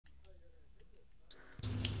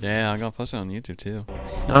Yeah, I'm gonna post it on YouTube too.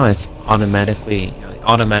 Oh, it's automatically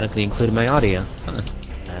included my audio. Huh.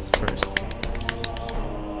 That's first.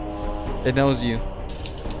 It knows you.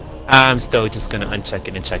 I'm still just gonna uncheck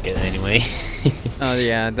it and check it anyway. Oh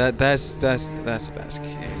yeah, that's the best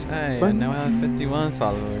case. I now have 51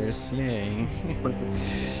 followers. Yay!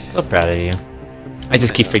 So proud of you. I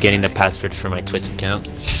just keep forgetting the password for my Twitch account.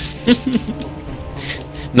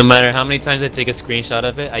 No matter how many times I take a screenshot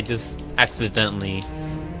of it, I just accidentally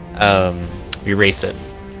erase it.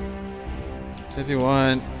 If you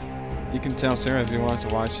want, you can tell Sarah if you want to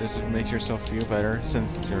watch this. If it makes yourself feel better,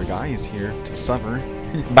 since your guy is here to suffer.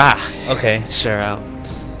 Bah. Okay, sure. I'll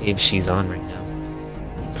see if she's on right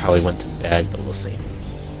now. Probably went to bed, but we'll see.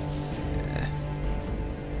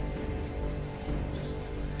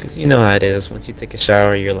 Cause you know how it is. Once you take a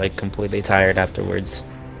shower, you're like completely tired afterwards.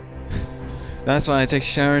 That's why I take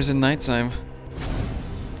showers at nighttime.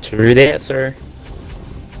 True that, sir.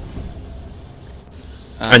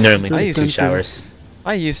 I normally take 2 showers.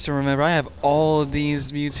 I used to remember I have all of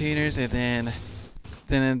these mutators, and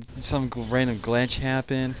then some random glitch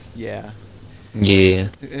happened. Yeah. Yeah.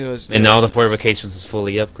 It was. And all the fortifications was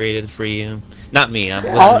fully upgraded for you. Not me. I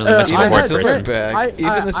wasn't really much of a horde person.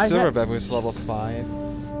 Even the silverback was level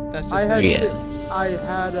 5. That's the thing. I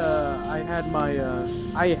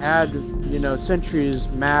had you know, sentries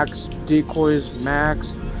max, decoys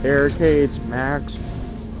max, barricades max.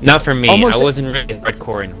 Not for me. I wasn't really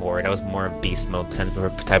hardcore in horde. I was more beast mode type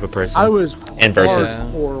of person. I was and versus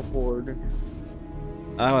horde.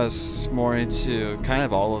 I was more into kind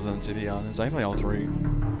of all of them, to be honest. I play all 3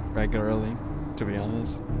 regularly, to be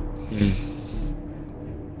honest.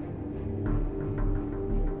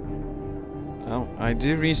 Well, I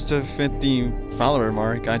did reach the 50 follower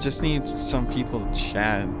mark. I just need some people to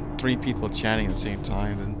chat, 3 people chatting at the same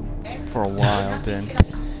time, and for a while, then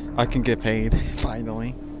I can get paid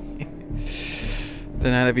finally.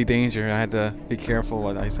 Then that'd be danger. I had to be careful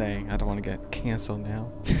what I say. I don't want to get canceled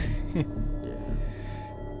now.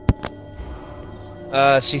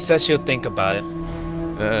 She says she'll think about it.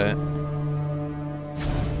 Yeah,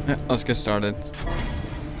 let's get started.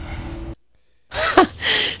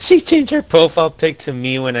 She changed her profile pic to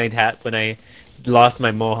me when I lost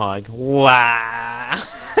my mohawk. Wow.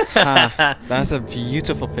 That's a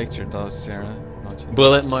beautiful picture, though, Sarah.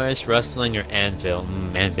 Bullet marsh, rustling, or anvil?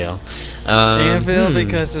 Anvil. Anvil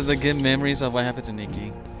because of the good memories of what happened to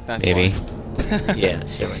Nikki. That's maybe. Why. Yeah,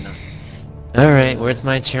 sure, why not? All right, where's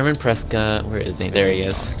my Chairman Prescott? Where is he? There he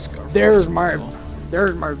is. There's my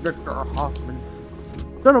Victor Hoffman.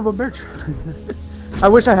 Son of a bitch. I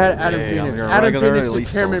wish I had Adam Phoenix. Adam Phoenix and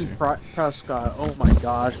Chairman Prescott. Oh my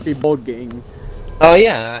gosh, be bold gang. Oh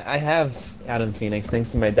yeah, I have Adam Phoenix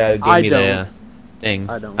thanks to my dad who gave me the thing.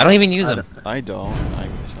 I don't even use him. I don't. I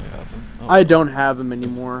wish I have him. Oh. I don't have him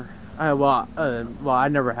anymore. Well, I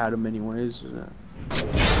never had him anyways.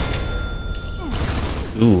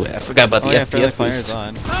 Ooh, I forgot about the FPS boost.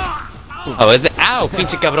 On. Oh, is it? Ow,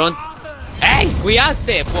 pinche cabrón. Hey,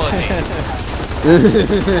 cuídate, pode.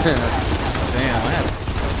 Damn, I have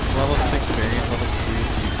level 6 variant, level 2,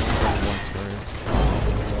 level 1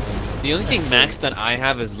 turrets. The only thing max that I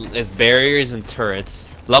have is barriers and turrets.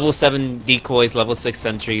 Level 7 decoys, level 6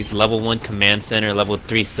 sentries, level 1 command center, level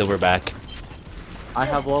 3 silverback. I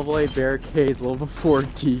have level 8 barricades, level 4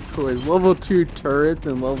 decoys, level 2 turrets,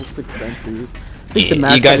 and level 6 sentries.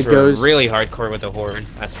 Yeah, you guys were really hardcore with the horde.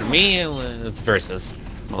 As for me, it's versus,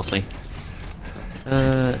 mostly.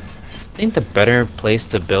 I think the better place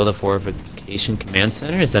to build a fortification command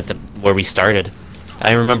center is at where we started.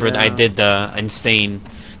 I remember I did the insane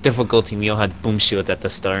difficulty. We all had boom shields at the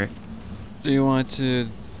start. Do you want to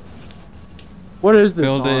what is this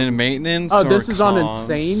build on? it in maintenance? Oh, this or is comms? on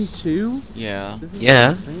insane too? Yeah.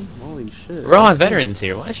 Yeah. Holy shit. We're all veterans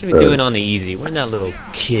here. Why should we do it on the easy? We're not little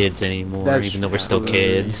kids anymore, even though we're still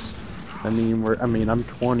kids. I mean, I'm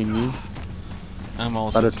 20. I'm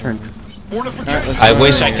also 20. I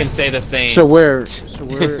wish I can say the same. So where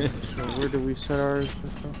do we set ours?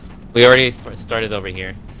 We already started over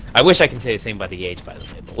here. I wish I can say the same by the age, by the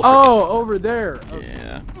way. But over there. Okay.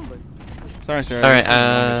 Yeah. Sorry, Sarah. All right.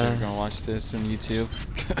 We're gonna watch this on YouTube.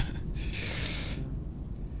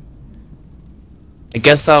 I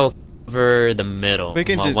guess I'll cover the middle. We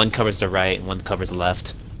can just... One covers the right, and one covers the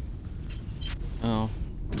left. Oh.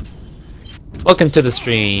 Welcome to the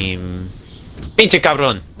stream. Pinche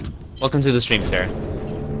cabrón. Welcome to the stream, Sarah.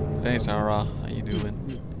 Hey, Sarah. How you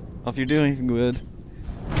doing? Hope you're doing good.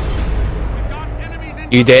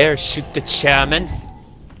 You dare shoot the chairman?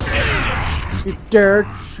 You dare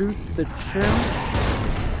shoot the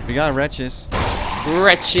chairman? We got wretches.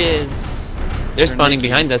 Wretches. They're spawning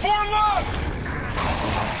behind us.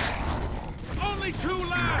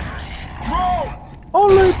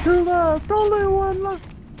 Only 2 left. Only 1 left.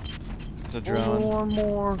 It's a drone. Only 1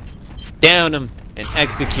 more. Down him and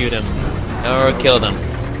execute him, or kill them.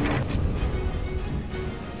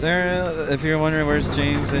 Sarah, if you're wondering where's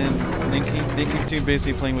James and Nikki's too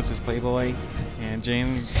busy playing with his Playboy, and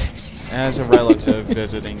James has a relative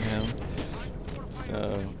visiting him.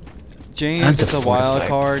 So, James is a wild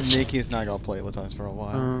card. Nikki's not gonna play with us for a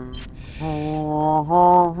while.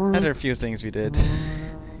 There are a few things we did.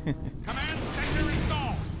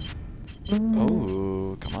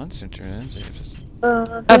 Oh, command center.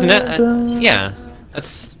 Yeah,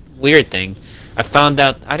 that's weird thing. I found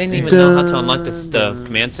out I didn't even know how to unlock the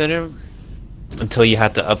command center until you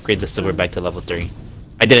had to upgrade the silver back to level 3.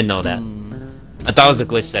 I didn't know that. I thought it was a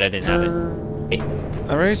glitch that I didn't have it. Hey.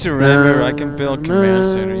 I always remember I can build command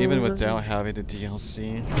center even without having the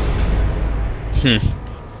DLC.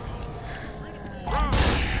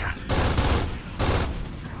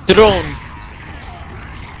 Drone.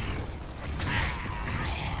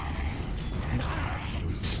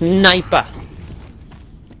 Sniper.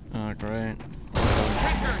 Oh great.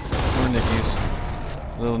 More Nickies.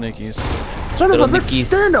 Little Nickies. Son of a bitch,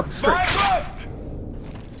 stand up straight.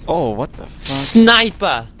 Oh, what the fuck?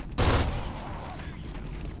 Sniper.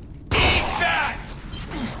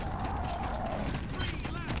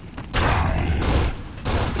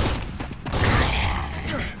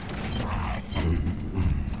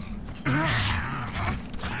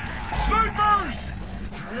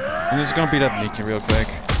 I'm just gonna beat up Nikki real quick.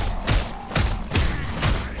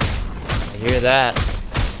 I hear that.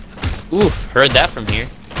 Oof, heard that from here.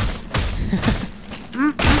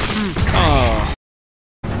 Oh.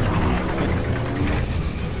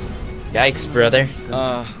 Yikes, brother.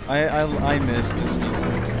 I missed this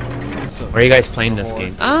music. So Where are you guys playing this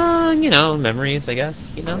game? You know, memories, I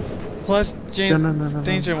guess, you know? Plus, Danger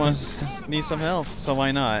needs some help, so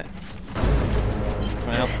why not? Try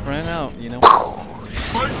to help a friend out, you know?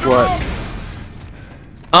 What?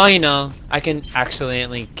 Oh, you know, I can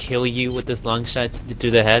accidentally kill you with this long shot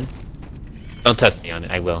to the head. Don't test me on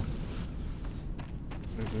it, I will.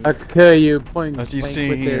 I could kill you point As you blank see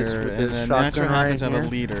with here, this, and the natural happens to have a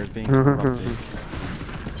leader being corrupted.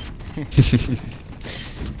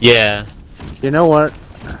 Yeah. You know what?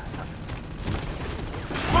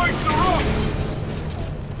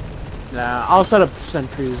 Nah, I'll set up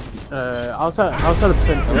sentries. I'll set up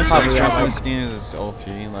sentries. This game is OP,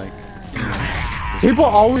 like. People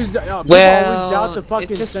always doubt the fucking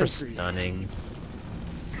it's just sentry. for stunning.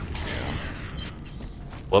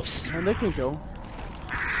 Whoops. And they can go.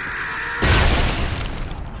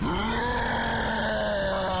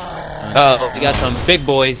 Uh oh, we got some big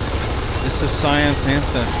boys. This is science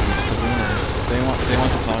ancestors, the boomers. They want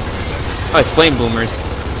to talk to us. Oh, it's flame boomers.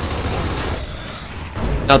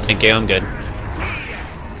 No, thank you. I'm good.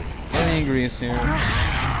 Get angry is here.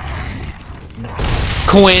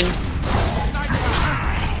 Quinn.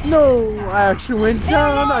 No, I actually went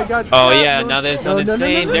down. I got. Oh yeah, now there's something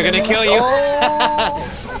insane. They're gonna kill you. Oh,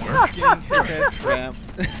 he's getting his head cramped.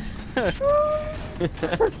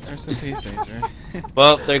 There's some peace, Danger.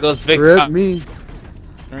 Well, there goes Victor. Rip me.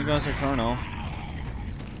 There goes our colonel.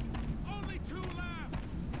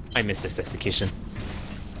 I missed this execution.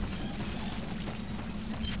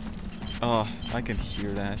 Oh, I can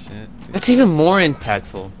hear that shit. That's even more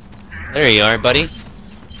impactful. There you are, buddy.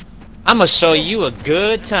 I'm gonna show you a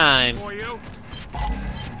good time.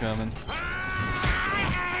 I'm coming.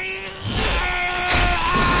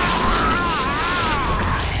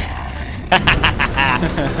 I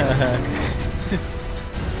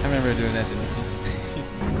remember doing that to Nikki.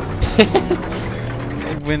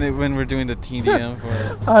 when we're doing the TDM for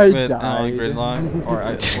Gridlock or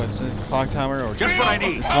what's it, Clock Tower or just what I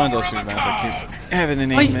need. It's one of those three maps I keep having a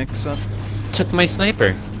name mix up. Took my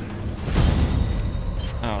sniper.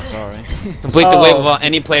 Oh, sorry. Complete the wave without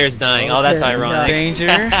any players dying. Okay, oh, that's ironic. Danger.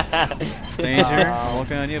 Danger. I'm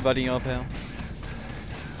working on you, buddy, old pal.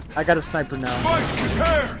 I got a sniper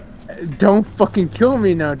now. Don't fucking kill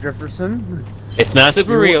me now, Jefferson. It's not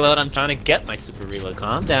super reload. I'm trying to get my super reload.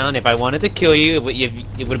 Calm down. If I wanted to kill you,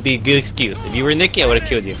 it would be a good excuse. If you were Nikki, I would have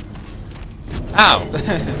killed you. Ow.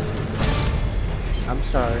 I'm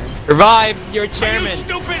sorry. Revive your chairman.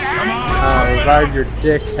 Revive your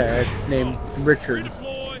dickhead named Richard.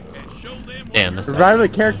 Damn, that's revive a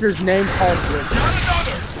character's name called Richard.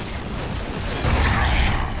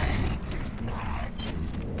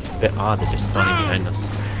 A bit odd that they're spawning behind us.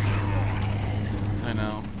 I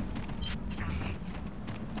know.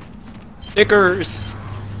 Stickers!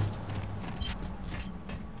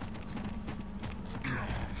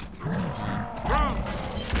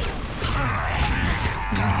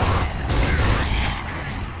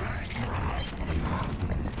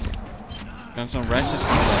 comes some wretches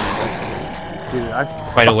coming down. Dude, I'm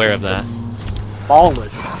quite aware of that.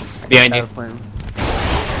 Ballish. Behind you.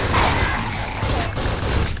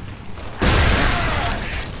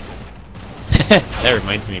 That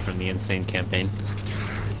reminds me from the Insane campaign.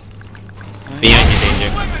 Behind you,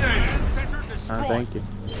 Danger. Thank you.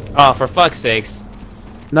 Oh, for fuck's sakes.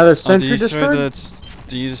 Another sentry destroyed?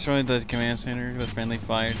 Do you destroy the command center with friendly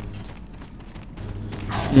fire?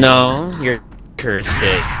 No, you're cursed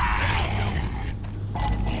it.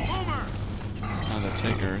 Oh, the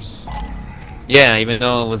Tiggers. Yeah, even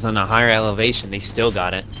though it was on a higher elevation, they still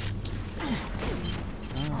got it.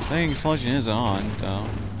 Oh, the explosion is on, though.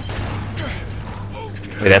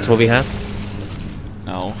 Wait, that's what we have?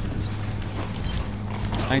 No.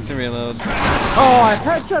 I need to reload. Oh, I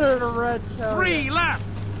headshotted a red shell. 3 left!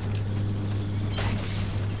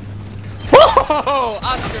 Whoa!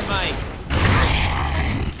 Oscar Mike!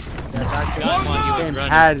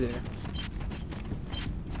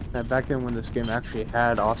 Back then when this game actually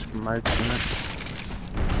had Oscar Mike in it.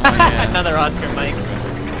 Oh, yeah. Another Oscar Mike.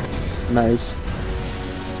 Nice.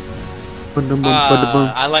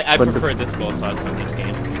 I prefer this bolt talk from this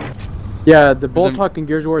game. Yeah, the bolt talk in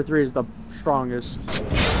Gears of War 3 is the strongest.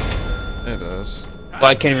 It is. Well,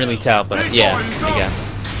 I can't really tell, but yeah, I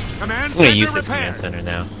guess. I'm gonna use this command center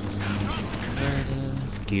now.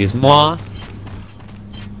 Excuse-moi.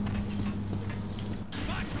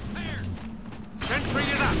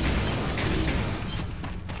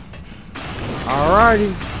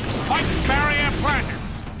 Alrighty. Fight barrier planted.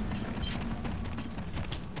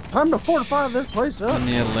 Time to fortify this place up. And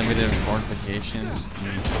the limited fortifications.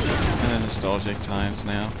 And the nostalgic times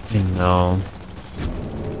now. I know.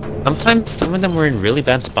 Sometimes some of them were in really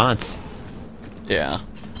bad spots. Yeah.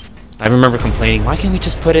 I remember complaining, why can't we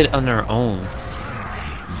just put it on our own?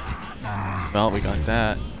 Well, we got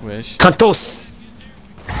that. Wish. Cantos!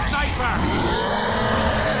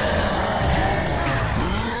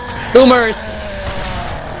 Boomers!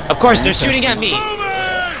 Of course, they're shooting at me!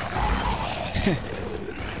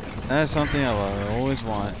 That's something I will always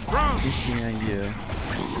want. He's shooting at you.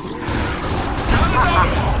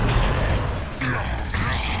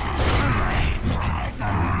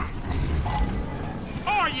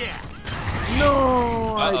 Oh yeah!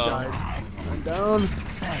 No, I died. I'm down.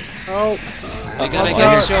 Oh. I gotta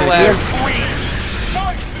get your ladders.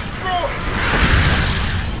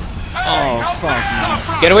 Oh, fuck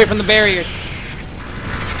me. Get away from the barriers.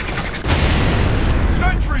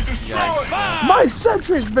 Sentry destroyed! My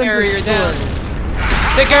sentry's been Barrier down.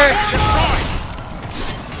 destroyed. Bigger!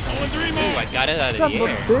 Ooh, Ooh, I got it out of Son the of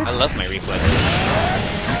a air. bitch. I love my reflexes.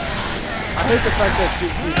 I hate the fact that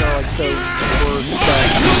these are like so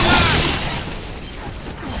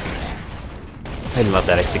I love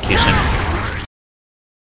that execution.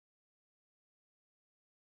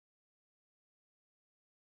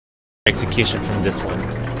 Execution from this one.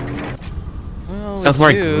 Well, Sounds we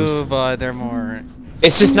more do, gruesome. but they're more.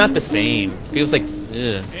 It's just not the same. Feels like,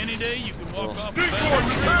 ugh. Any day you can walk off the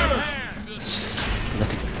Just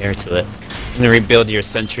nothing compared to it. And then rebuild your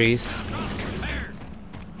sentries.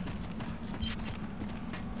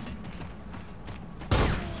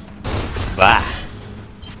 Bah.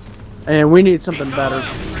 And we need something better.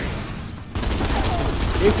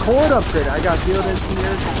 A cord upgrade. I got field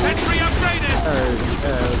engineers. Sentry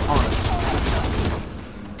upgraded! On it.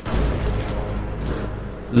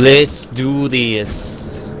 Let's do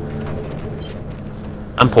this.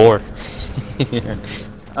 I'm poor.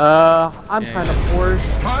 I'm kind of poorish.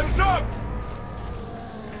 Time's up!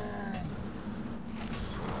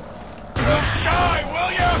 Die,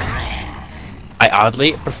 will ya? I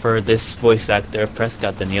oddly prefer this voice actor of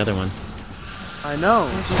Prescott than the other one. I know.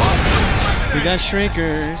 We got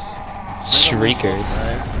shriekers.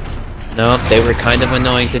 Shriekers. No, they were kind of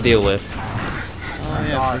annoying to deal with. Oh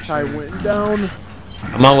yeah, Gosh, for I sure. went down.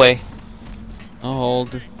 I'm on my way. I'll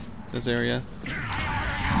hold this area.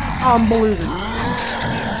 Unbelievable.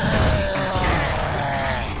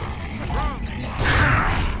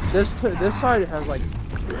 This side has like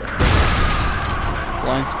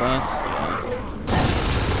Blind spots.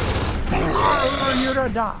 you're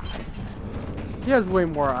gonna die. He has way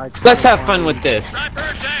more IQ. Let's have fun with this. Sniper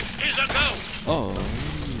attack is a go! Oh.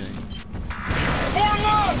 For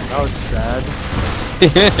love! That was sad.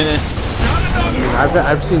 I mean,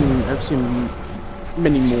 I've seen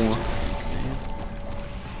many more.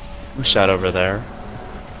 I'm shot over there.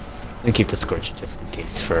 We keep the scorcher just in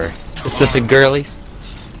case for specific girlies.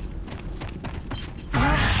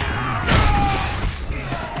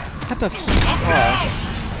 What the f?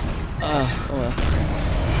 Oh well.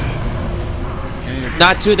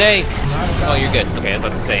 Not today. Oh, you're good. Okay, I was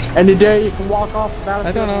about to say. Any day you can walk off the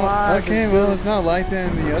battlefield. I don't know. alive Okay, and well, do- it's not like that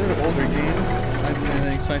in the other older games. I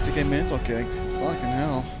didn't expect to get mental kicked. Fucking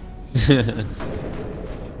hell.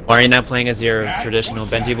 Why are you not playing as your traditional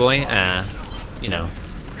Benji boy? You know.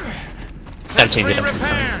 Gotta change it up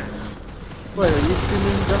sometimes. Wait, are you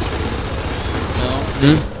streaming Destiny?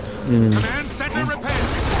 Command center repaired.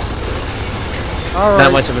 All right.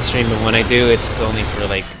 Not much of a stream, but when I do, it's only for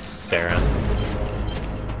like Sarah.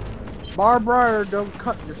 Barbed wire, don't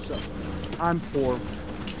cut yourself. I'm poor.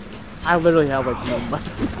 I literally have like no money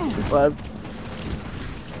left.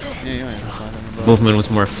 Yeah, you might have to find him. Movement was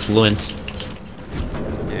more fluent.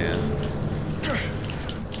 Yeah.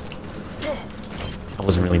 I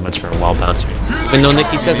wasn't really much for a wall bouncer. Even though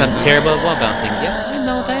Nikki says I'm terrible at wall bouncing. Yeah, I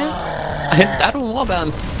know that. I don't wall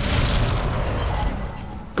bounce.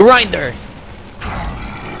 Grinder!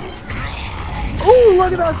 Ooh,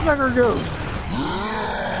 look at that sucker go!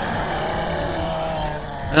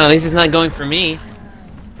 Oh, at least he's not going for me.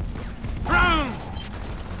 Thrown.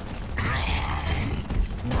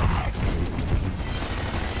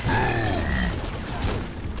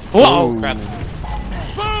 Whoa, crap.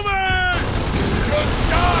 Boomer! Just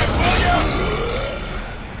die, will ya?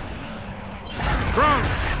 Thrown.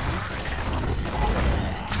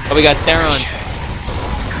 Oh, we got Theron.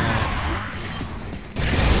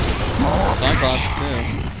 Cyclops, too.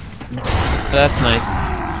 That's nice.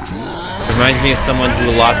 Reminds me of someone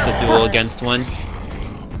who lost a duel against one.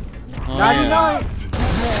 Oh, yeah. 99!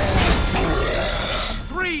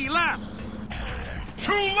 3 left.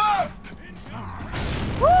 2 left.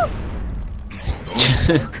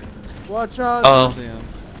 Watch out! Oh, Damn.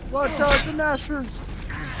 Watch out, the Nashers!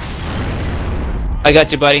 I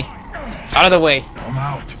got you, buddy. Out of the way. I'm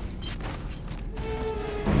out.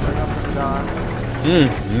 They're not gonna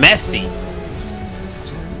die. Messy.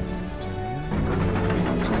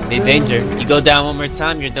 Hey, danger. You go down one more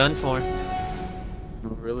time, you're done for. Oh,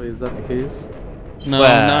 really? Is that the case? No,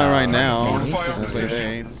 Well, not right now. maybe. This is wave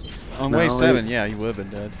 8. On No, wave it- 7, yeah, you would have been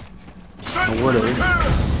dead. Oh, would it?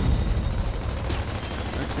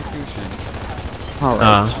 Execution.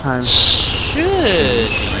 Alright, time. Should.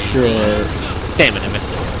 Shit. Damn it, I missed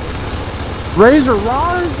it. Razor,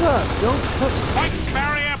 rise up! Don't put. White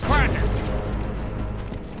barrier planted.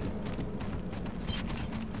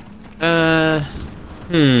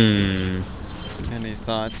 Any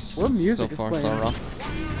thoughts What music so is far, playing? so rough?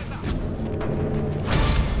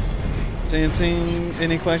 Anything,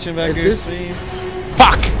 any question about Is your this- stream?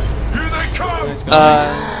 Fuck! Here they come. Nice going.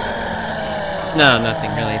 No,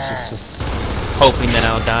 nothing really. It's just hoping that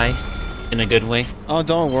I'll die in a good way. Oh,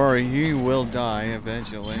 don't worry, you will die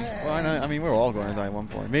eventually. Well, I mean, we're all going to die at one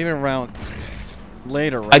point. Maybe around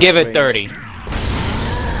later. I give it waves. 30.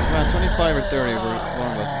 Around 25 or 30, one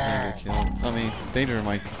of us is gonna get killed. I mean, Danger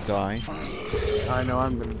might die. I know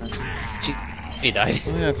I'm gonna die. He died.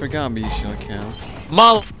 Oh yeah, I forgot me shield counts.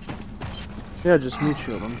 Mal. Yeah, just mute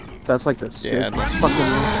shield him. That's like the sick that's- fucking.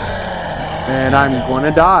 And I'm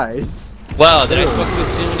gonna die. Well, did I spoke too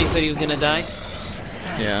soon when he said he was gonna die?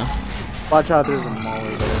 Yeah. Watch out, there's a mauler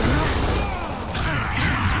there.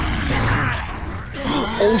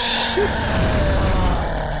 Oh shit!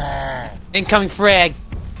 Incoming frag.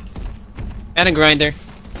 And a grinder.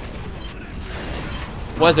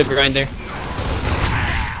 Was a grinder.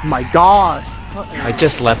 My god! I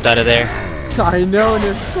just left out of there. I know, and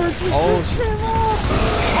it's freaking Oh shit!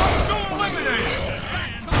 Hostile eliminated.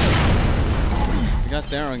 We got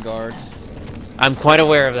Theron guards. I'm quite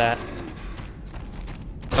aware of that.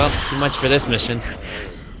 Well, too much for this mission.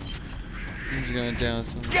 Who's gonna down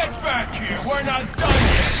some? Get back here. We're not done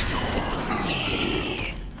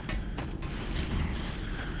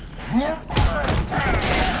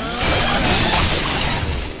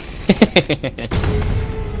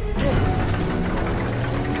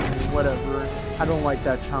Whatever. I don't like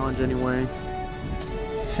that challenge anyway.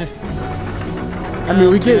 I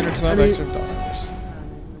mean, we get. 312 I mean, extra dollars.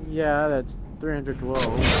 yeah, that's 312.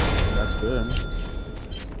 That's good.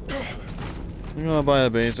 I'm gonna buy a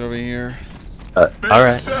base over here,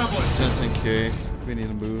 Alright. established. just in case we need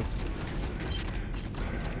to move.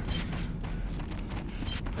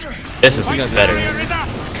 This is got better. Barrier is up.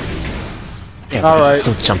 Yeah, All we can right.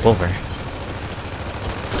 still jump over.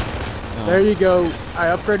 Oh. There you go. I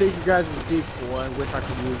upgraded you guys' decoy. I wish I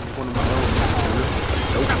could use one of my own.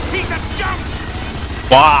 A piece of junk.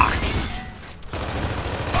 Fuck!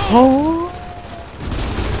 Oh!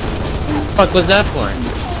 Fuck was that for?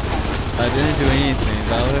 I didn't do anything.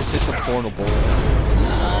 That was just a portable.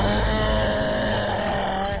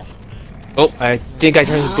 Oh, I think I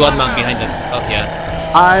heard the blood mount behind us. Oh yeah.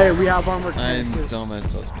 We have armored I cannons. don't mess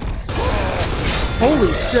those guys.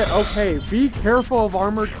 Holy shit, okay, be careful of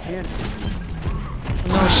armored cannons.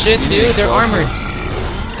 No shit, dude, they're armored.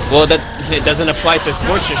 Well, that it doesn't apply to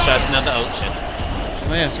scorcher shots, not the shit.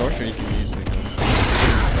 Oh yeah, Sorcerer you can easily kill.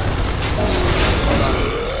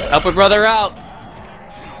 Help a brother out.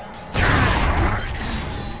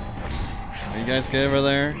 Are you guys good over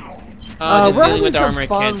there? Just we're dealing with the having armored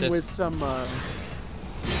some fun Cantus. with some,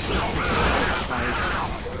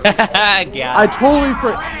 Yeah. I totally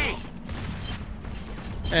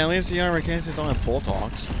Hey, at least the armor Cantus don't have bolt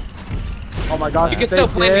hawks. Oh my god, You can still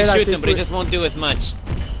plan to shoot them, but it just won't do as much.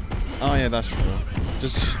 Oh yeah, that's true.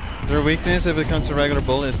 Just their weakness if it comes to regular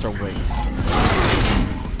bullets, their waist. You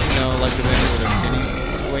know, like the women with their skinny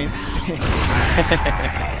waist.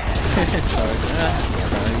 Sorry.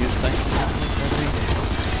 Use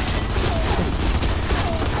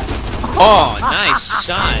Oh, nice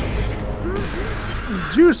shots.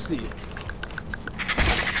 Juicy.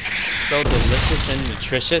 So delicious and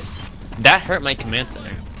nutritious. That hurt my command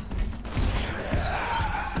center.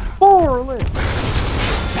 Poorly.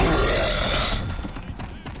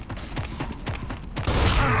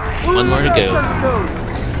 One more to go.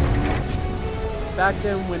 Back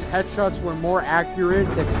then when headshots were more accurate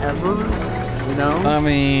than ever, you know? I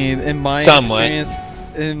mean, in my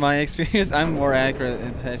experience, I'm more accurate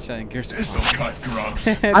in headshot in Gears of War. This'll cut grubs.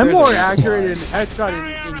 I'm more accurate in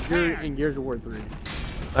headshot in Gears of War 3.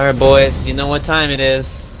 Alright, boys, you know what time it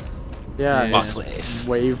is. Yeah. Boss wave.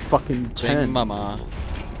 Wave fucking 10. Big mama.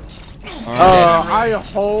 I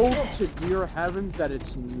hope to dear heavens that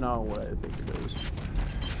it's not what I think it is.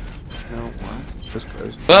 No, well, just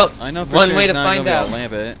goes. Well, I know for one sure way it's to not find gonna out. be a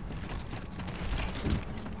Lambit.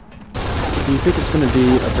 Do you think it's gonna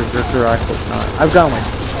be a Berserker? I hope not. I've got like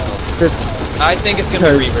 50. I think it's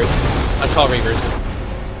gonna be Reavers. I call Reavers.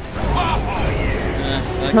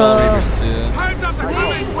 I call Reavers too. Hands up the We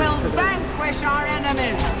grenade! will vanquish our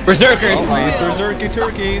enemies. Berserkers! Oh my Berserky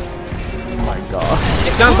turkeys! Oh my god.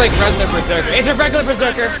 It sounds like regular Berserker. It's a regular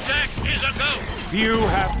Berserker! You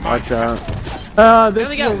have my Watch out. This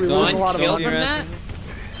only will got release one a lot of kill money. from that?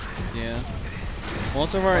 Yeah.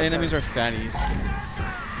 Most of our enemies are fatties.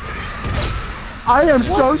 I am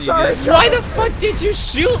so You sorry. get- Why the fuck did you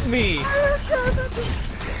shoot me?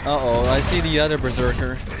 Uh-oh, I see the other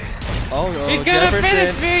Berserker. Oh, He's gonna Jefferson.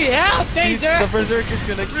 finish me! Help, Jeez, Taser! the Berserker's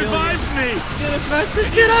gonna kill you. revive me! He's gonna smash the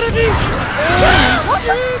shit out of me!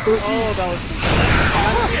 Oh, that was...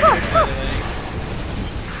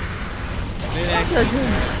 Maybe actually,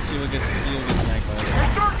 he will get sniped by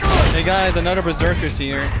it. Hey guys, another Berserker's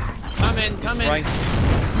here. Come in, come in. Right.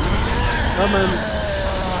 Come on.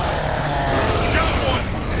 Got one!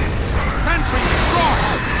 Sentry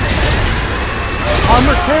destroyed!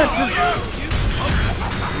 Armor can't.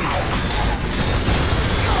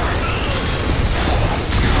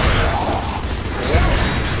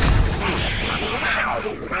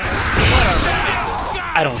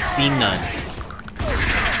 I don't see none.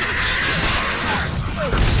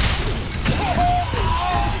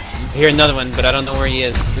 I hear another one, but I don't know where he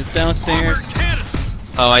is. It's downstairs.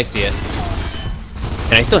 Oh, I see it.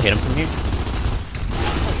 Can I still hit him from here?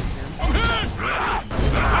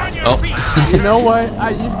 Oh. You know what? You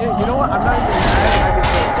know what? I'm not even mad.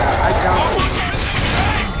 I doubt it.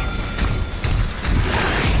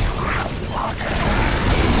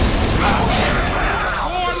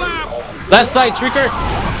 Left side, Shrieker!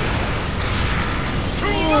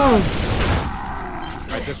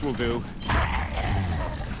 Alright, this will do.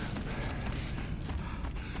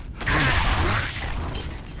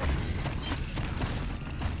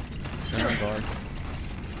 Guard.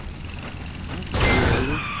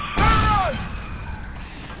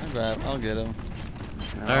 I'll get him.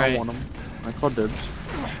 I Alright. want him. I call dibs.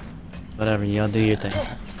 Whatever, y'all do your thing.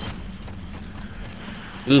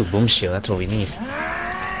 Ooh, boom shield, that's what we need.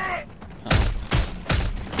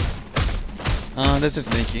 This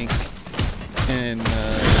is leaking. And,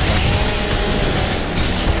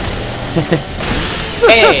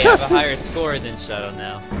 Hey, I have a higher score than Shadow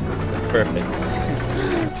now. That's perfect.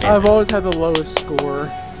 I've always had the lowest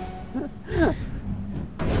score.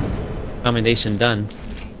 Commendation done.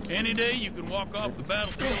 Any day you can walk off the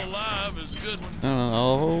battlefield alive is a good one.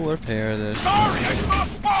 I'll repair this. Sorry, I saw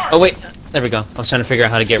sparks! Oh wait, there we go. I was trying to figure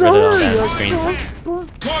out how to get rid of all that on the screen.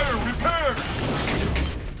 Wire repaired!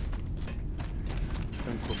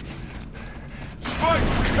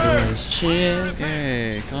 Spikes repaired! Shit.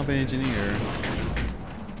 Yay, combat engineer.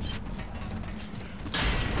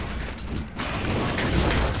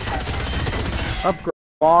 Upgrade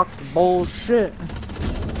locked bullshit.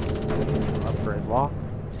 Upgrade lock.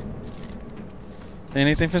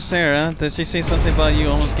 Anything for Sarah? Did she say something about you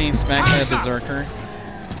almost getting smacked by a berserker?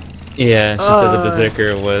 Yeah, she said the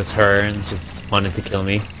berserker was her and just wanted to kill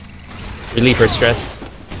me. Relieve her stress.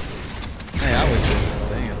 Hey, I would do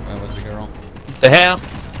something if I was a girl. The hell?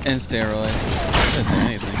 And steroids. I didn't say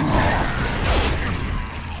anything.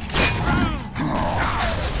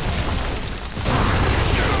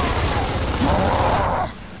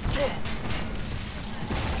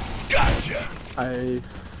 Gotcha. I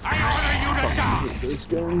order you to die. this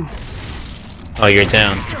game. Oh, you're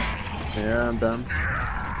down. Yeah, I'm done.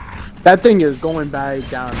 That thing is going back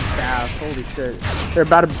down fast. Holy shit. They're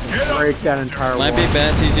about to break that entire Might wall. be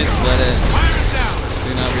best you just let it.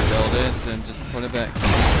 Do not rebuild it, then just put it back.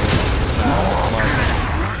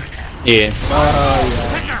 Yeah. Oh,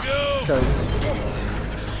 yeah.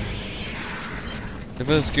 If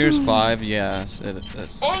it was Gears 5, yes,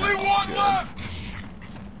 that's Only one good. left.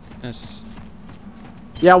 Yes.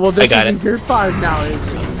 Yeah, well, this got isn't it. Gears 5 now.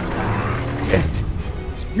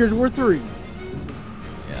 It's Gears War 3.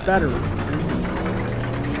 Yeah.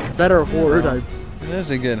 Better horde. It is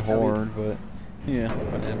a good horde, but yeah,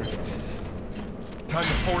 whatever. Time to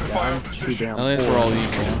fortify our position. At least we're all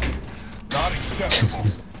equal. Not acceptable.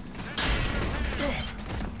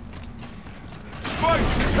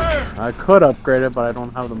 Spice, repair. I could upgrade it, but I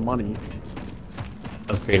don't have the money.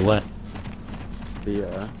 Upgrade what?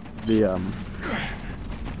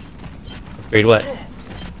 Upgrade what?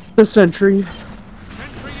 The sentry.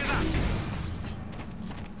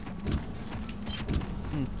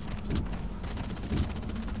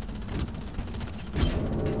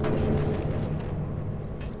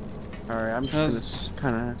 Alright, I'm just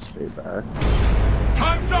gonna kind of stay back.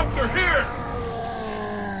 Time's up. They're here.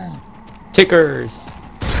 Tickers!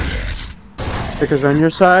 Because on your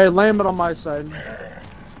side, land it on my side.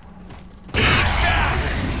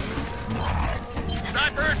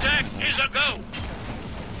 Sniper attack is a go.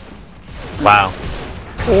 Wow.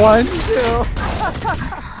 1, 2.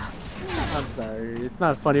 I'm sorry. It's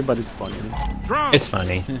not funny, but it's funny. Drone. It's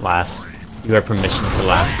funny. Laugh. You have permission to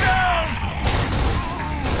laugh.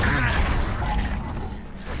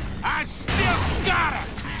 I still got it.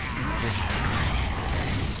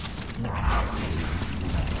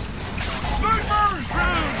 Snipers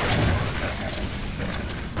round.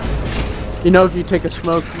 You know, if you take a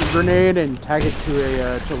smoke grenade and tag it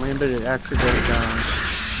to a to land it, it actually goes down.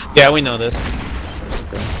 Yeah, we know this.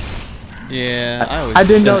 Yeah, I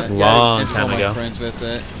didn't know. Long control time my ago. friends with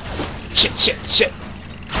it. Shit.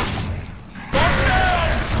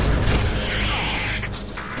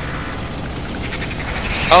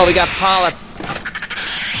 Oh, we got polyps.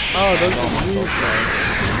 Oh, those are huge.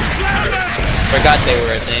 Forgot they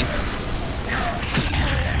were a thing.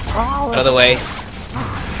 Oh, Out of the way.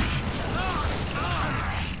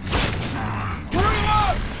 Hurry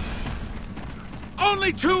up.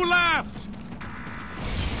 Only 2 left.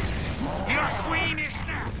 Your queen is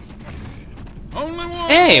next. Only one.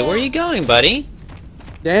 Hey, where are you going, buddy?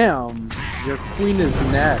 damn! Your queen is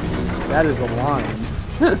next. That is a line.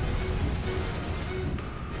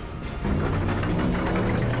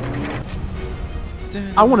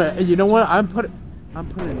 I wanna. You know what? I'm putting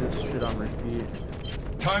this shit on repeat.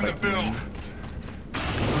 Time to build.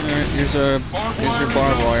 Alright, here's your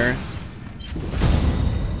barbed wire.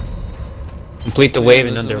 Complete the wave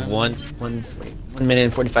in under 1 minute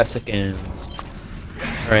and 45 seconds.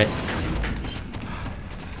 Alright.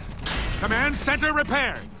 Command center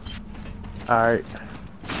repaired. Alright.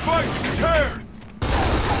 Spice repaired.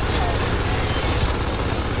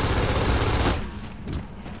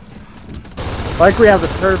 Like we have a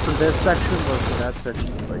turret for this section, but for that section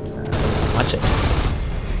it's like that. Watch it.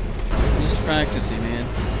 I'm just practicing, man.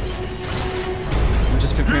 I'm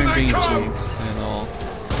just preparing being jinxed and all.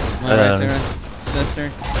 Am I right, Sarah?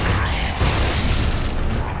 Sister?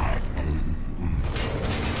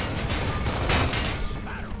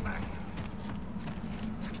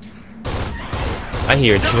 I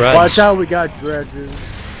hear Drudge. Watch out, we got dredges.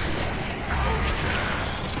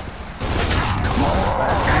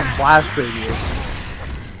 Blast radius.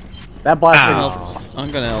 That blast radius.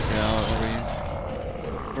 I'm gonna help you out over here.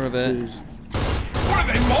 For a bit. Jeez. What are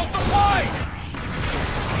they multiplying?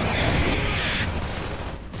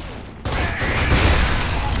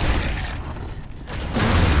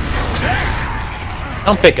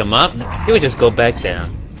 Don't pick him up. He would just go back down.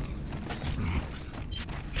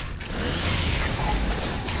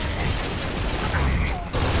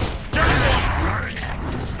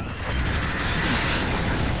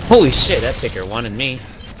 Holy shit, that ticker wanted me.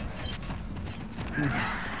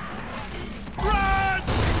 Run!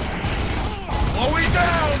 Slowing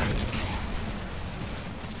down!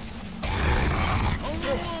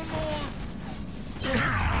 Only one more.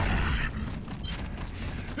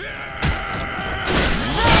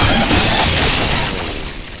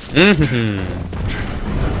 Mm-hmm.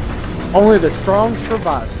 Only the strong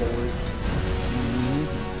survive, boys.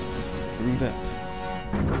 True that.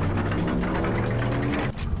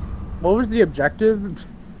 What was the objective?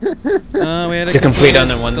 We had To complete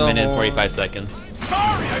under the 1 minute whole- 45 seconds.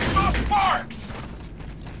 Sorry, I saw sparks!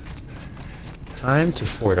 Time to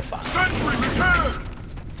fortify. Sentry return!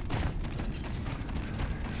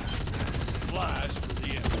 Flies for the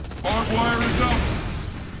end. Barbed wire is up!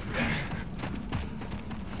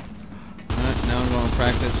 Alright, now I'm going to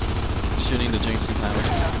practice shooting the Jinxie powers.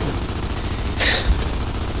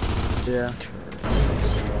 Yeah.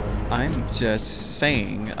 I'm just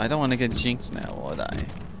saying, I don't want to get jinxed now, would I?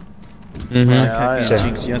 Mm-hmm. Well, I Yeah, kept yeah. getting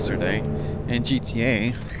jinxed yesterday in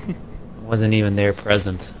GTA. Wasn't even there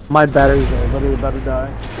present. My batteries are literally about to die.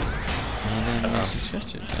 Well, then you should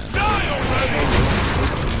switch it then. Die already!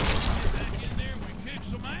 Back in there, we kick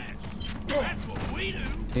some ass. That's what we do.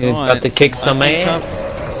 You Go on, got to kick some I can ass.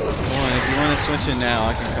 Come on, if you want to switch it now,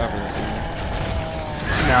 I can cover this here.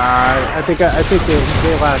 Nah, I think they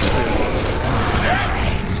last too.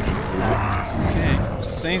 Okay,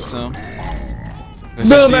 just say so. But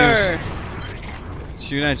Boomer! just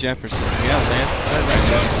shoot at Jefferson. Yeah, land.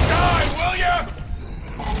 Die, will ya?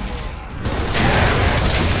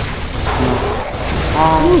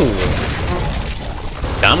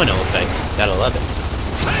 Domino effect. Gotta love it.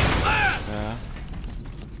 Take that!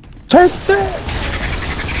 Take that!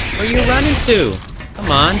 Where you running to?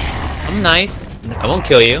 Come on. I'm nice. I won't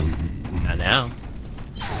kill you. Not now.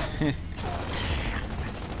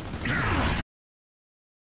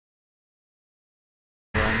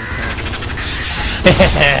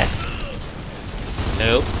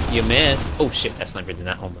 Nope, you missed. Oh shit, that sniper did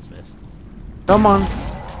not almost miss. Come on.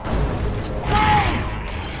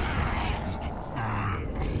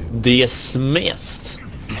 Dismissed.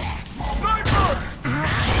 Sniper!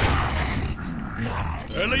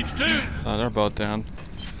 At least two. Oh, they're both down.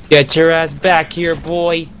 Get your ass back here,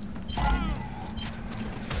 boy.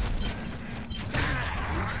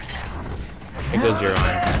 There goes your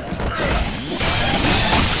arm.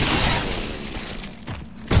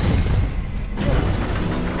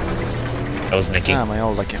 That was Nikki. Ah, my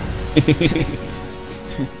old account.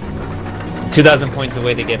 2,000 points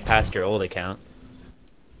away to get past your old account.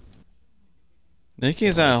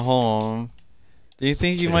 Nikki's at home. Do you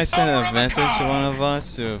think you might send a message to one of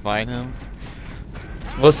us to invite him?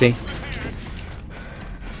 We'll see.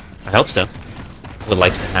 I hope so. Would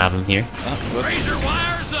like to have him here. Oh, Razor whoops.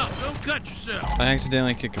 wires up. Don't cut yourself. I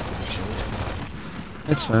accidentally kicked a potion.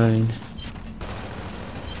 That's fine.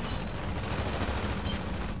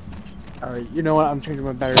 Alright, you know what? I'm changing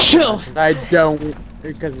my battery. Chill. I don't,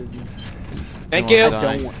 because of, Thank You you. want I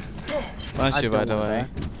to don't want. Bless I you, by don't the want way.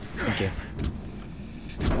 Thank you.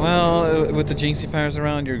 Well, with the Jinxie fires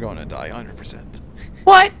around, you're going to die 100%.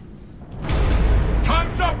 What?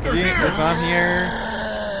 Time's up. They're If here. I'm here,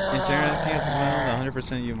 and Sarah's here as well,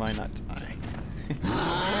 100% you might not die. What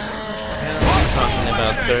are you talking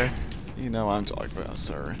about, sir? You know what I'm talking about,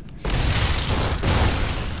 sir.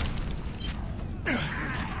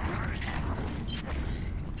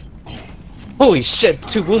 Holy shit,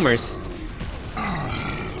 2 boomers.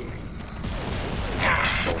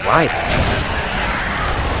 Why?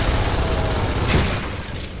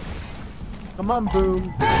 Come on,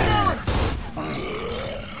 boom.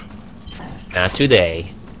 Not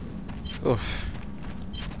today. Oof.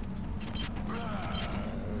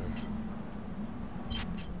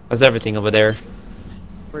 How's everything over there?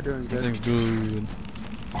 We're doing good. Everything's good.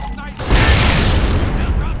 Now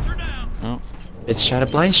drops her down. Oh, It's trying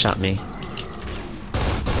to blind shot me.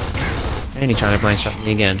 And he's trying to blind shot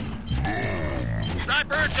me again.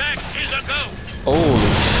 Sniper attack is a go. holy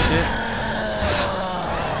shit.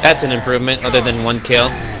 That's an improvement, other than 1 kill.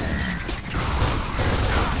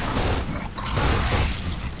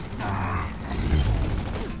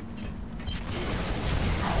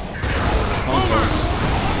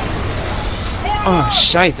 Oh,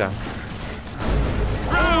 Shiza.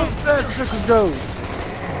 That chicken goes.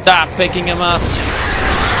 Stop picking him up.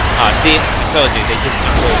 Oh, see? I told you, they just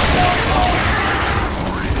don't move.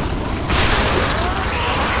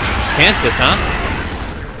 Kansas, huh?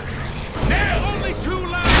 Now only 2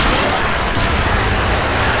 left.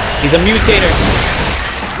 He's a mutator.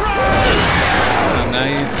 Now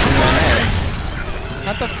you ahead.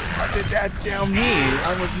 How the fuck did that down me?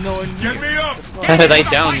 I was nowhere near. Get me up. How did I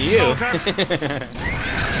down you?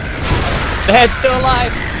 The head's still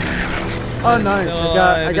alive. Oh, It's nice. still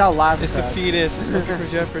I alive. got laughed It's a at. fetus. It's looking for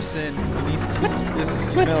Jefferson. He needs to this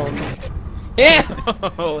milk. Yeah.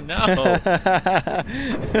 Oh no.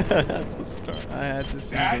 That's a story. I had to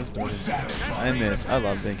see those dirty jokes. I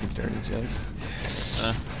love making dirty jokes.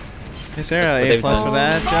 Is there an A+ for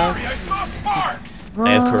that, Joe? I saw sparks. I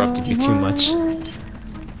have corrupted you too much. You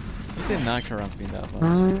did not corrupt me that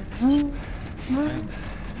much.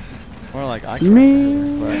 It's more like I corrupted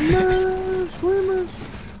you,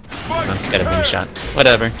 Oh, got a boom shot.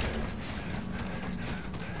 Whatever.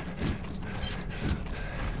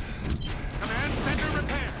 Command center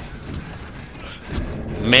repair.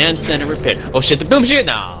 Man center repair. Oh shit, the boom shit!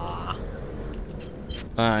 Nah.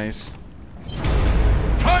 Nice.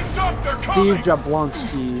 Time's up. They're coming. Steve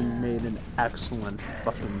Jablonski made an excellent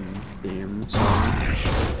fucking theme song.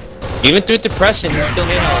 Even through depression, he still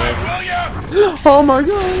made all this. Will ya? Oh my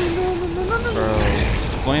god! Bro,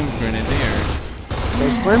 flame grenadier.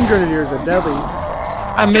 Those flame grenadiers are deadly.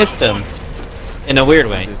 I missed him. In a weird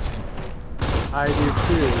way. I do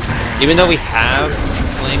too. Even though we have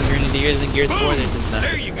flame grenadiers in Gears 4, they're just not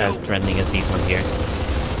as trending as these ones here.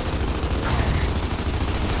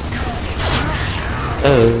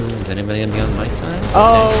 Oh, is anybody gonna be on my side?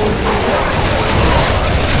 Oh!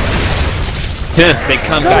 They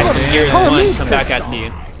come back from Gears 1, come back after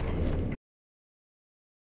you.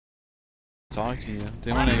 Talk to you.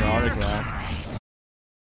 They want your autograph.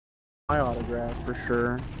 My autograph for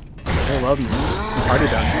sure. They love you. Party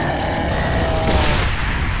done.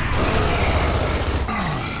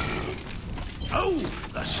 Oh,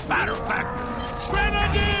 the spatter factor.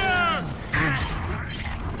 Grenadier!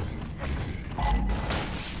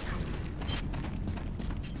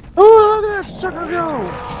 Oh, look at that sucker go!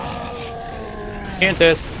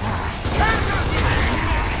 Cantus.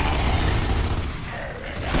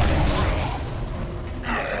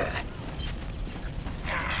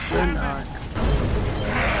 They're not.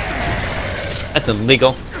 That's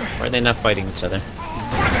illegal. Why are they not fighting each other?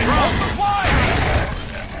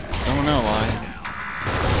 Don't know why.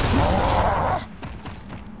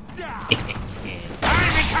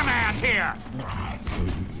 Enemy command here.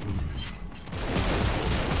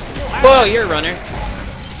 Whoa, you're a runner.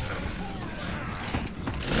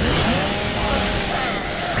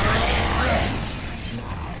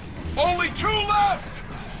 Only 2 left.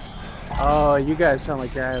 Oh, you guys sound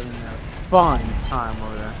like you're having a fun time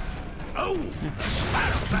over there. Oh,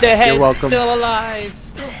 The head's welcome. still alive.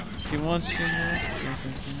 He wants you.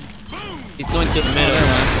 He's going to the middle.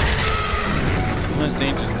 He wants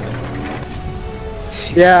dangerous.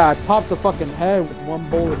 Yeah, I popped the fucking head with one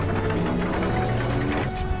bullet.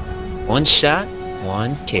 One shot,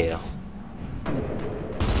 one kill.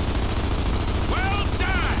 well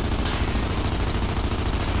done.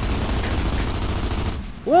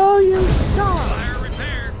 Well, you shot! Fire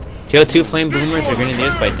repaired. Kill 2 flame boomers or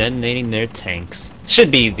grenadiers by detonating their tanks. Should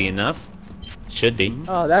be easy enough. Should be.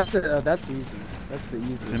 Oh, that's it. That's easy. That's the 10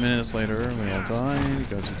 easiest. minutes later, we all died.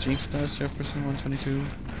 Go to Jinx Nest, Jefferson 122.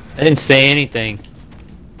 I didn't say anything.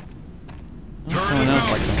 Someone else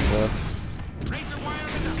like that. Razor wire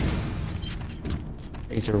is up.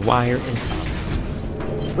 Razor wire is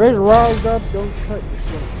up. Raise your rise up, don't cut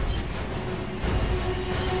yourself.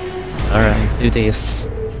 Alright, let's do this.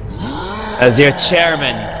 As your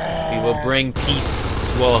chairman, we will bring peace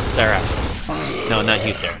to all of Sarah. No, not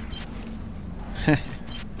you, Sarah.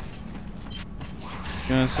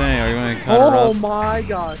 You gonna say, are you gonna cut her Oh up? my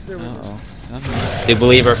gosh, there we go. Uh-oh. Nothing. They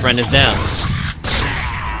believe our friend is down.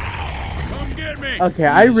 Come get me. Okay,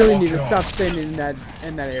 I really need to stop standing in that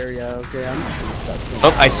area. Okay, I'm just gonna stop standing.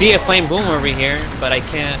 Oh, I see a flame boom over here, but I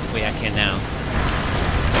can't. Wait, I can't now.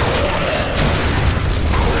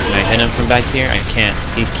 Can I hit him from back here? I can't.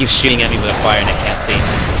 He keeps shooting at me with a fire and I can't see.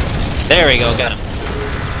 There we go, got him.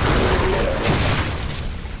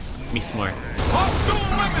 Be smart. Hostile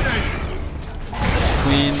eliminated.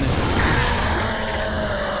 Queen.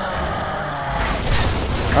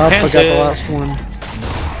 Oh, I got the last one.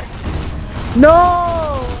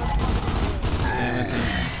 No! Damn it.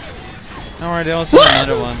 Alright, they also have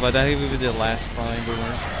another one, but that would be the last flying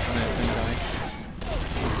boomer.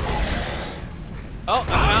 Oh, I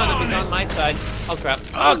found him. He's on my side. Oh crap.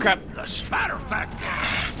 Oh crap. The spatter factor.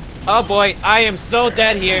 Oh boy, I am so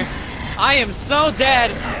dead here. I am so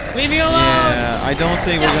dead. Leave me alone. Yeah, I don't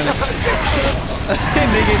think we're gonna.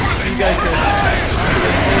 You guys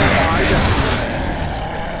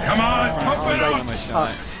Come on, pump it up. my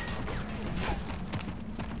shot.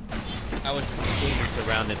 I was completely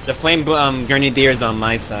surrounded. The flame grenadier is on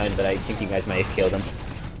my side, but I think you guys might have killed him.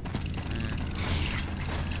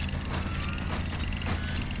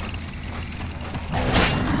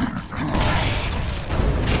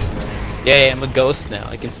 Yay, I'm a ghost now.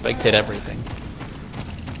 I can spectate everything.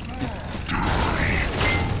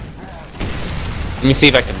 Let me see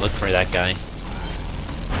if I can look for that guy.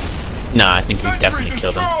 Nah, I think we definitely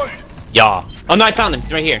killed him. Yeah. Oh no, I found him.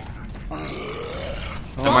 He's right here.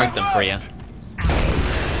 I marked them for you.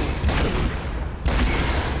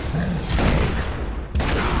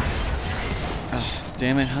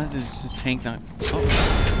 Damn it, how does this tank not... Oh.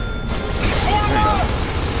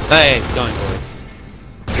 Hey, it's going, boys.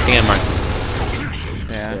 Good thing I marked them.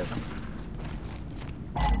 Yeah.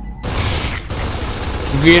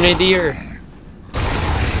 Grenadier!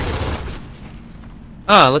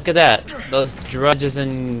 Oh, look at that. Those drudges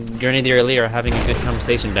and Grenadier Elite are having a good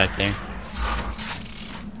conversation back there.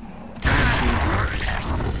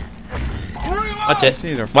 Watch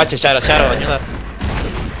it. Watch it, Shadow. Shadow on your left.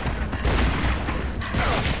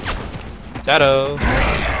 Shadow.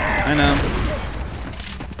 I know.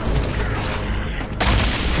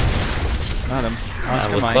 Got him.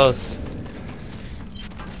 That was close.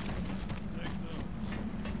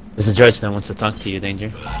 There's a judge that wants to talk to you,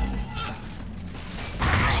 Danger.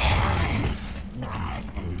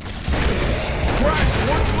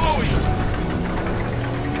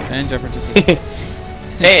 And Jefferson just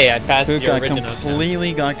hey, I passed who your got original.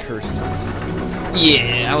 Completely got cursed.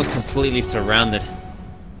 Yeah, I was completely surrounded.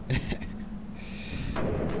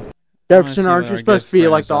 Jefferson, aren't you supposed to be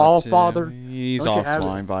like the All-Father? He's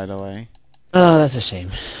offline, by the way. Oh, that's a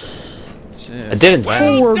shame. Shit. I didn't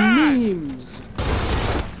die. For memes.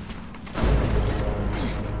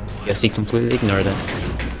 Guess he completely ignored it.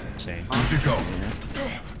 Shame.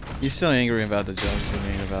 Yeah. He's still angry about the jokes we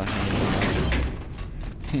made about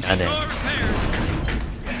him. God damn.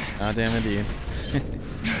 God damn indeed.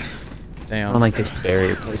 Damn. I don't like this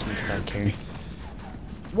barrier placement for that carry.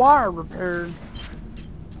 Wire repaired.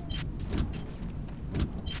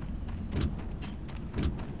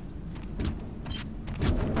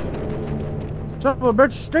 Son of a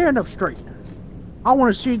bitch, stand up straight. I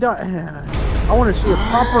want to see that. I want to see a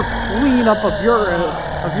proper clean up of your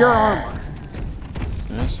armor.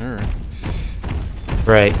 Yes, sir.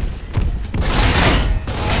 Right.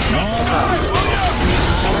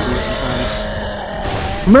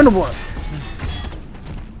 Minute work.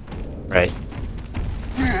 Right.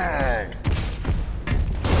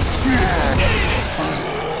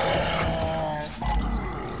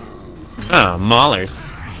 Ah, Maulers.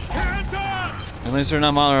 At least they're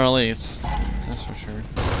not Mauler elites. That's for sure.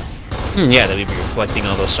 Yeah, they'll be reflecting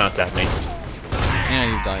all those shots at me. Yeah,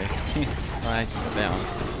 you died. Well, I just went down.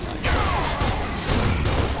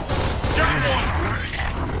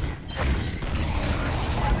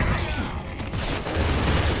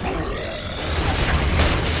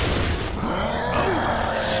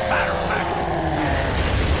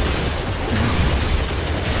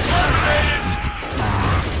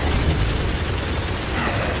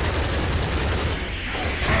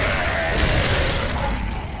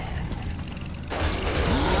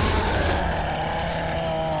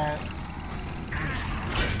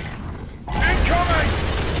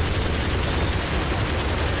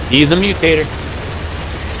 He's a mutator.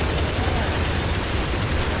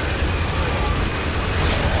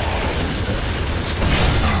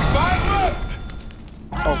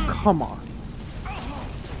 Oh, come on.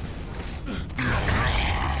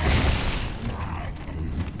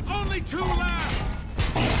 Only 2 left.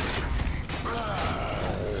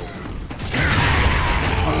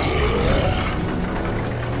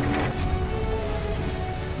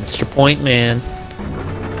 Mr. Point Man.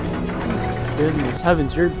 Goodness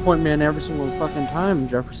heavens, you're point man every single fucking time,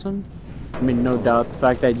 Jefferson. I mean, no doubt the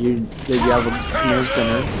fact that you have a command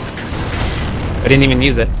center. I didn't even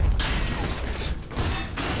use it.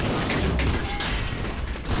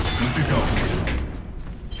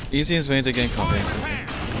 Easiest way to get comprehensive.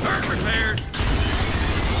 Bird repaired.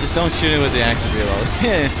 Just don't shoot it with the active reload.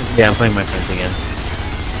 Yeah, I'm playing my friends again.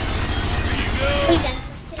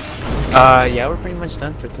 Yeah, we're pretty much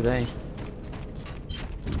done for today.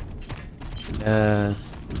 Yeah,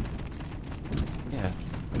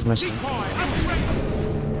 pretty much done.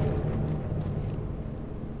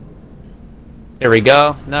 There we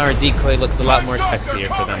go. Now our decoy looks a lot more sexier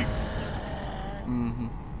for them. Mm-hmm.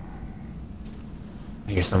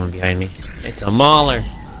 I hear someone behind me. It's a Mauler.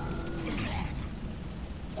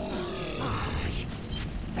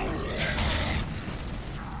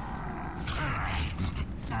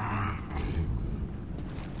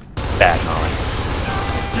 Bad Mauler.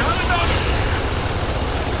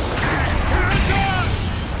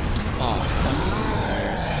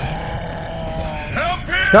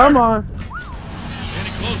 Come on. Any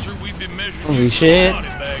closer, we've been measuring. Holy shit.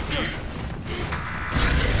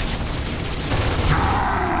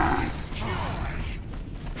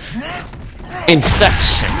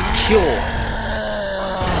 Infection cure.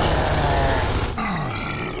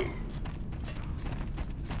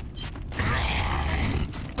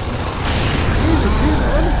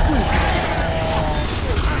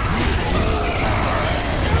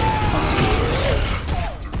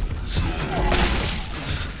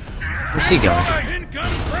 he going? Incoming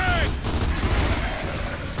frag!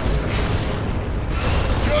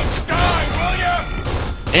 Just die, will ya?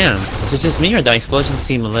 Damn, is it just me or the explosions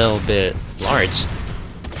seem a little bit large?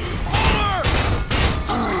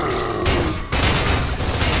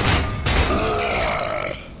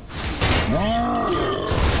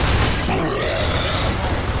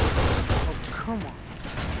 Come on.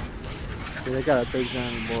 Dude, they got a big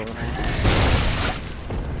giant board.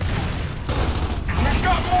 We've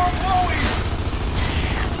got more blowies!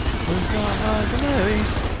 We've got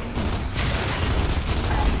blowies.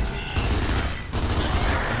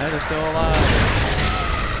 The head is still alive.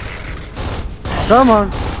 Come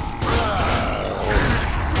on.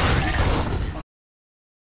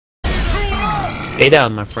 Stay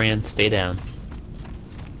down, my friend. Stay down.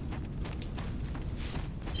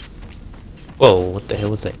 Whoa, what the hell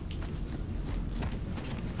was that?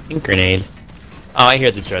 Pink grenade. Oh, I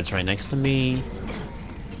hear the judge right next to me.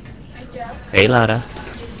 Hey, Lada.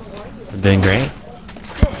 I'm doing great.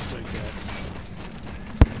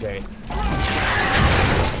 Great.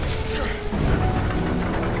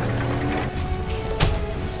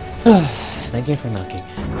 Thank you for knocking.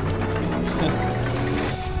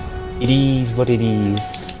 It is what it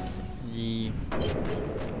is. Yeah.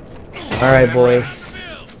 Alright, boys.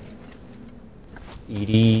 It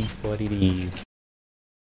is what it is.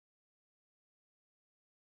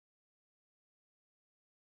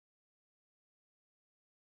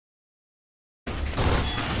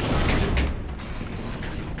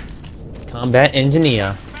 Combat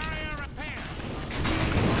engineer.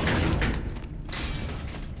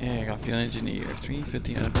 Yeah, I got field engineer.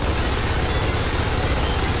 350 up.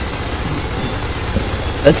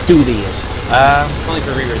 Let's do this. Calling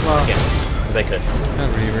for reavers again, because I could.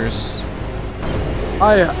 Got reavers.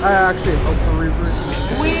 I actually hope for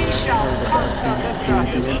reverse. We shall conquer the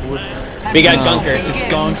surface. We got gunkers. It's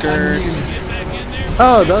gunkers.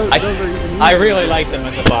 Oh, those are even I really like them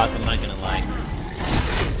as a boss, I'm not gonna lie.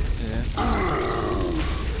 Yeah.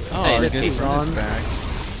 Oh, Hey, our let's good see. friend is back.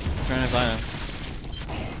 I'm trying to find him.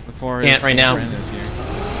 Before Can't his right good now. friend is here.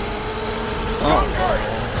 Oh,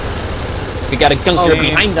 We got a gunker Oh,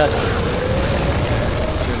 behind us.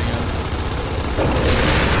 shooting him.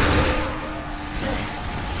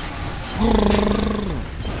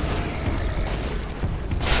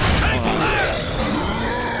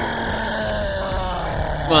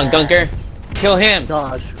 Come on, gunker. Kill him.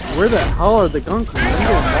 Gosh, where the hell are the gunkers? I'm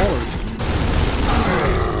getting mauled.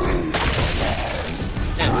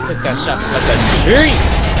 Damn, we took that shot like a tree.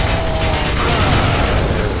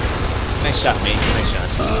 Nice shot, mate. Nice shot.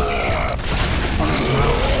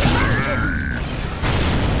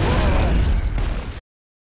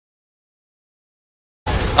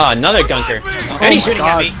 Oh, another gunker. And he's shooting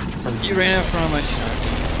at me. He ran from my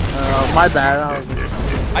shot. My bad.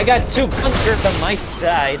 I got two gunkers on my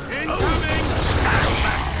side.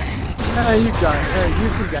 You got it. You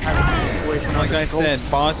seem to have a situation. Like I said,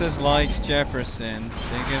 bosses likes Jefferson.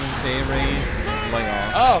 They give him pay raise and lay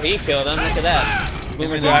off. Oh, he killed him. Look at that.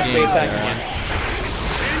 Boomers are actually attacking him.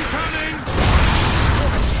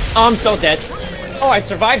 Oh, I'm so dead. Oh, I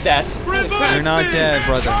survived that. Holy crap. You're not dead,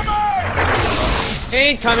 brother.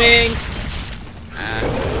 Incoming!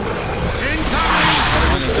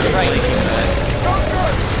 Right.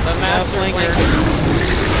 The master flanker.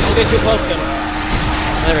 Don't get too close to him.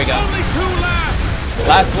 There we go.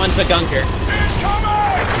 Last one's a gunker.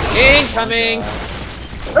 Incoming!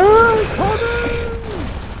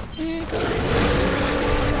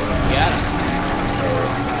 Got him.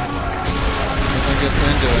 What's my good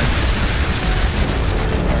friend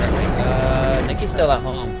doing? Nikki's still at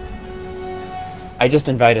home. I just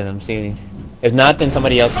invited him, see. If not, then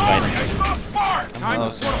somebody else invite him.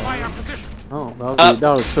 Oh, that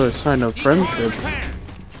was sort of a sign of friendship.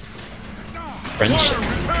 Friendship.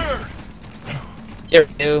 Here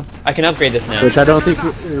we go. I can upgrade this now. Which I don't think.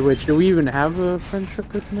 Which do we even have a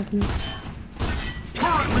friendship with Nikki?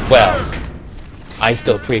 Well, I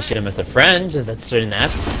still appreciate him as a friend, just at certain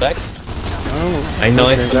aspects. Oh, I know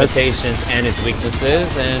his okay, limitations and his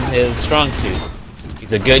weaknesses and his strong suits.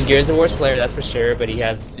 He's a good Gears of War player, that's for sure, but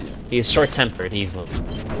he's short-tempered easily.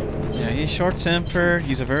 Yeah, he's short-tempered.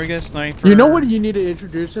 He's a very good sniper. You know what you need to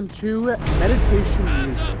introduce him to? Meditation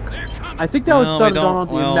music. I think that would set down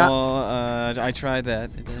on the I tried that.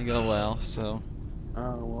 It didn't go well, so.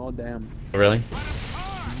 Oh, well, damn. Really?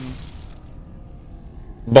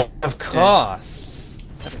 But of course.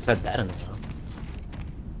 I haven't said that in a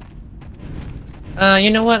while. You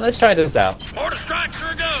know what? Let's try this out. Mortar strikes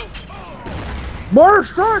or go! More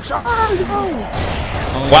strikes! Oh,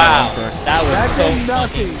 Wow, that was so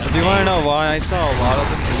nothing. Do you want to know why I saw a lot of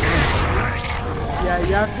the Yeah,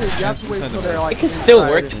 you have to wait till they're like. It can still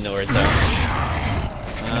work indoors though.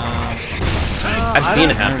 I've seen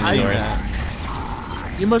it happen indoors.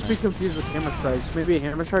 You must be confused with hammer strikes. Maybe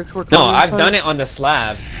hammer strikes work. No, I've done it on the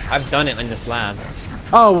slab. I've done it on the slab.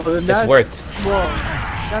 Oh, well, then it's worked. Well,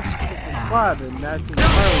 that's the slab, and that's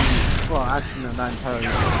entirely. Well, actually, no, not entirely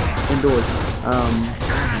indoors.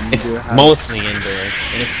 It's mostly indoors,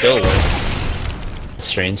 and it still works. It's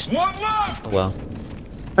strange. Oh, well.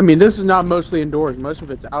 I mean, this is not mostly indoors. Most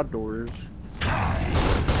of it's outdoors.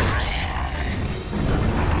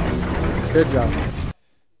 Good job.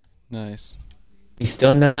 Nice. He's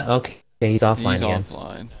still not okay. He's offline He's again.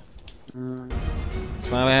 Offline. That's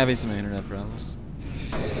why we're having some internet problems.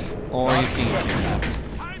 Or he's getting kidnapped.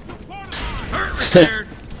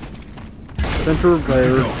 Central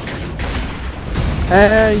player.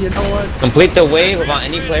 Hey, you know what? Complete the wave without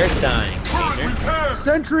any players dying.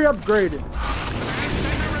 Sentry upgraded.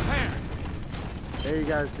 There you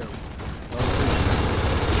guys go.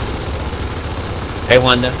 Hey,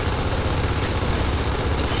 Wanda.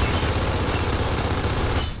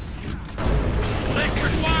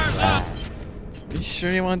 You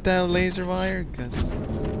sure you want that laser wire? Cause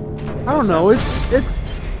I don't know. It's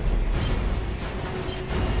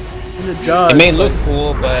and it does. It may look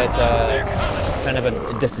cool, but it's kind of a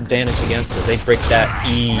disadvantage against it. They break that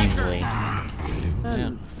easily.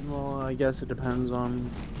 Yeah. Well, I guess it depends on.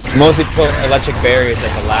 Mostly put electric barriers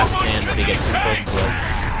at the last stand if they get too close to us.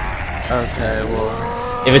 Okay, well.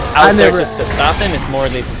 If it's out there just to stop them, it's more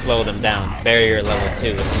to slow them down. Barrier level 2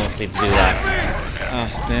 is mostly to do that. Oh,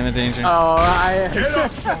 damn it, Danger. Oh, Get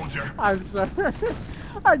up, soldier. I'm sorry.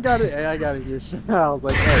 I got it hear shit. I was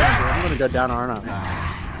like, hey, I'm gonna go down, aren't I?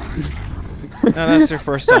 No, that's your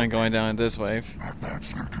first time going down this wave.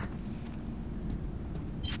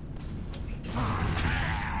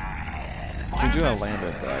 We do have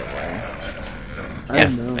landed that way.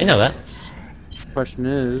 Yeah, I know that. Question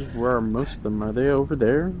is, where are most of them? Are they over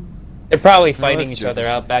there? They're probably fighting each other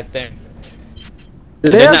out back there. Do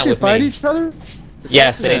they actually fight each other?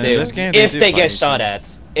 Yes, they do. This game, if they get shot at.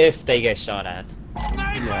 If they get shot at.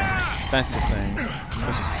 Yeah, that's the thing.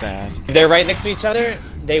 Which is sad. If they're right next to each other,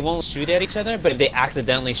 they won't shoot at each other, but if they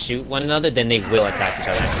accidentally shoot one another, then they will attack each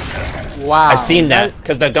other. Wow. I've seen that,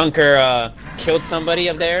 because the gunker killed somebody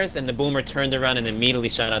of theirs, and the boomer turned around and immediately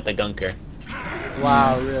shot at the gunker.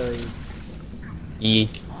 Wow, really? Yeah.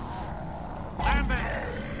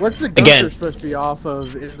 What's the gunker supposed to be off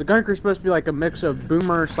of? Is the gunker supposed to be like a mix of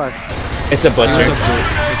boomer slash... It's a butcher.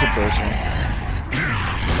 It's a butcher.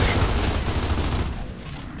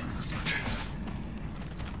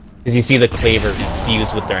 Because you see the claver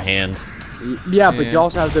fuse with their hand. Yeah, but you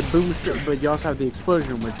also have the boom. But you also have the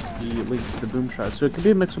explosion, which leads to the boom shot. So it could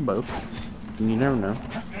be a mix of both. And you never know.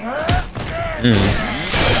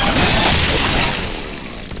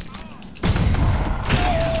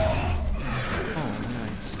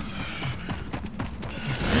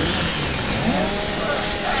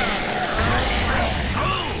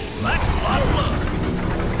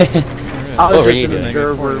 I was just an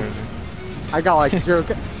observer. I got like zero.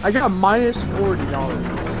 I got minus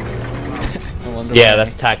 $40. Yeah,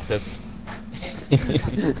 that's taxes.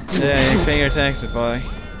 Yeah, you pay your taxes, boy.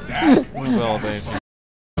 Well, basically.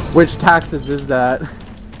 Which taxes is that?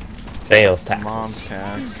 Sales taxes. Mom's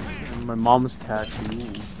tax. My mom's tax.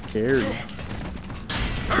 Ooh, scary.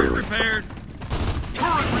 Turret repaired.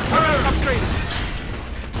 Turret repaired. Upgraded.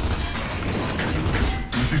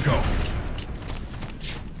 Good to go.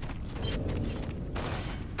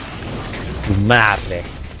 Madre.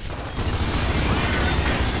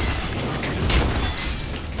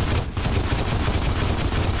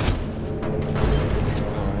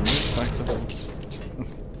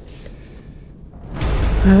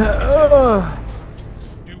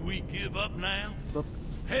 Do we give up now? Oh,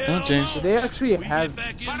 James. Do they actually have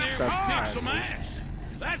Back in there stuff and kick some taxes? ass.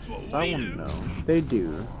 That's what I we want do. to know. They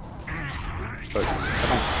do. But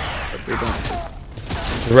they don't.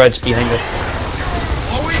 Grudge behind us.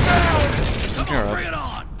 Slow it down. Come You're on, up. bring it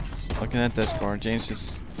on. Looking at Discord, James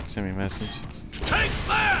just sent me a message. Take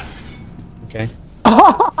that. Okay.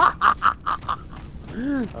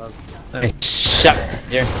 Shut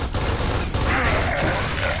there.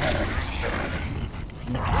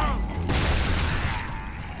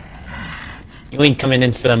 You ain't coming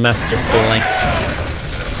in for the master full length.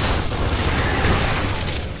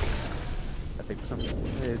 I think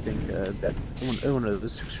that one of the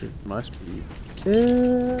sixers must be.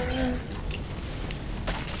 No.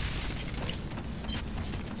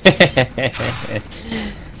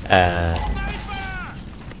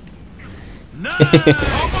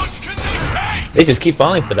 How much can they take? They just keep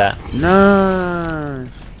falling for that. Nice.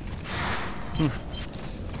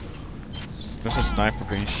 There's a sniper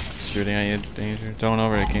being shooting at you, danger. Don't know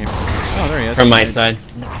where it came from. Oh, there he is. From my side.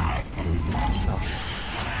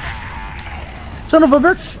 Son of a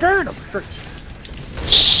bitch, scared him.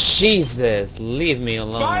 Jesus, leave me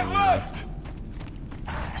alone.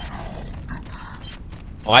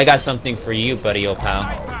 Oh, I got something for you, buddy, old pal.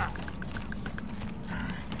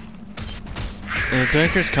 The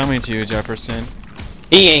tanker's coming to you, Jefferson.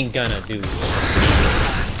 He ain't gonna do it.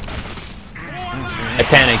 I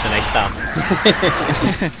panicked and I stopped.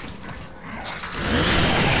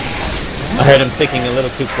 I heard him ticking a little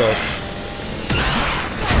too close.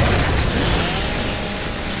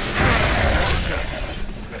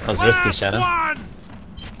 That was risky, Shadow.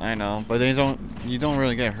 I know, but you don't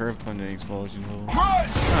really get hurt from the explosion. Oh,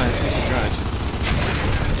 it's just a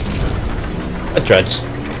A dredge. dredge.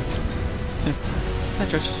 That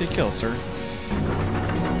dredge should be killed, sir.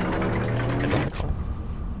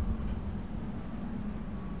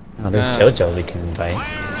 Oh, there's JoJo we can buy.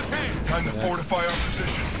 Time to fortify our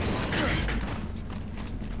position.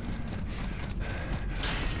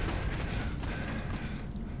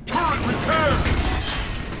 Turret repaired.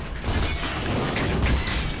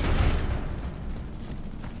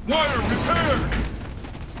 Wire repaired.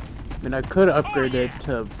 I mean, I could upgrade it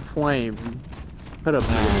to flame. Could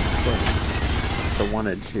upgrade it if I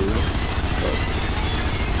wanted to. But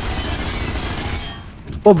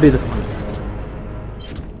what would be the fun?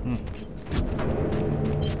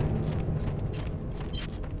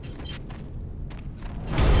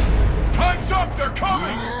 Time's up. They're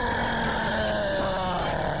coming.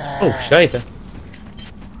 Oh, scheiße.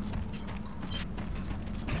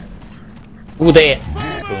 Ooh, there.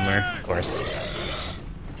 Boomer, of course.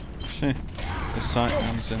 The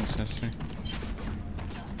nonsense, sister.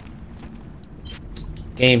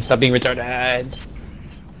 Game, stop being retarded.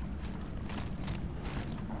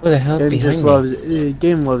 Who the hell's Game behind just me? loves.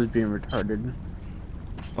 Game loves being retarded.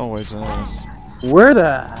 Always is. Where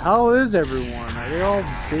the hell is everyone? Are they all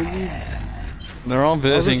busy? They're all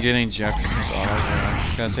busy getting Jefferson's autograph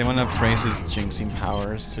because they want to praise his jinxing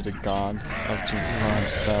powers to the god of jinxing on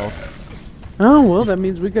himself. Oh well, that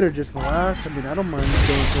means we could have just relaxed. I mean, I don't mind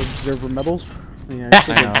going to observer medals. Yeah,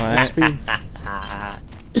 I know, right?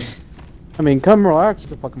 I mean, come relax.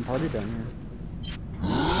 It's a fucking party down here.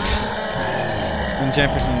 And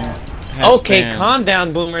Jefferson has Okay, banned- calm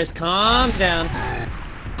down, boomers. Calm down.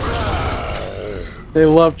 They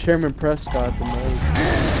love Chairman Prescott the most.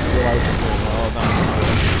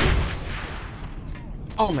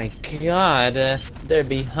 Oh my god, they're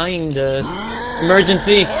behind us.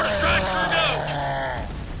 Emergency!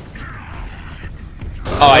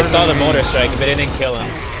 Oh, I saw the motor strike, but it didn't kill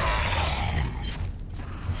him.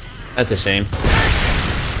 That's a shame.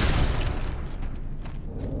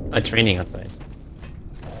 I'm training outside.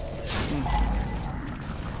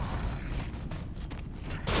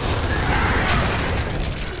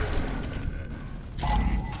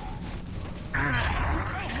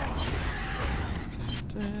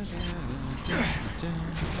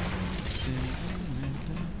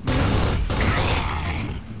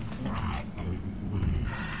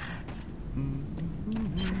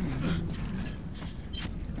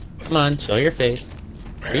 Come on, show your face.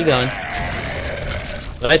 Where are you going?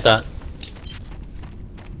 What I thought.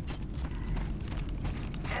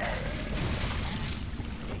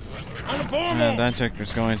 That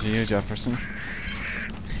checker's going to you, Jefferson.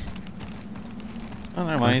 Oh,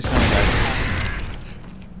 never mind, he's coming back.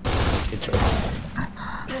 Good choice.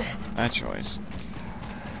 Bad choice.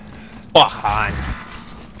 Oh,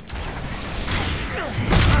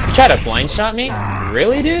 you tried to blind shot me?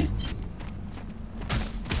 Really, dude?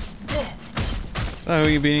 Oh, who are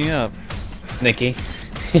you beating up? Nikki.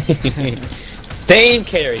 Same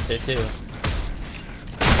character, too.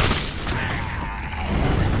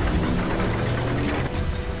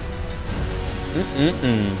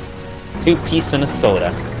 Mm-mm-mm. 2-piece and a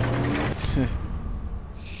soda.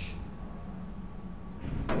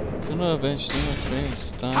 Son of a bitch, in the face.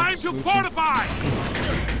 Stop Time to smooching. fortify.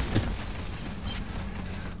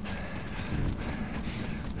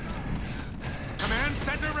 Command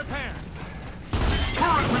center repair.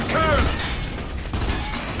 Turret repaired.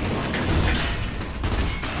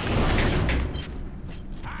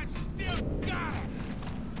 I still got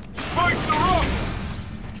it. Spikes are up.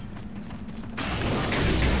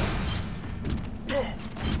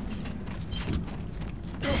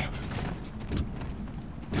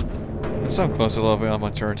 I'm so close to leveling up my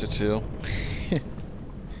charger too. Here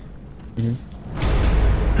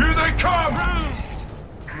they come.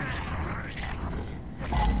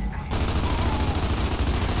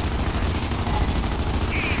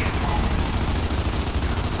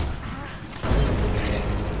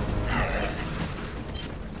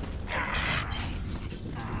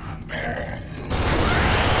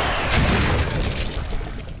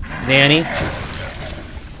 Nanny.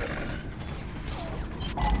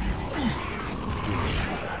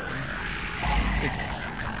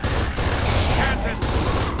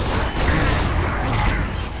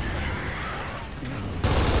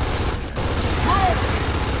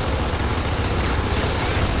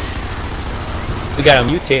 We got a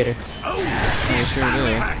mutator. Yeah, sure do.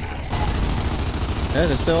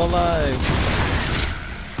 Ed is still alive.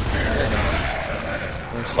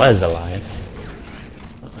 Was alive.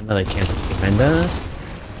 Another chance to defend us.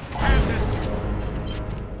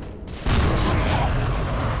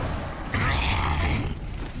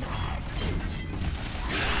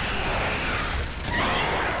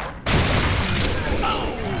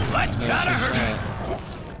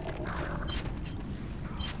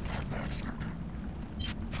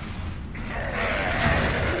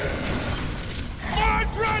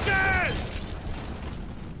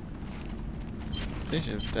 They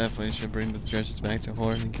definitely should bring the judges back to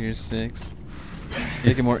Horde in Gear 6.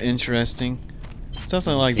 Make it more interesting.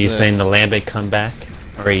 Something like So you're this. saying the Lambent come back?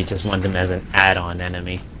 Or you just want them as an add-on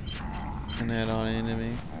enemy? An add-on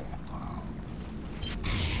enemy.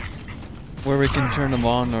 Where we can turn them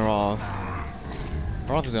on or off.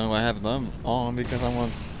 Off is the only way I have them on because I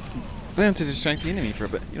want them to distract the enemy for a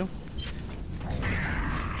bit, you know?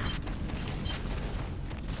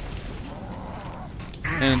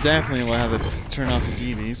 And definitely we'll have to turn off the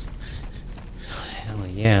TVs. Hell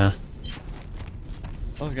yeah.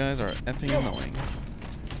 Those guys are effing annoying.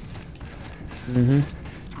 Mm-hmm.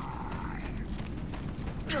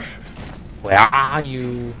 Where are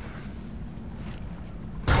you?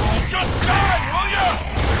 Just die, will ya?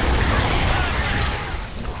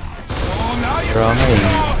 Oh, now you're Where are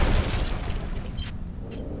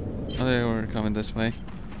you? Oh, they were coming this way.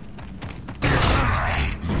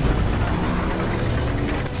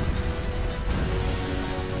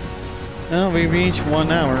 Well, we reached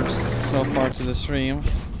 1 hour so far to the stream.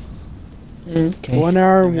 Okay. 1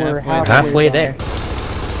 hour, I'm we're Halfway there.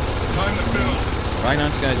 time to build. Right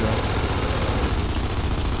on schedule.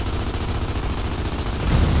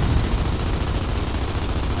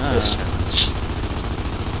 This Ah, challenge.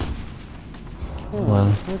 Oh,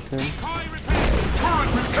 Well. okay. High repair.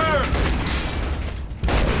 Turret repaired.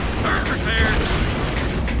 Turret repaired.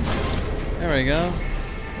 there we go.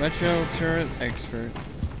 Retro turret expert.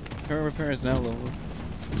 Turret repair is now level.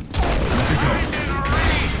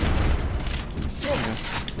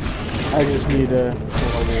 I just need to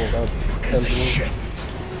level it up.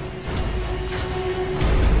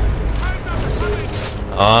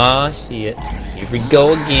 Oh shit. Here we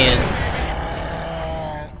go again.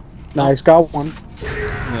 Nice, got one.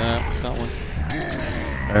 Yeah, got one.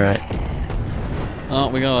 Alright. Oh,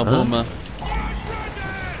 we got a Bulma.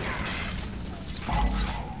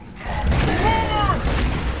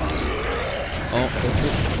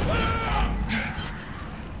 Oh,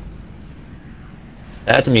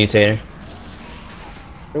 That's a mutator.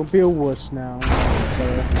 Don't be a wuss now.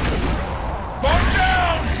 Bomb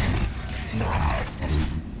down.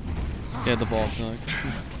 get the ball tug.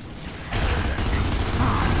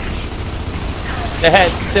 The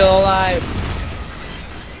head's still alive.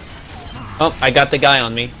 Oh, I got the guy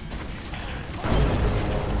on me.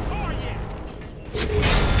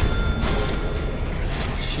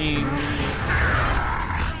 She.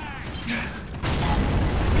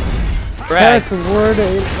 Brad. That's worth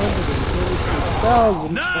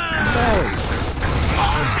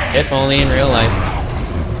 $832,000. If only in real life.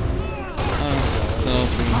 So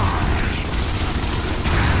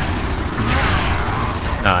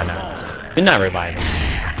No, no. Do not revive him.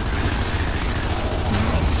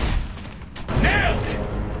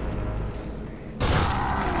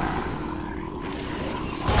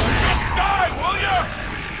 Die, will ya?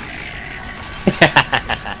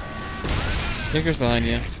 Kicker's behind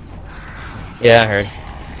you. Yeah, I heard.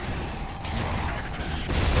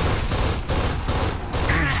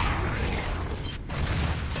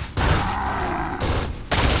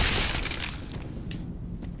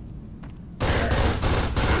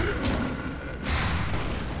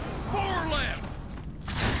 Four left.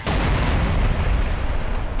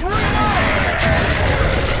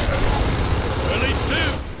 At least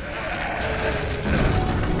two.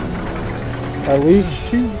 At least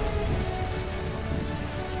two.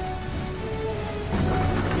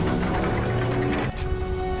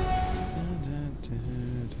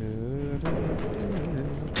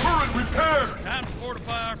 Turret repaired. Time to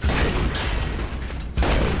fortify our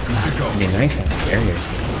It'd be nice to have barriers.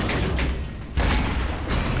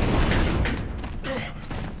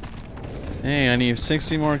 Hey, I need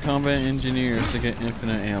 60 more combat engineers to get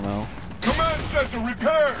infinite ammo. command center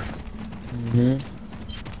repaired. Mm-hmm.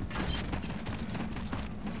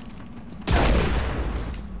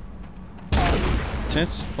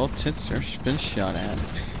 tits are been shot at.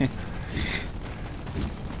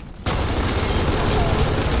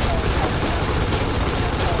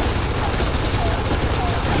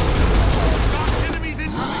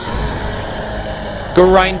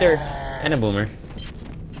 Grinder and a boomer.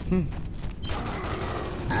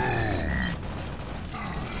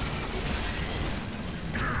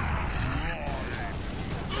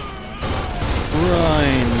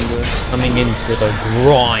 Grind. Coming in for the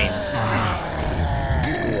grind.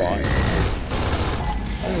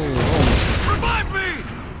 Revive me!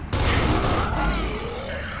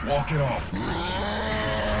 Walk it off.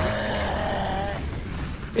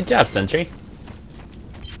 Good job, Sentry.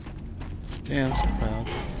 Damn, I'm so proud.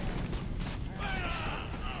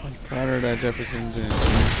 I'm prouder that Jefferson didn't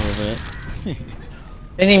change for a bit.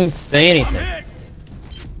 Didn't even say anything.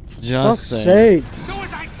 Just Fuck's saying. sakes.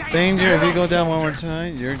 Danger, if you go down one more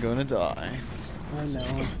time, you're gonna die. I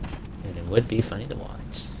know. And it would be funny to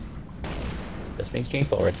watch. Just being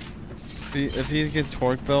straightforward. If he gets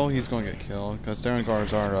Torque Bell, he's gonna get killed because Darren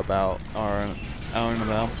guards are out and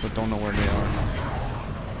about, but don't know where they are.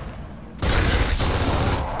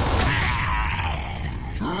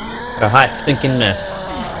 A hot stinking mess.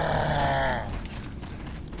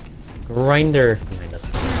 Grinder behind us.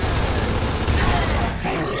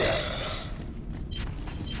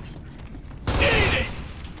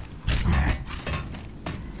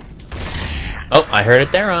 Oh, I heard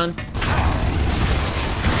it there on.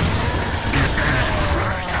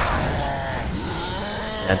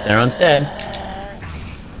 That Theron's dead.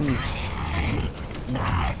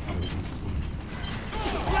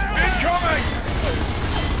 Incoming!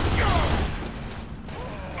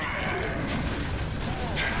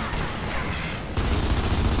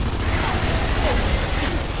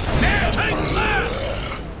 Now take left!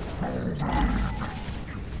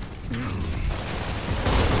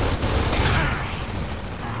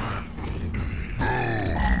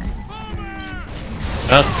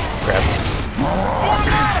 Oh, crap.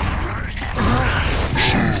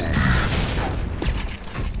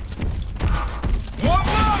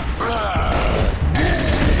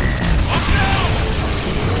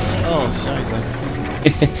 Oh, scheiße.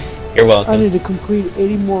 You're welcome. I need to complete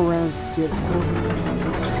 80 more rounds to get.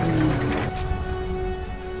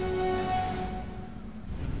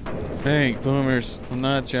 Hey, boomers, I'm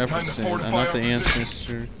not Jefferson, I'm not the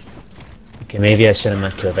ancestor. Okay, maybe I should have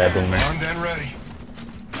not killed that boomer. Armed and ready.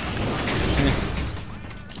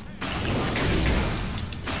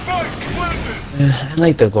 Fight! Splendid! I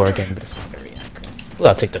like the Gorgon, but it's not very accurate. Ooh,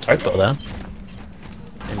 I'll take the Tark Bow though.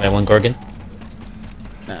 Anybody want Gorgon?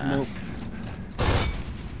 Nah. Nope.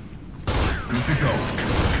 Good to go.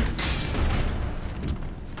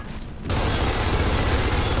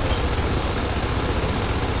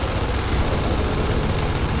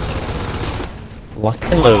 Lock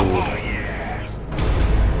and load.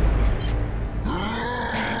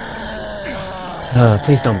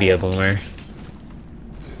 Please don't be a boomer.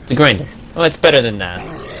 It's a grinder. Oh, it's better than that.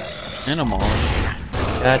 Animal.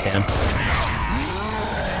 God damn.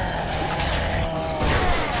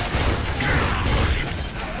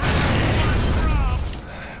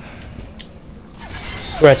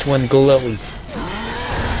 Scratch one glowy.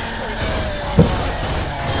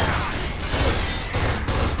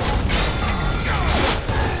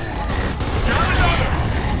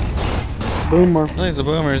 Boomer. I think the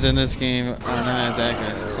boomers in this game are not as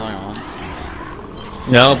accurate as the Scions.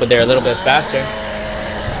 No, but they're a little bit faster.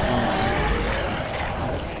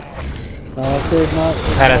 They're not.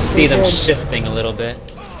 Had to see them good. shifting a little bit.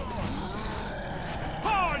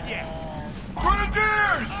 Oh yeah!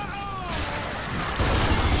 Grenadiers!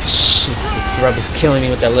 Jesus, this grub is killing me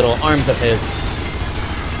with that little arms of his.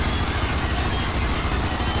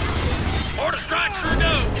 Order strike, sure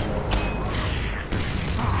do!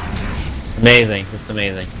 Amazing, just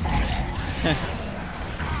amazing.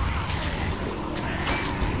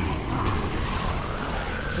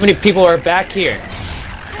 How many people are back here?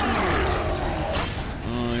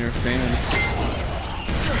 Oh, you're famous.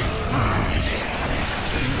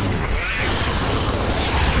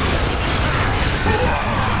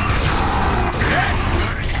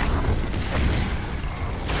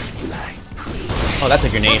 Oh, that's a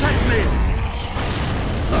grenade.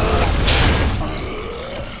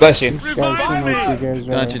 Bless you. Guys, seem like you guys are.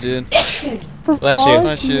 Got you, dude. Bless you.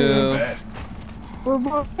 Bless you. Four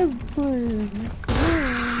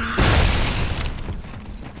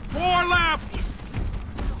left!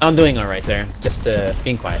 I'm doing alright there. Just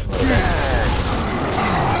being quiet a little bit.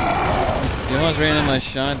 You almost ran in my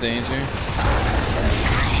shot, Danger.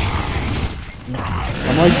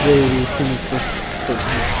 I might really finish this.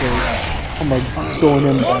 I'm like going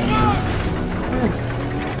in by me.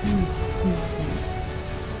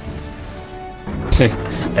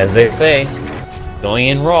 As they say, going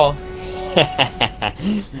in raw.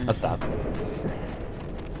 I'll stop.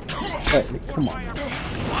 Hey, come on.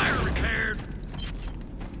 Fire repaired.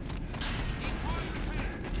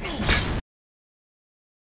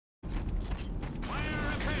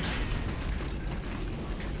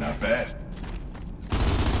 Not bad.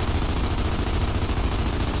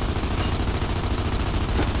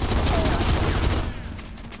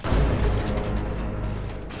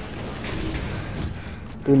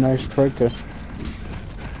 Do a nice trika.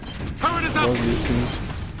 Turret is up. Love these things.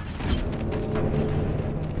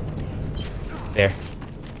 There.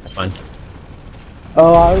 Have fun.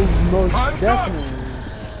 Oh, I was most Time's up. definitely.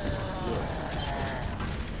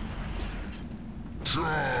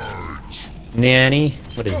 Nanny,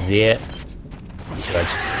 what is it? Judge.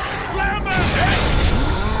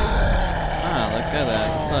 Ah, look at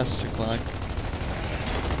that cluster clock.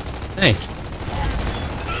 Nice.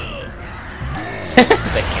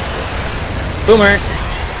 That can't be. Boomer!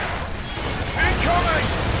 Incoming.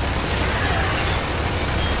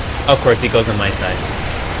 Of course, he goes on my side.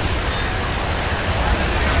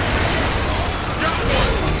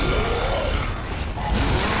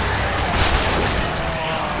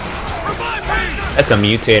 That's a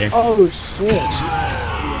mutator. Oh shit!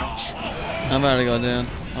 I'm about to go down.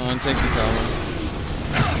 I'm take your cover.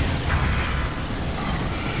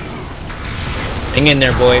 Hang in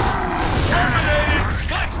there, boys.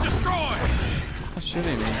 Flags destroyed. Oh,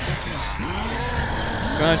 shooting me.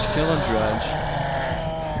 Grudge, kill a drudge.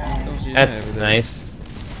 Kills you That's every day. nice.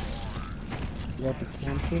 Yep, it's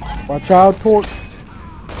cancer. Watch out, Torque.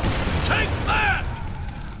 Take that.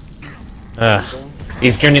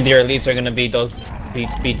 These Grenadier elites are gonna be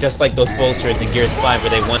be just like those vultures in Gears 5 where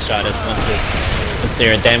they one-shot us once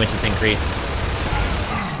their damage is increased.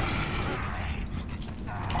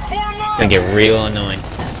 It's gonna get real annoying.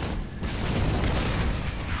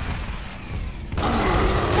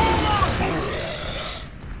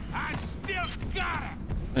 I still got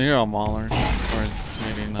it. You're a mauler. Or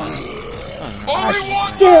maybe not. I don't know. Only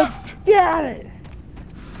one Dude, left. got it!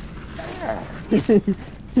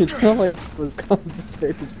 It's not like it was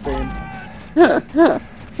concentrated pain.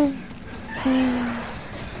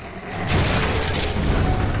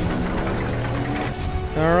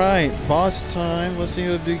 Alright, boss time. Let's see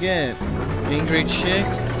who we get. Angry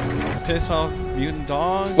chicks? Piss off mutant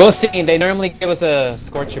dogs? We'll see. They normally give us a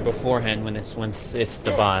scorcher beforehand once it's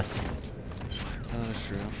the boss. Oh, that's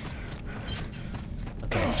true.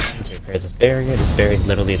 Okay, let's repair this barrier. This barrier is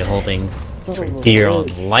literally the whole thing for dear on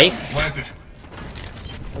life. Planted.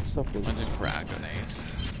 That stuff was. Bunch of frag grenades.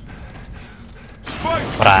 Spike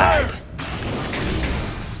Pride. prepared.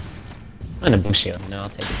 And a boom shield. No, I'll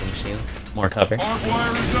take a boom shield. More cover. Barbed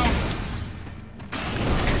wire is up.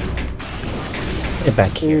 Get it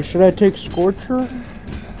back here. Should I take Scorcher?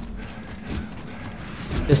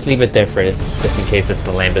 Just leave it there for just in case it's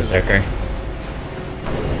the Land Berserker.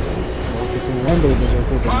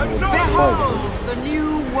 Time's up. Behold the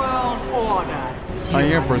new world order. I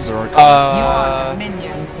hear Berserk. Your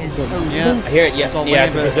dominion is over. Yeah. I hear it. Yes, It's a yeah,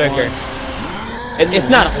 it's a Lambeth Berserker. one. It is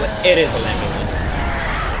a Lambeth one.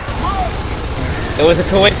 It was a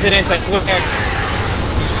coincidence. I flew there.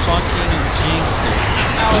 Fucking jinxed it.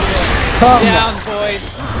 Down, boys.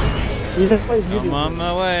 I'm on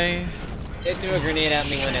my way. They threw a grenade at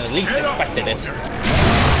me when I least expected it.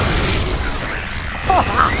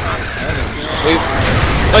 That is good.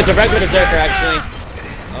 Oh, it's a regular Berserker, actually.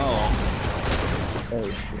 Oh.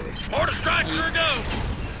 Order strike, sure go.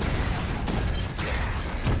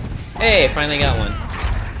 Hey, finally got one.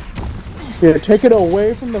 Yeah, take it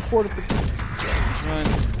away from the fortification. Run.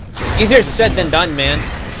 Easier said than done, man.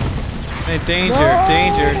 Hey, danger, No!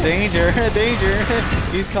 danger, danger, danger.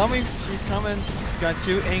 He's coming, she's coming. Got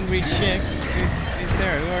two angry chicks. He's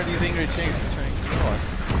there. Who are these angry chicks to try and kill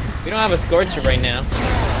us? We don't have a Scorcher right now.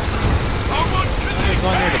 They're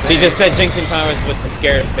going near the He just base. said Jinxing Powers with the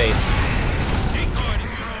scared face.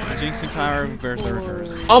 Jinxing power of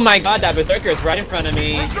berserkers. Oh my god, that Berserker is right in front of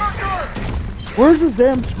me. Where's this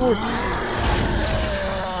damn Scorcher?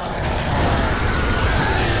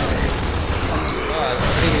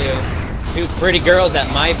 Two pretty girls at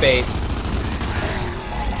my base.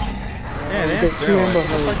 Yeah, they had steroids. What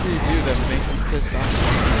the fuck did you do that make them pissed off?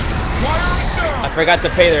 I forgot to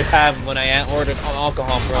pay their tab when I ordered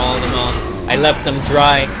alcohol for all of them all. I left them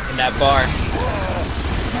dry in that bar.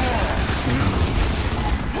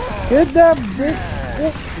 Get that bitch!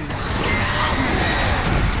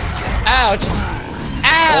 Ouch!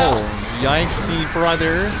 Ow! Oh, yikesy,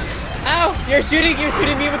 brother. Ow! You're shooting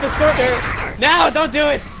me with the Scorcher! No, don't do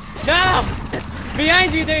it! No!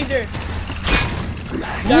 Behind you, danger!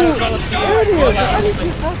 Shadow,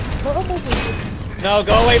 no,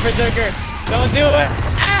 go away, Berserker! Don't do it!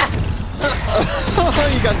 Ah!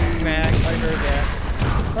 You got smacked. I heard that.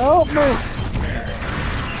 Help me!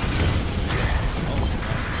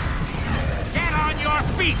 Get on your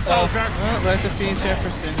feet, soldier! Well, rest in peace,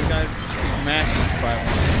 Jefferson. You got smashed by one.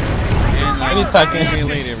 And What are you talking about?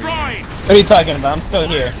 Later. Destroyed! What are you talking about? I'm still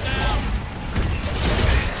here.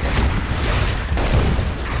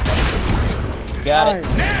 Got it.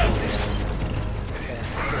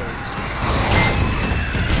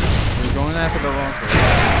 We're going after the wrong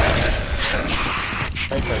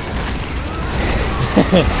person.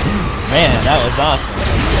 Man, that was awesome.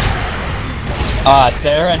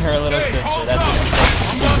 Sarah and her little sister. That's what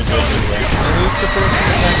Who's the person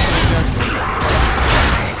attacking Jefferson?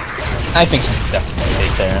 I think she's definitely say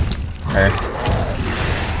Sarah. Her.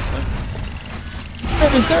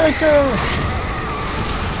 Berserker!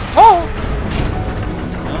 Oh!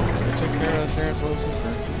 No, we took care of Sarah's little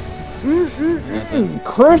sister.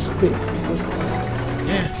 Crispy!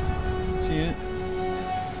 Yeah. See it?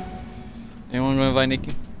 Anyone gonna invite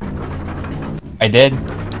Nikki? I did.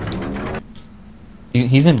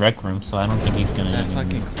 He's in rec room, so I don't think he's gonna. That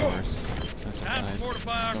fucking course. That's Time to nice.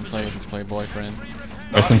 fortify our Don't play with his playboy friend.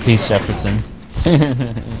 Rest in peace, Jefferson.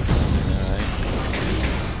 Alright.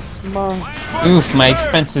 Come on. Oof, my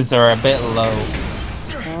expenses are a bit low.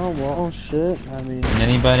 Oh, well, shit. I mean... Can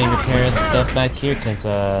anybody repair the stuff back here? Cause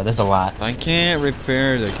there's a lot. I can't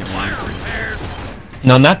repair the command center.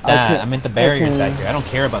 No, not that. can't- I meant the barriers I can- back here. I don't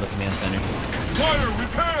care about the command center. Fire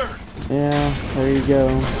repaired! Yeah, there you go.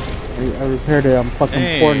 I repaired it. I'm fucking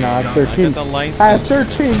Hey, poor now. I got the license. I have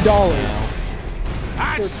 $13.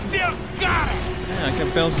 I still got it! Yeah, I can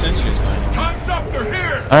build sentries finally. Time's up, they're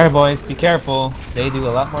here! Alright, boys, be careful. They do a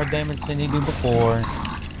lot more damage than they do before.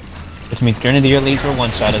 Which means Grenadier leads were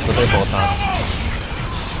one-shotted with their bolt-ons.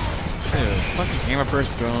 Dude, fucking hammer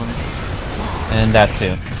burst drones. And that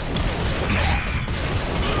too.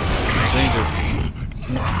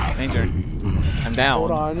 Danger. I'm down.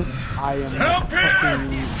 Hold on. I am Help here!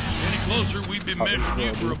 fucking... Any closer, we'd be measuring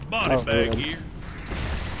you for a body Oh, bag good. here.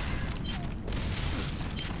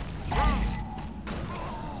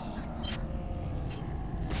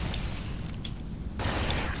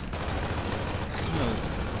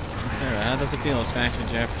 Sarah, how does it feel smashing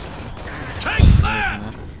Jefferson? Take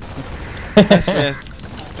that! That's red.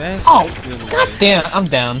 That's Oh, really god good. damn, I'm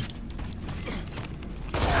down.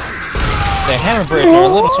 The hammer bursts are a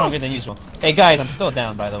little stronger than usual. Hey guys, I'm still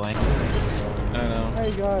down, by the way. I know.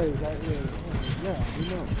 Hey, guys. Yeah, we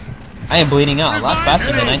know. I am bleeding out a lot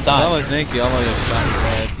faster than I That thought. was Nikki. I was just shot in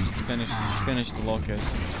red to finish the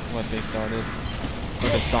locust. What they started.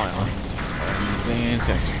 With the silence. The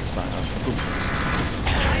ancestral silence.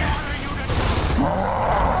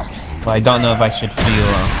 But I don't know if I should feel.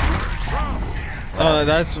 Oh,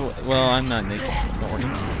 that's well. I'm not Nikki. So don't worry.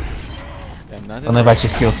 I don't know if I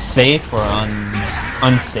should feel safe or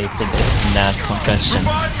unsafe with this in that confession.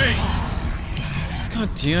 Revive me! God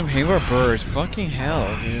damn, Hayward Burrs. Fucking hell,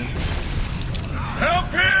 dude. Help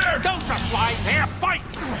here! Don't just lie there, fight!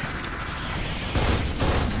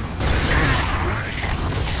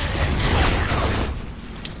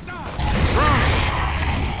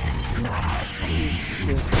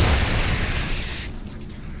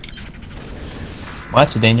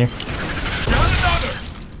 Watch the danger. Got another!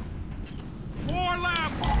 4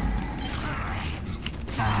 left!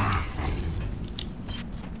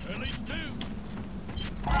 At least 2.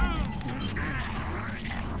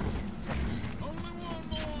 Only one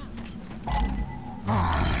more.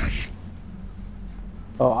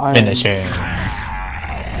 Oh, I Finish it.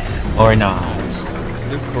 Or not.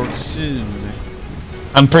 The cartoon.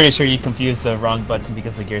 I'm pretty sure you confused the wrong button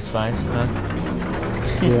because of Gears 5, huh?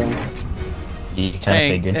 Yeah. You kinda Hey,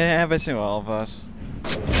 it figured. happens to all of us.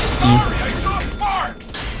 I saw sparks!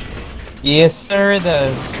 Yes, sir, it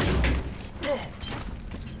does.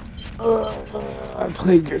 I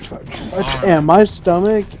played Gears 5 too much, and my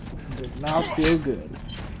stomach does not feel good.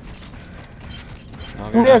 I'm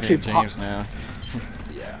We gonna actually get James now.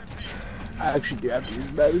 I actually do have to use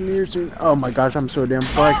bad in here soon. Oh my gosh, I'm so damn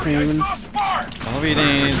full. I can't I even. saw sparks! I hope you didn't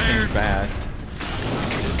anything bad.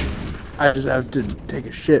 I just have to take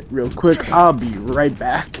a shit real quick. I'll be right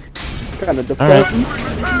back. Gotta defend.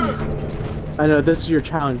 I know this is your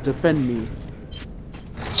challenge. Defend me.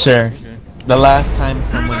 Sure. The last time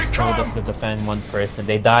someone told us to defend one person,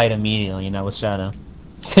 they died immediately, and that was Shadow.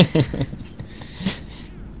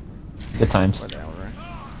 Good times. Whatever.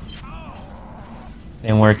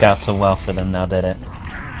 Didn't work out so well for them now, did it?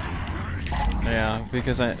 Yeah,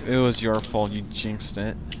 because it was your fault. You jinxed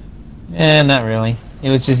it. Not really. It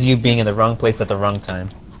was just you being in the wrong place at the wrong time.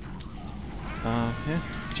 Yeah.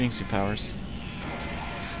 Jinxie powers.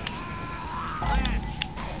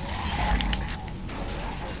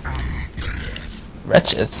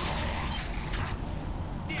 Wretches.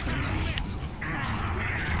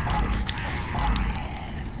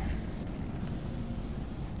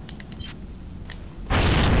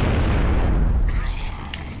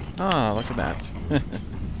 Ah, look at that.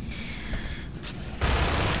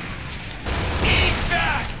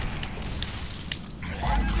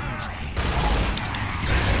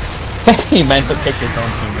 He meant to pick his own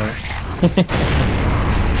finger.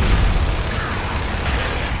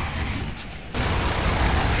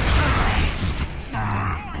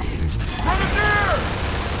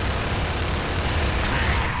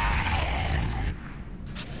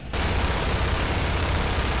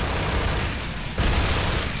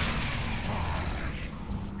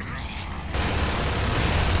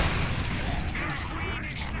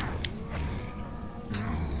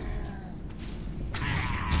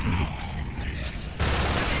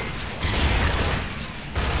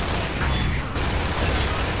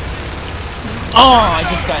 Oh, I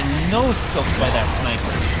just got no scoped by that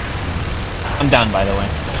sniper. I'm down, by the way.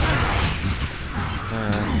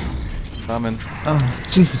 Coming. Oh,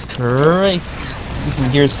 Jesus Christ.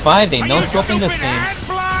 Even Gears 5, they no scoping this game.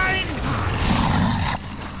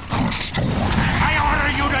 I order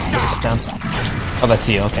you to die. Down. Oh, that's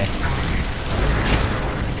you, okay.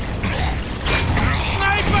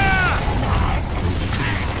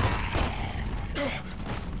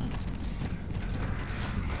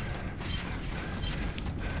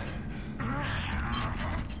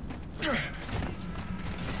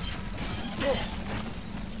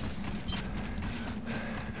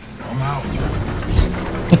 I'm out.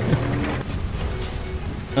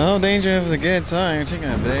 No danger of the good time. Taking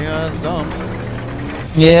a big ass dump.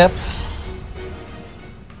 Yep.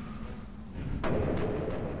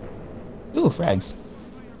 Ooh, frags.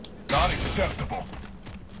 Not acceptable.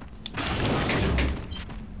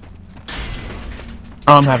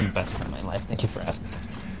 Oh, I'm having the best time of my life. Thank you for asking.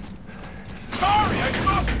 Sorry, I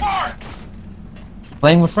saw sparks.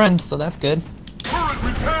 Playing with friends, so that's good. Turret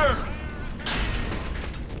repaired.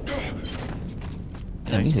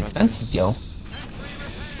 And these expenses, yo.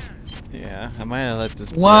 Yeah, I might have let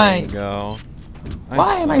this Why? brain go.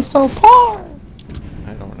 Why am I so poor?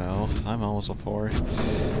 I don't know. I'm also poor.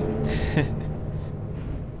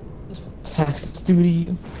 This tax due to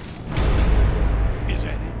you. Is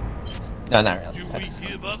that it? No, not really. Do we Tax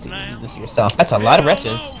give up due to now? this yourself. That's a lot of Hell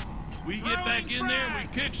wretches. no. We get back in there and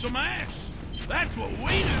we kick some ass. That's what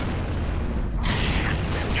we do.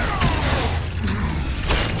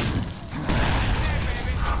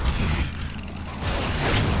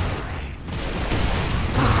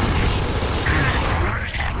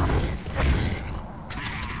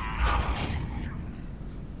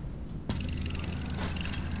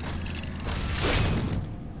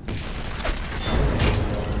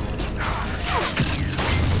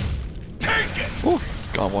 Ooh,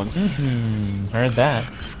 got one. Heard that.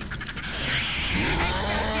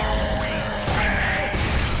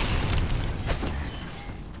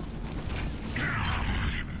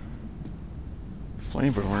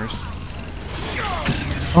 Flame boomers.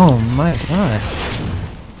 Oh my god.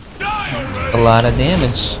 A lot of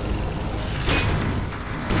damage.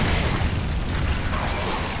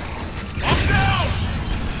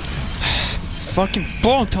 Fucking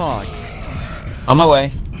bone togs. On my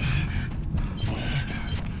way.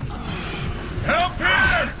 Help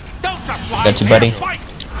here. Don't just lie Got you, there, buddy. fight.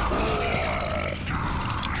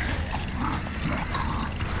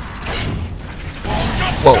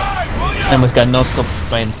 Whoa. I almost got no scope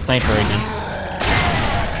by a sniper again.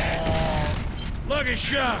 Lucky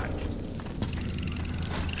shot.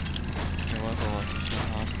 There was a lucky shot,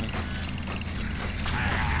 Austin.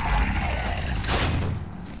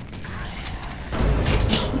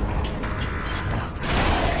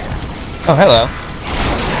 Oh, hello.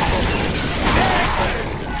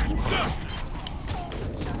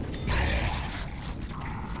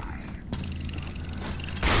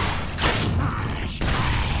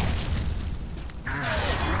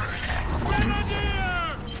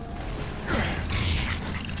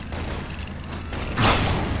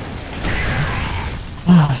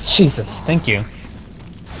 Oh, Jesus, thank you.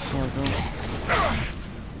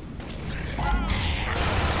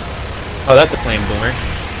 Oh, that's a flame boomer.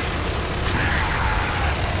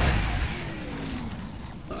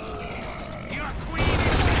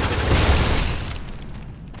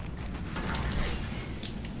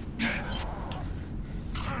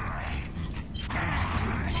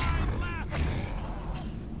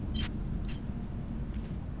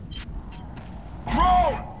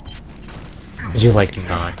 Would you like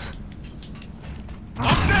not?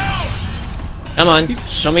 I'm down! Come on,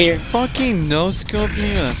 show me your... Fucking no-scope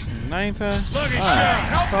me with a sniper. Look at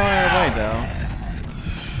Ah, far away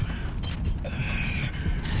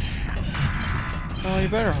though. Oh, you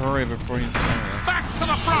better hurry before you die. Back to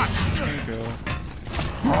the front! There you go.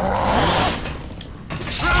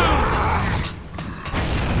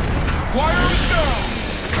 Wire is down!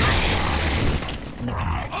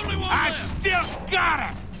 Only one I still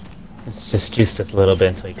got it! Let's just juice this a little bit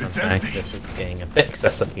until he comes It's back. empty. This is getting a bit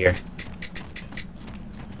excessive here.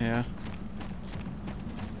 Yeah.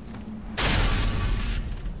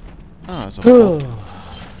 Oh, it's a hole.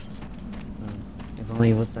 If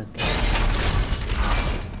only was that.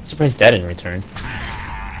 Surprised that didn't return.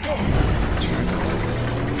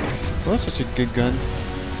 Well, that's such a good gun.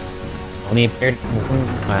 Only appeared.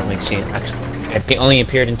 Like she actually, it only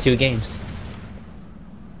appeared in 2 games.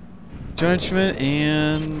 Judgment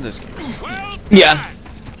and this game. Well, Yeah.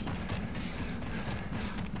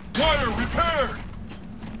 wire repaired!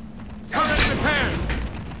 Turret repaired!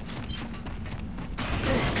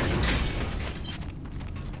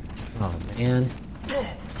 Oh man.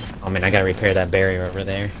 Oh man, I gotta repair that barrier over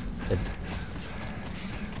there.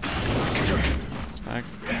 It's back.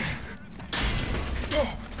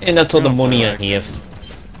 And that's all the Oh, money I fuck. have.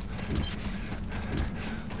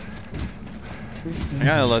 I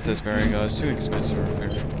gotta let this berry go. It's too expensive to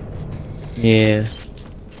repair. Yeah.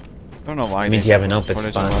 Don't know why. It means they you have an open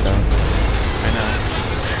footage spot of though. it. I know.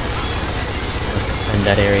 Let's defend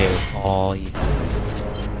that area with all you.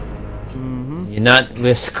 Mm-hmm. You're not.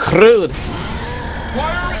 We're screwed.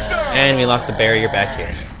 Wire is down! And we lost the barrier back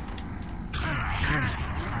here.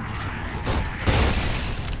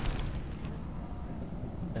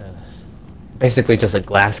 Basically just a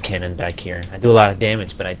glass cannon back here. I do a lot of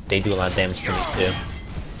damage, but they do a lot of damage to me too.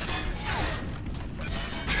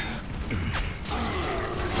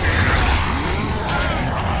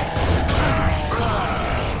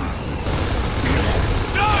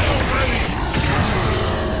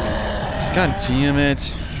 God damn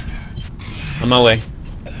it. On my way.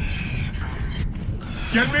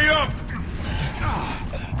 Get me up!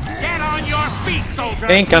 Get on your feet, soldier!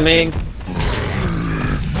 Incoming!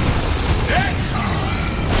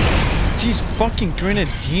 These fucking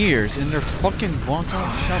grenadiers and their fucking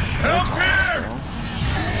walk-off shop bulldogs, bro.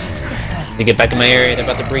 To get back in my area, they're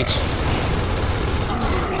about to breach.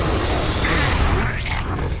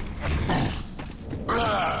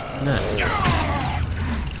 No.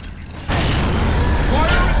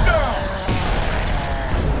 Wire is down!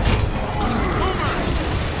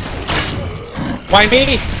 Why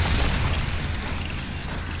me?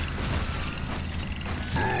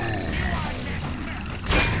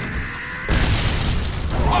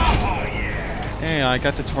 Hey, I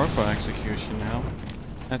got the torpo execution now.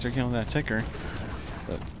 After killing that ticker.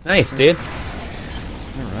 But, Nice, dude.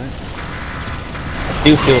 alright. I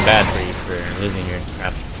do feel bad for you for losing your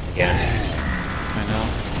crap again. I know.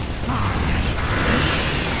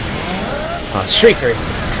 Oh, Shriekers!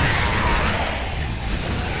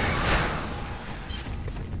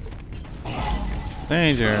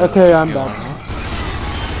 Danger. Okay, I'm back.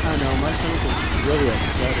 I know, my stomach is really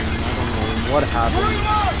upsetting. I don't know what happened.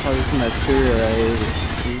 Probably some bacteria I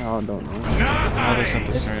ate. No, I don't know. Oh, there's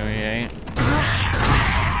something cereal you ate.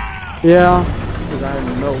 Yeah, because I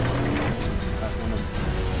had milk.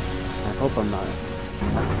 I hope I'm not.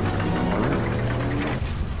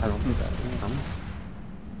 I don't think I am.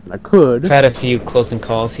 I could. I've had a few close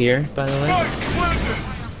calls here, by the way.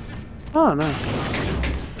 Oh, no.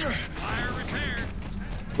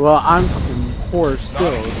 Well, I'm fucking poor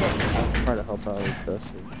still, so I'll try to help out with this.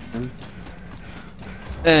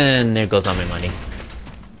 And there goes all my money.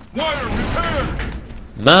 Wire repaired!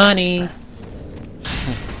 Money!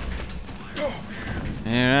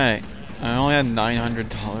 Alright. I only had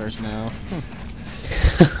 $900 now.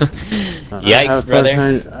 Yikes, brother.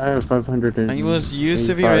 I have 500. I used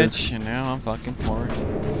to be rich, and now I'm fucking poor.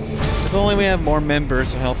 If only we have more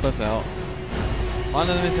members to help us out. One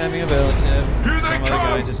of them is having a relative. Some other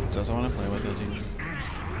guy just doesn't want to play with us anymore.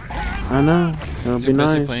 I know. It'll Too be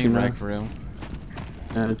busy nice. playing Rec Room.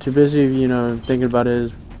 Too busy, you know, thinking about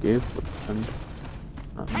his gift.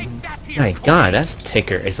 Take that to My your god, that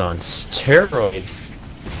ticker is on steroids.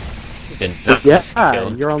 You did not Yeah, kill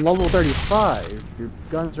him. you're on level 35. Your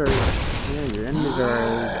guns are, yeah, your enemies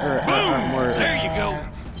are more There you go.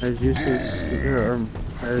 as useless or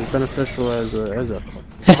as beneficial as a.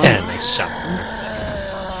 Nice shot.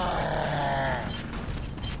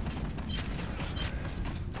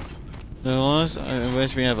 I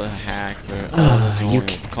wish we have a hack where all this you only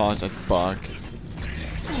can't- cause $1.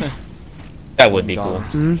 That would be cool.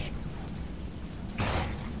 Hmm?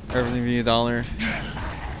 Everything be $1.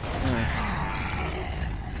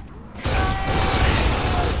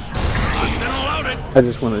 I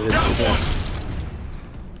just wanted to do that.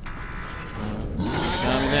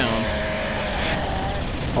 Calm down.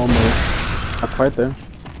 Almost. Not quite there.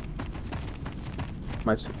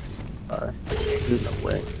 My 65. There's no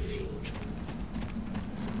way.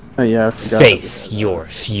 Oh yeah, I forgot. Face your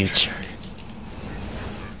future.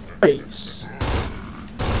 Face.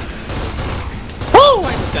 Oh,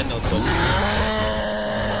 I just got no scope.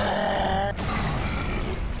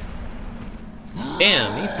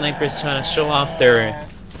 Damn, these snipers trying to show off their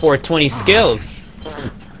 420 skills.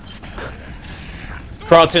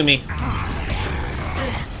 Crawl to me.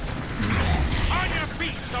 On your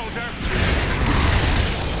feet, soldier.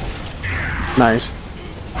 Nice.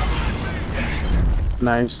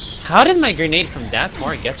 Nice. How did my grenade from that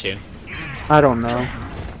far get you? I don't know.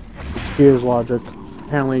 It's Gears logic.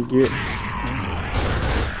 Apparently, Gear.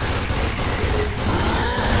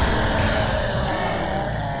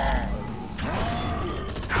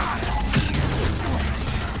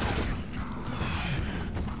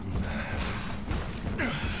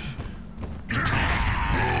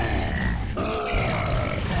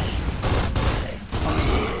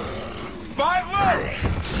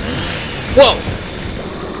 Whoa!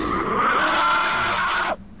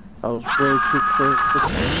 That was way too close.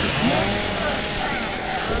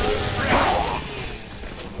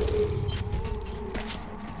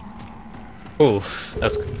 Oof,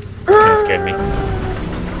 that kind of scared me. I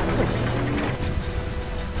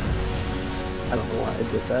don't know why I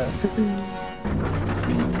did that.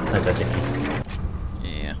 That's okay.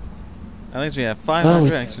 Yeah. At least we have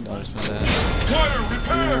 $500 extra dollars for that. Water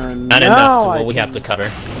repair! Not enough to what we have to cover.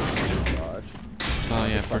 Oh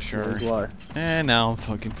yeah, for sure. Why? And now I'm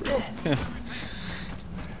fucking broke.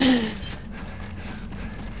 Can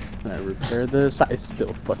I repair this? I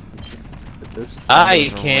still fucking did this. I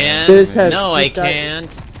can't. This has No, I 2,000 can't.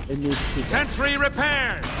 It needs to. Sentry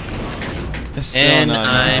repaired. It's still And not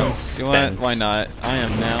I'm enough. You know what? spent. Why not? I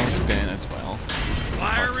am now spent as well.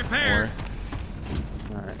 Fire repaired.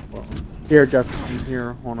 Alright, well. Here, Jefferson,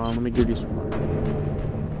 here. Hold on, let me give you some money.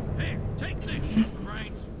 Hey, take this shit,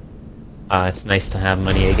 brains. It's nice to have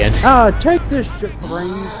money again. Take this shit,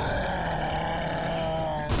 brains.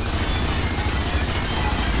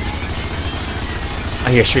 I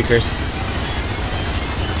hear shriekers.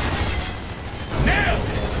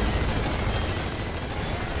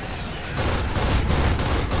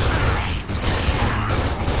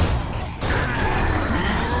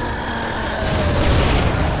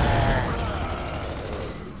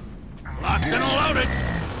 Locked and loaded.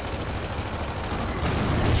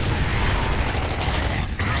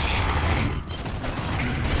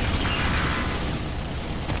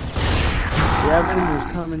 You have enemies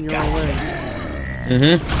coming your way.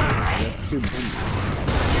 Mm-hmm.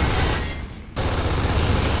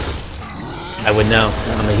 I would know.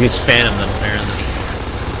 I'm a huge fan of them, apparently.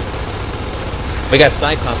 We got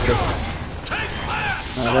Cyclopses.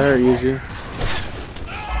 They're easy.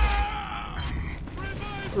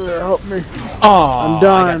 Help me. Oh, I'm I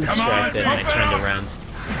done. got distracted and I turned around.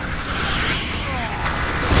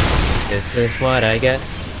 This is what I get.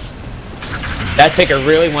 That ticker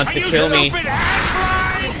really wants to kill me.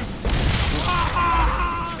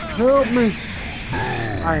 Help me.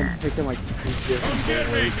 I am taking like 2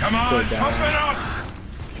 different ways. Come on, pump it up!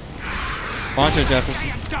 Watch it, Jefferson.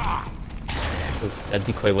 Oof, that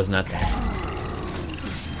decoy was not there.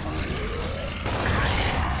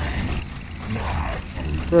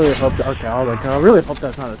 Really hope that. Okay, I was like, I really hope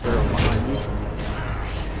that's not a turtle behind you.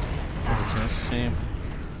 It's a shame.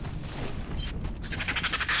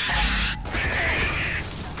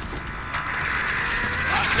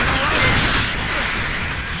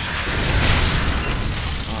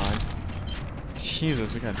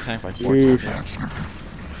 Jesus, we got attacked by 4 times.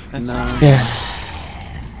 That's No. Yeah.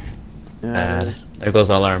 Yeah. There goes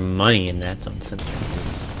all our money in that zone.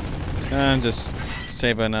 I'm just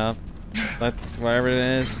saving up. Let whatever it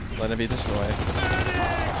is, let it be destroyed.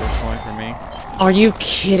 This point for me. Are you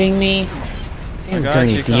kidding me? I Damn got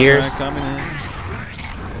dirty you, deers. coming in.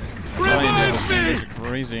 That's all you do. This thing is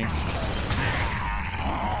crazy.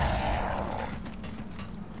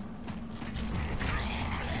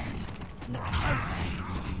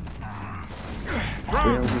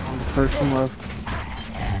 Person left.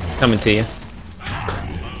 Coming to you.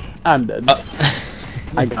 I'm dead. Oh.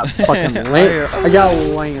 I got fucking I got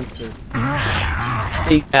Lancer.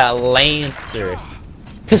 He got Lancer.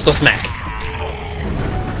 Pistol smack.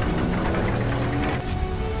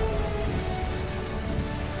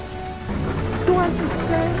 Do I just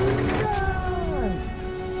say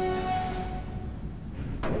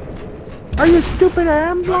Are you stupid? I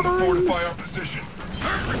am Time to blind. fortify our position.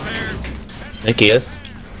 Nick is.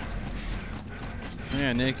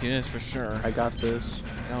 Yeah, Nick is for sure. I got this.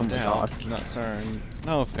 No Oh my doubt. God. Not sorry.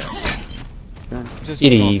 No offense. Yeah. Just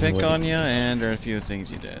It gonna is pick what on it you, is. and there are a few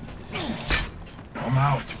things you did. I'm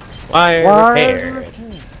out. Wire repaired.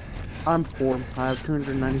 I'm poor. I have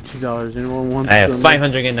 $292. Anyone wants I have some?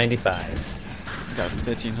 595. Got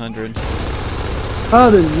 1,500. Oh,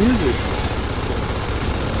 the music.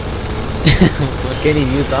 What can he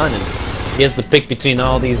use on him? He has to pick between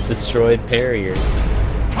all these destroyed parriers.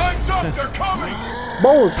 Time's up. They're coming.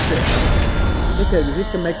 Bullshit. He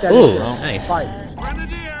can make that Ooh, into a nice. fight.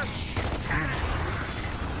 Grenadier!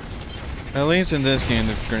 At least in this game,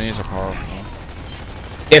 the grenades are powerful.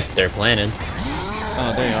 If they're planning.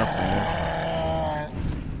 Oh, they are planted.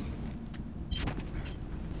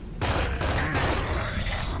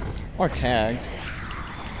 Or tagged.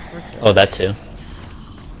 Oh, that too.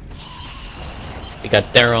 We got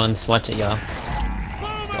Theron's. Watch it, y'all.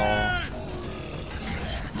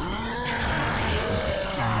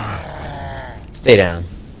 Stay down.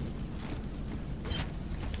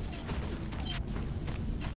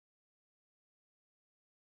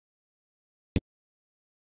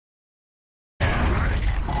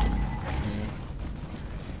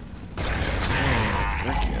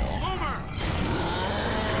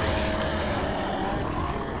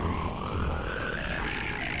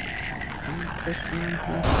 Good kill.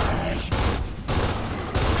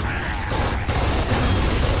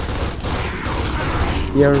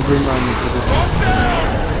 Yeah, remind me to this.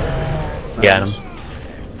 Got him.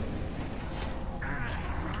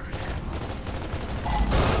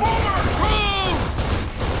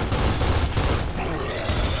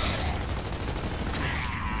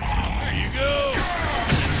 There you go!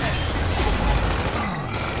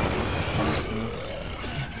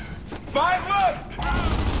 Five left.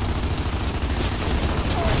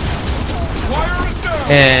 Wire is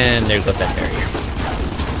down. And there goes that barrier.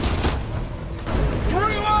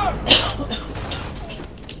 Three left.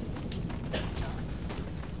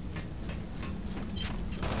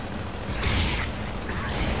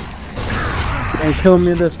 And kill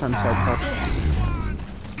me this time, Cyclops.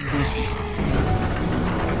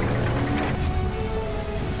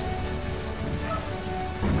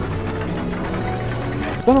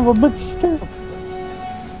 Son of a bitch, stop.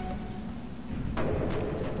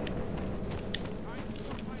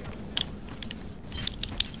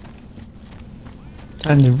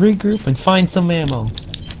 Time to regroup and find some ammo.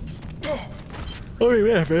 Oh,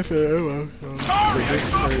 yeah, that's ammo. Sorry, I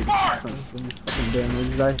saw sparks. Fucking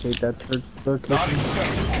damage. I hate that church Not location.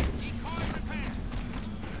 acceptable.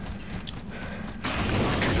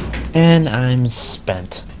 And I'm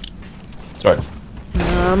spent. Sort of.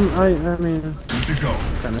 I mean, Good to go.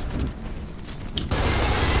 kind of.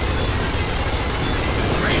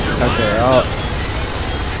 Okay,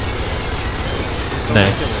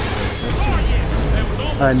 Nice. That was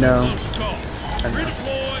almost I know. a close call.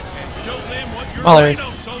 Redeploy and show them what you're Ballers. made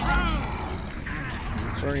of,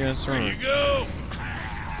 soldier. Sorry, yes, There sir. you go.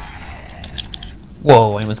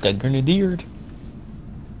 Whoa, I almost got grenadiered.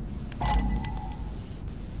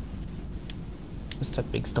 What's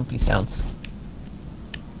that big stumpy sounds?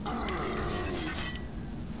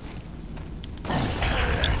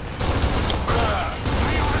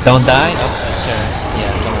 Don't die? Oh, sure. Yeah,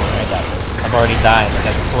 don't worry, I got this. I've already died. I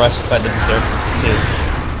got crushed by the berserker too.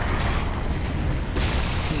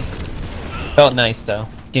 Felt nice though.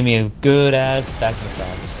 Give me a good ass back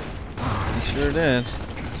massage. You sure did.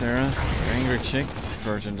 Sarah, your angry chick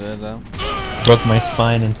version did, though. Broke my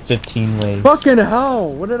spine in 15 ways. fucking hell!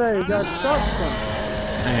 What did I got shot from?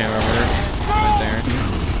 Hey, Robert. Right there.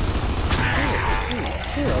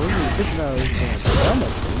 Shit, I wasn't even thinking that was that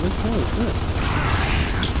much damage. Holy shit.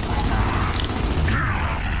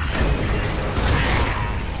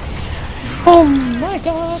 Oh my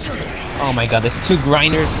god! Oh my god, there's 2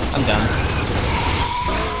 grinders. I'm done.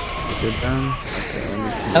 Good down.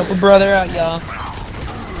 Help a brother out, y'all.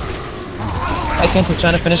 I can't just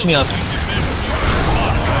trying to finish me up.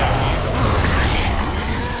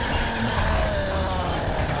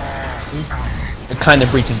 They're kind of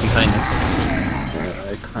breaching behind us.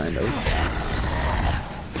 Kind of.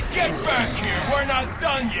 Get back here. We're not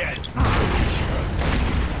done yet.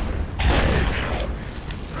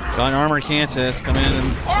 Got an armored Cantus. Come in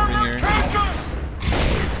and over Armor here. Cantus.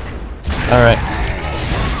 Alright.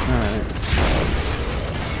 Alright.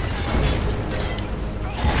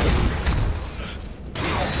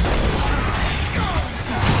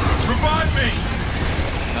 Revive me.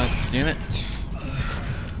 God damn it.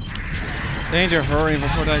 Danger, hurry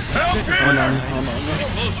before that. Help Hold here. on, hold on. Any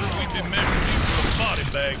closer, we'd be measuring you for a body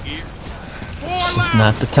bag here. It's just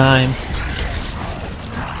not the time.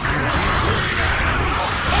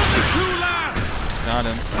 Got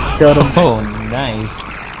him. Got him. Oh, nice.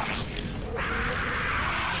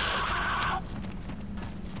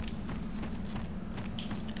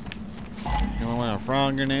 Anyone want a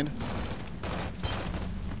frog grenade?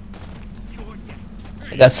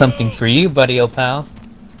 I got something for you, buddy, old pal.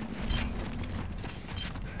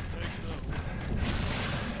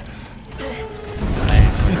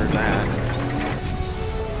 Nice, I heard that.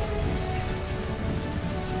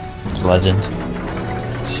 It's legend.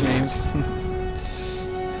 James.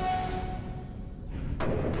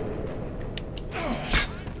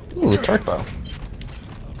 Ooh, turbo.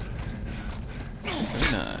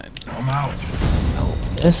 I'm out.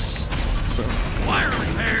 This. Wire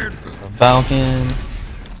repaired. Falcon.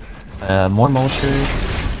 More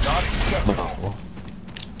mulchers. Not acceptable. Oh.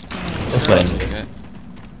 That's what I need. Okay.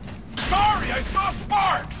 Sorry, I saw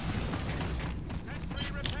sparks.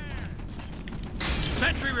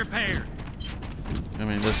 Sentry repaired. I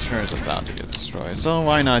mean, this turret is about to get destroyed, so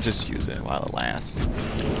why not just use it while it lasts?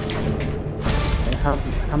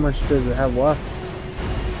 How much does it have left?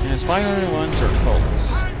 Yeah, it's 501 turret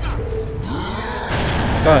bullets.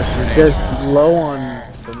 Gosh, you're just low on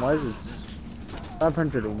the lasers.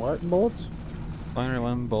 500 and what bullets?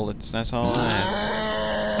 501 bullets, that's all it has.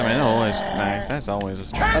 I mean, always max, that's always a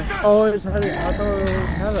smack. I've always had it. I thought I always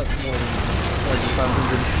had it more than like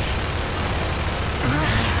 500.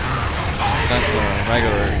 That's the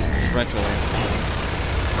regular retro laser.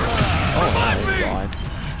 Oh my god.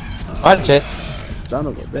 Watch it. Son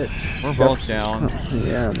of a bitch. We're both down.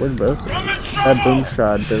 Yeah, we're both. That boom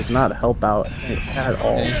shot does not help out at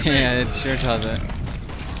all. Yeah, it sure doesn't.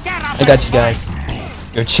 I got you guys.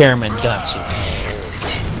 Your chairman got you.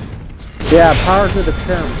 Yeah, power to the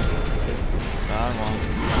chairman. God, well.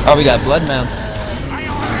 Oh, we got blood mounts.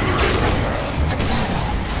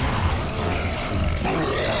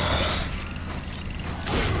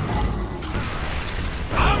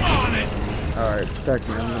 Alright, protect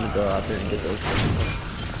me. I'm gonna go out there and get those.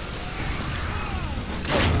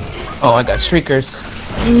 Oh, I got shriekers.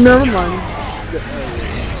 Never mind.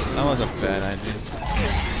 That was a bad idea.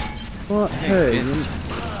 Well, hey,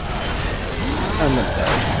 I'm not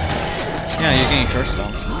bad. Yeah, you're getting curse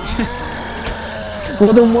stomped.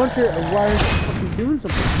 Well, then why are you fucking doing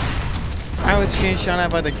something? I was getting shot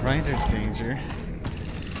at by the grinder danger.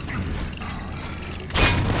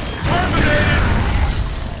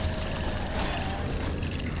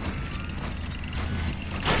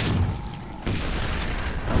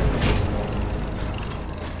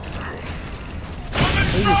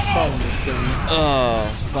 Oh,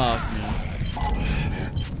 fuck me.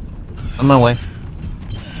 On my way.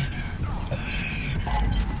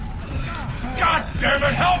 God damn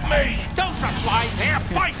it, help me! Don't just lie there.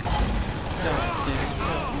 Fight.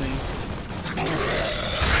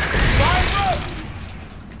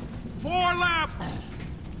 Four left.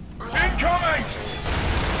 Incoming!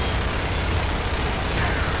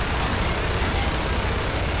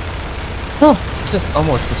 Oh, just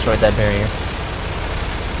almost destroyed that barrier.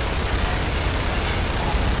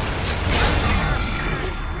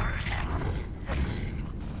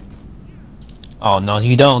 Oh, no,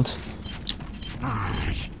 you don't.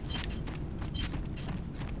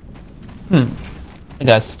 I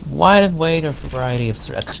got a wide variety of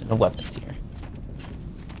selection of weapons here.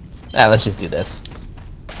 Ah, let's just do this.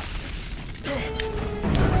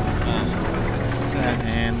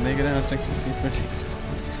 And they get out 60 for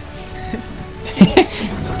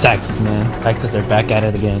Taxes, man. Taxes are back at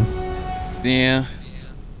it again. Yeah.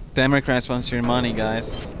 Democrats want your money,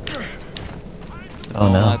 guys. Oh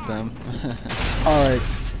Don't no. let them. Alright.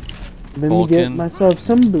 Let me Vulcan. get myself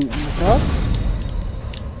some booting, huh?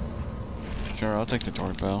 Sure, I'll take the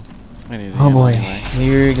torpedo. I need it Oh boy. anyway.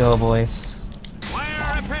 Here we go, boys.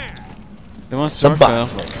 Wire repaired. They want The torpedo.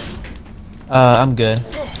 boss. I'm good.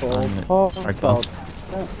 Oh, Torpedo.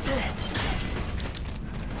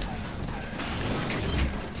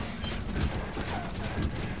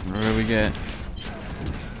 What do we get?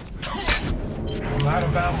 I'm out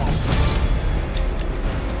of ammo.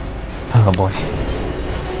 Oh boy.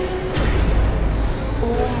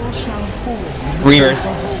 All shall fall. Reavers.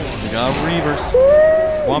 We got Reavers.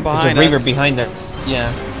 One There's behind a Reaver us. behind us.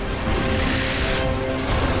 Yeah.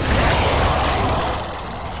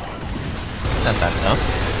 Not bad enough.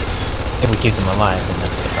 If we keep them alive, then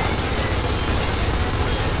that's the problem.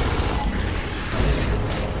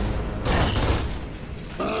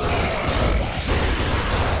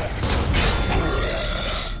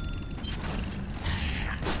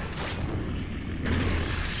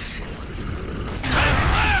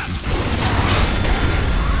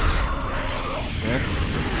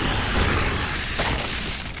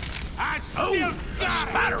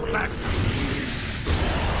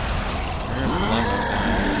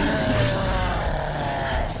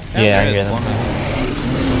 Yeah, I There hear is them.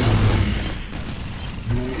 one.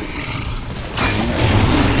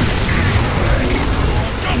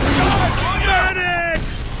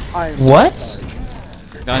 What?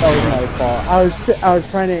 Got That was you, my bro. fault. I was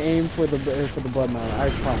trying to aim for the blood mine. I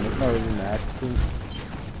promise. That was an accident.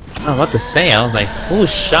 I don't know what to say. I was like, who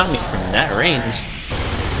shot me from that range?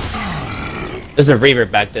 There's a Reaver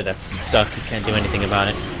back there that's stuck. You can't do anything about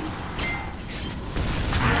it.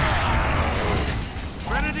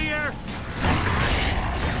 Grenadier!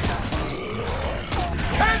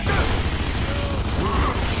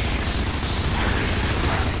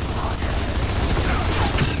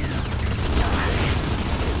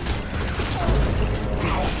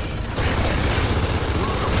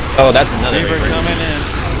 Oh, that's another Reaver Reaver. coming in.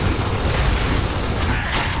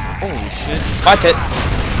 Holy shit. Watch it.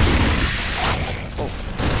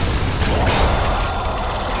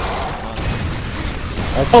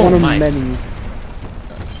 That's Oh one of my. many.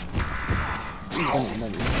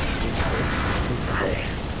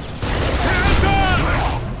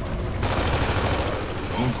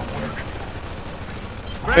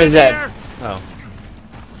 Where's that? Oh.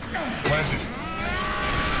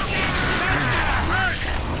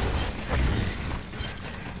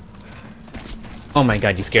 Oh my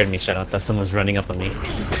god, you scared me, Shadow. I thought someone was running up on me.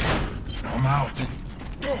 I'm out.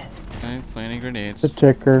 Okay, planting grenades. The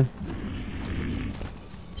ticker.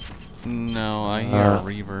 No, I hear a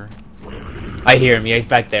Reaver. I hear him. Yeah, he's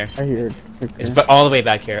back there. I hear it. It's all the way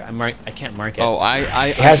back here. I can't mark it. Oh, I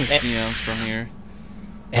can has- see him from here.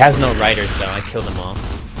 It has no riders though. I killed them all.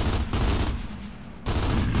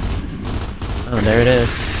 Oh, there it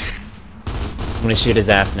is. I'm gonna shoot his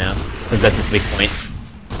ass now, since that's his weak point.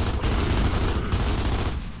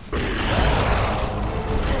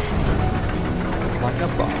 Like a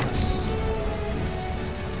boss.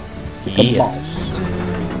 The Yeah. boss.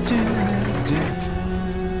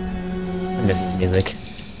 I miss his music.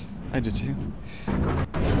 I did too.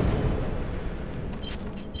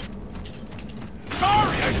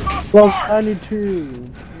 Well, 92.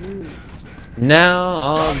 Now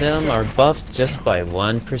all of them are buffed just by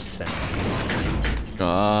 1%.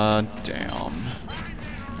 God damn.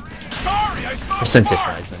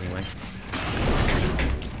 Percentage-wise, anyway.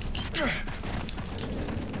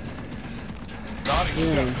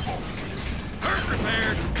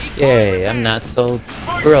 Yay, I'm not so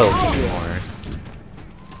broke anymore.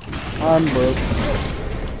 I'm broke.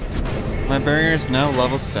 My barrier is now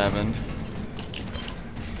level 7.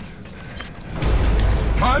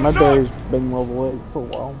 My berry's been level 8 for a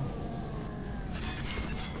while.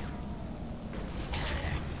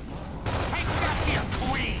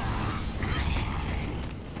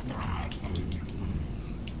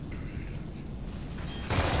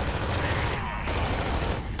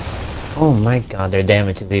 Oh my god, their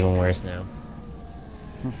damage is even worse now.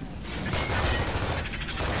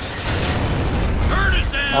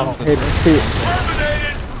 Oh, hey, see.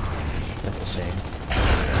 That's a shame.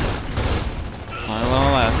 My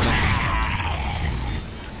level last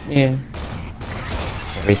Yeah.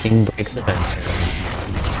 Everything breaks eventually.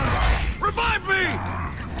 Revive me!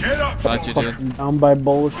 Get up! Thought you did. Fucking down by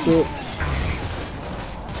bullshit.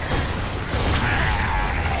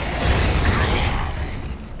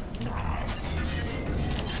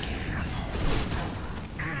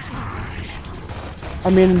 I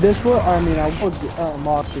mean, this will. I mean, I would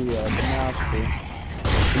unlock the master.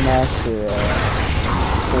 The master.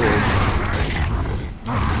 Horde.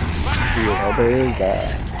 Yeah, there is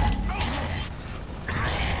that.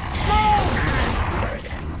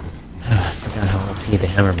 I forgot how OP the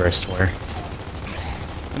hammer bursts were.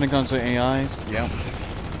 When it comes to AIs, yep.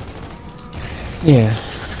 Yeah.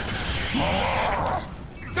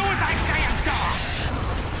 Do as I say and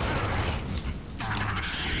die!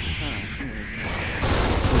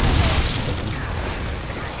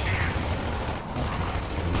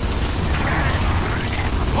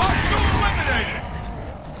 Hostile eliminated!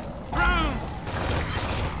 Round!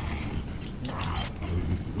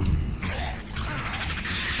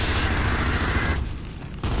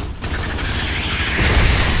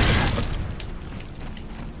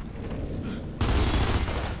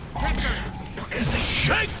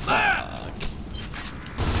 Shake that!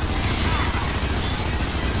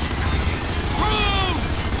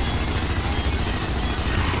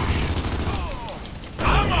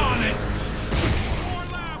 I'm on it!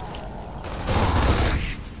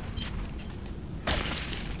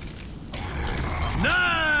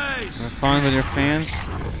 Nice! Have fun with your fans.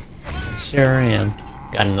 Sure am.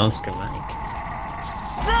 Got an on-screen mic.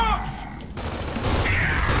 Drops!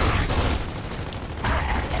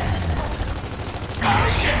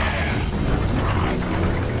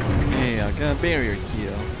 Hey, I a barrier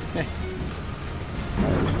kill.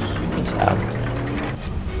 Good job.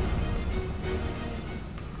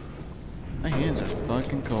 My hands are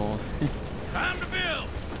fucking cold. Time to build.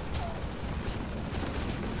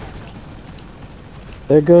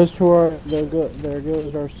 There goes our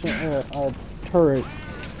turret.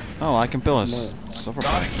 Oh, I can build a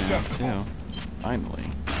silverback now too. Finally.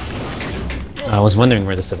 I was wondering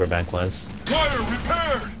where the silverback was. Wire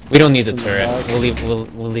repaired! We don't need the turret. We'll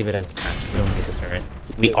leave it as that. We don't need the turret.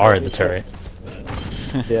 We are the turret.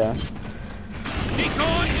 Yeah.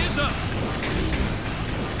 Decoy is up.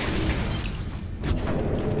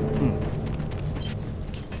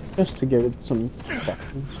 Just to give it some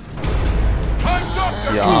seconds. Time's up!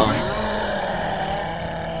 Yeah.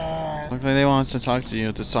 Look like they want to talk to you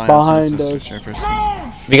at the sign. Behind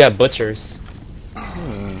us. We got butchers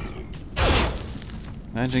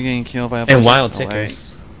Imagine getting killed by a and butcher. wild Oh,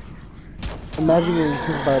 tickers. Imagine getting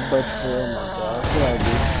killed by a butcher. Oh my gosh. What I do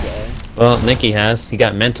today. Well, Nicky has. He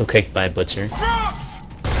got mental kicked by a butcher.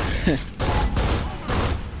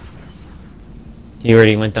 He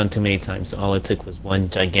already went down too many times, so all it took was one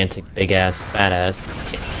gigantic, big-ass, fat-ass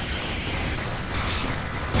kick.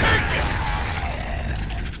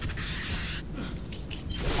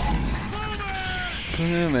 Can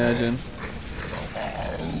you imagine?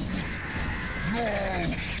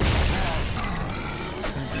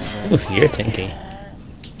 Oof, you're tanky.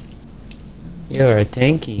 You're a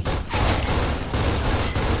tanky.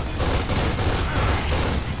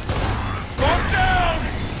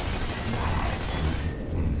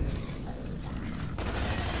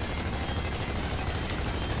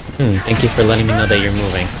 Thank you for letting me know that you're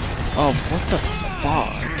moving. Oh, what the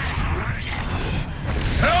fuck?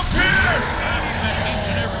 Help here! Each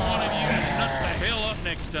and every one of you nut the hell up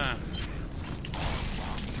next time.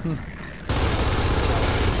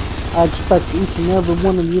 I expect each and every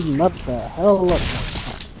one of you to nut the hell up.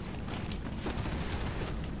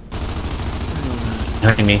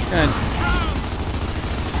 Behind me. God.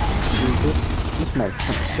 This might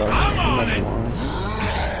kind of suck.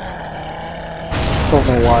 Don't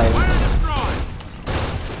know why.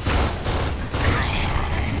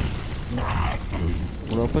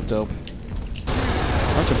 Rope a dope.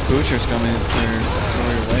 Bunch of butchers coming to your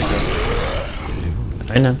way.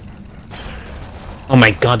 I know. Oh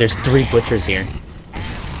my god, there's 3 butchers here.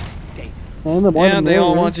 And Yeah, they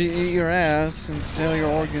all want to eat your ass and sell your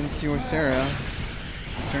organs to your Sarah.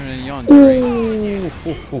 Turn it yonder.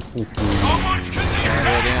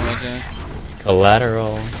 Damage, eh?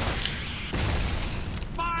 Collateral.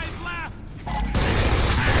 5 left.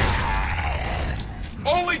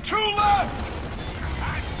 Only 2 left!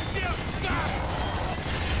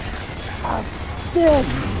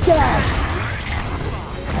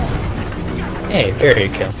 Hey, barrier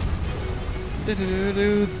kill.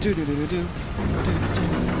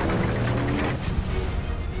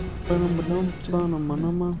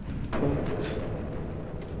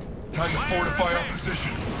 Time to fortify our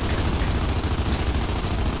position.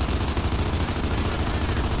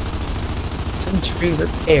 Sentry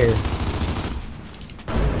repair.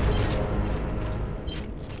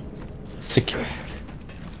 Secure.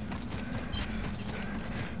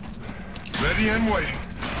 Ready and waiting.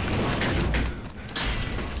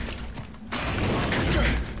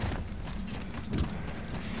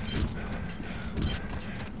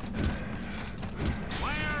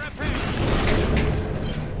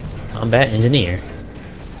 Combat engineer.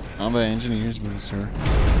 Combat engineers, sir.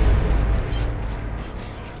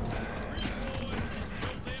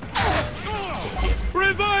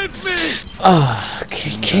 Revive me! Oh, are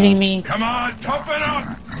you kidding me? Come on, toughen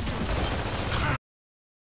up!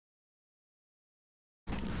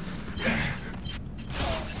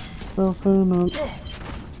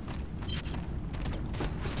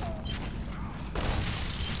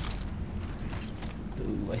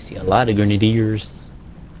 Ooh, I see a lot of grenadiers.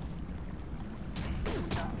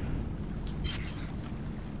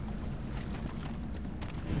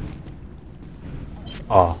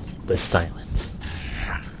 Oh, the silence.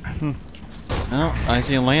 Oh, I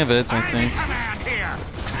see a Lambit, I think. Come out here!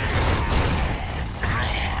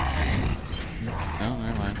 Oh,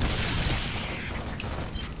 never mind.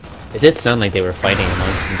 It did sound like they were fighting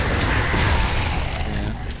amongst themselves.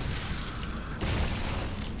 Yeah.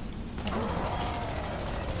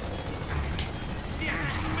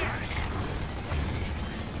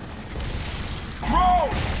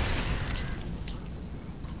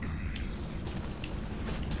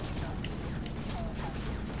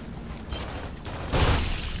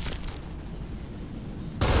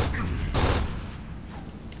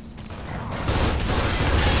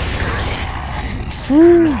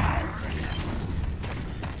 Throw!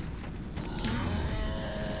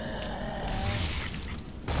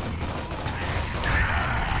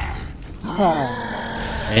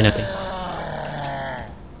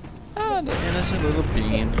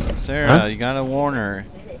 Sarah, Huh? you gotta warn her.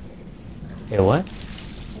 Yeah, what?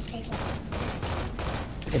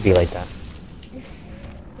 It'd be like that.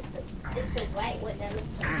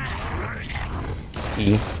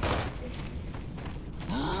 E.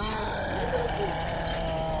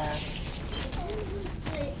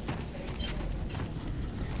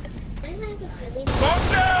 Calm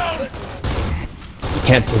down! You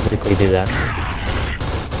can't physically do that.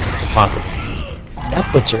 Impossible. That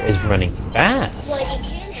butcher is running fast. Well, you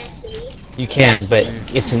can actually. You can, but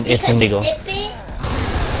it's illegal.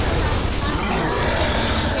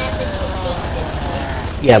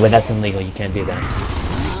 Yeah, but that's illegal. You can't do that.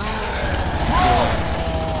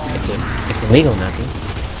 It's illegal, Natty.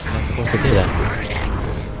 You're not supposed to do that.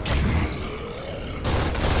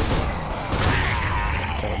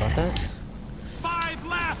 Sorry about that. 5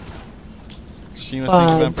 left. She was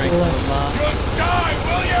thinking about breaking the law. Just die,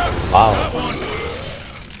 will ya? Wow.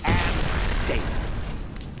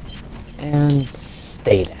 And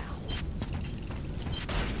stay down.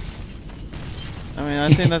 I mean,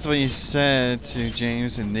 I think that's what you said to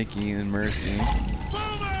James and Nikki and Mercy.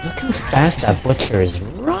 Look how fast that butcher is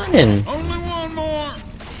running. Only one more.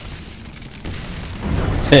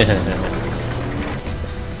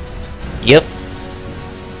 Yep.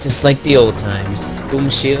 Just like the old times. Boom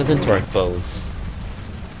shields and torque bows.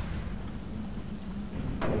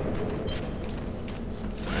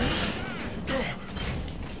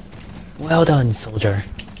 Well done, soldier.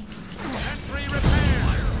 Entry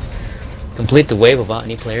repair. Complete the wave without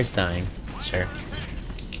any players dying. Sure.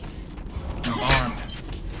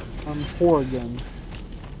 I'm 4 again.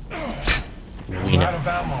 We I'm out know. of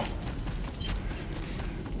ammo.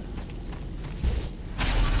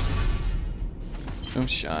 No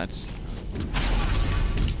shots.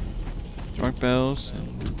 Drunk bells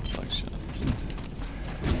and buckshot.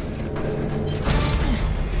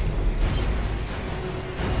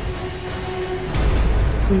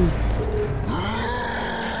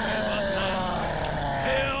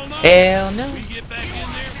 Hell no. Hell no. We get back in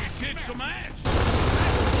there, we kick some ass.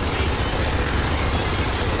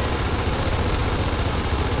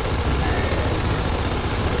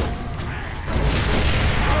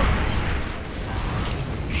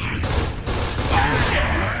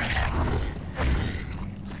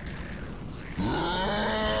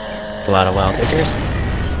 A lot of wild takers.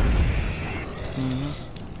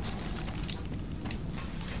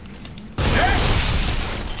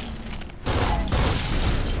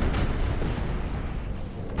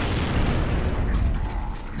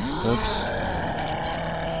 Oops.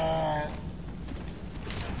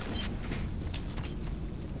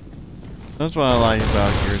 That's what I like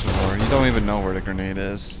about Gears of War. You don't even know where the grenade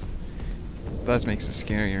is. That makes it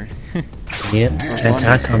scarier. Yep. Can't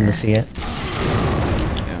tax on to see it.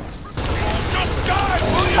 Yeah. Just die,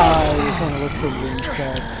 will ya? I just want to look for the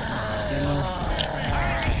inside. You know?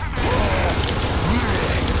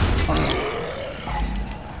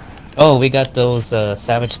 Oh, we got those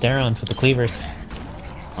Savage Therons with the cleavers.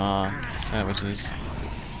 Savages.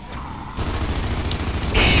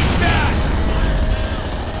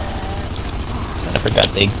 I forgot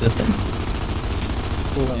they existed.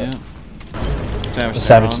 Yeah. The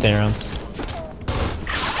Savage Therons.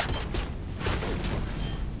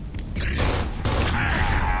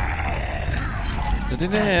 Therons.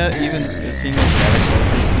 Did they even see no Savage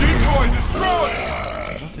weapons? Decoy destroyed!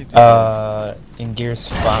 I don't think they In Gears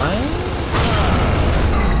 5?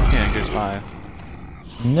 Yeah, Gears 5.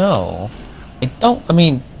 No. I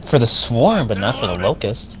mean, for the Swarm, but not for the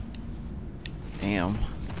Locust. Damn.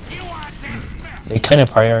 They kind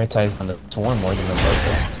of prioritized on the Swarm more than the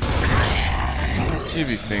Locust. To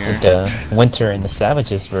be fair. Like the Winter and the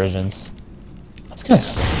Savages versions. It's kind of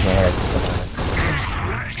sad.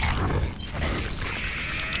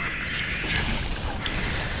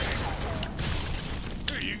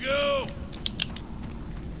 There you go.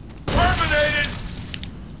 Terminated!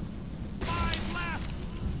 5 left.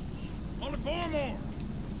 Only 4 more.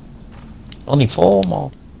 Only 4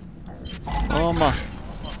 more. Oh my.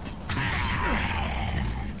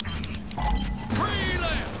 3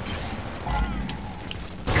 left.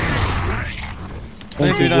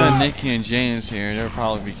 If you don't have Nikki and James here, they'll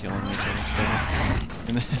probably be killing each other still.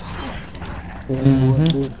 In this.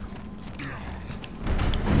 Mm-hmm.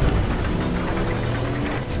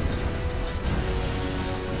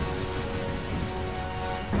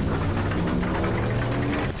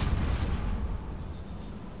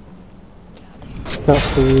 Got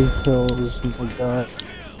 3 kills and like that.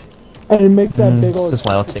 And make that big old. This is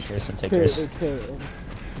wild tickers and tickers.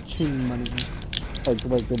 Ching money. Like,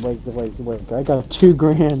 I got 2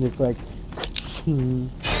 grand. It's like,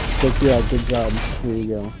 like, yeah, good job. Here you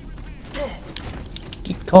go.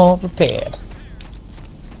 Keep calm, prepared.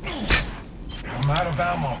 I'm out of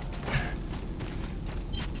ammo.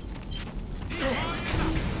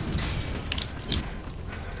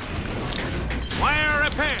 Wire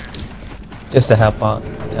repair. Just to help out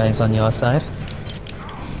guys on your side.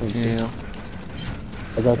 Yeah.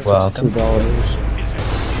 I got Welcome. $62.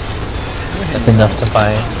 That's enough to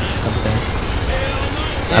buy some things.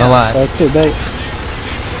 Not a lot. That's it, mate.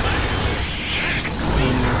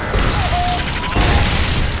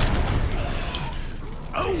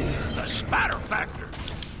 Oh, the spatter factor.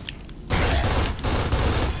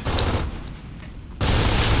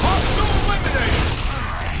 Hostile eliminated.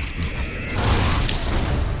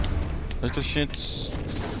 There's the shits.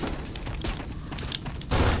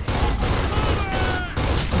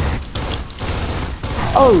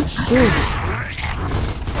 Oh, shoot.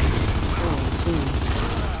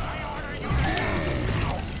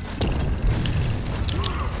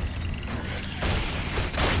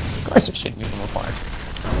 Of course it should be from afar.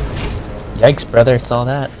 Yikes, brother, saw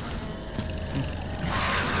that.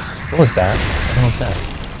 What was that? What was that?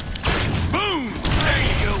 Boom. There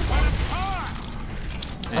you go.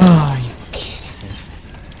 Oh, are you kidding me?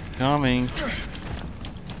 Coming.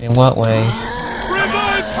 In what way?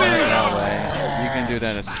 Revive me. That way. You can do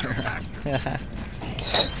that as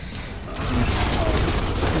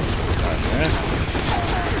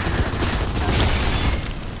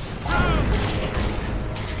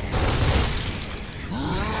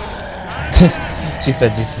She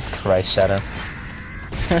said, Jesus Christ, Shadow.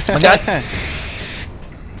 Oh my God.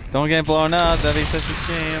 Don't get blown up, that'd be such a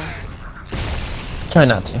shame. Try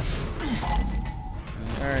not to.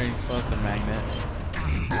 Very explosive magnet.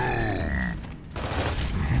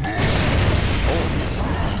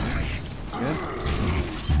 Good.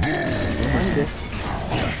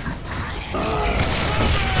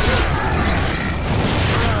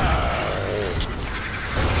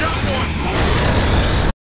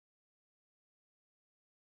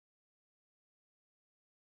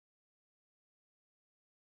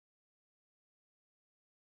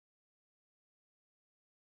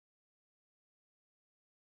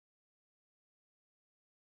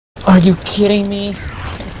 Are you kidding me?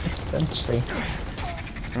 Sentry.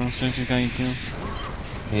 Drone sentry got you killed.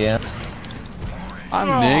 Yeah. I'm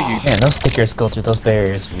niggy. Man, those stickers go through those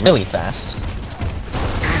barriers really fast.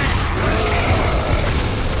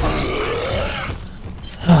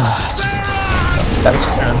 Ah, Jesus. Savage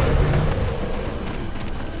sound.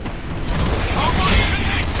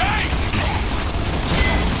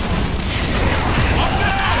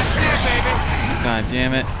 God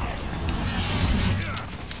damn it.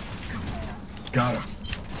 Got him.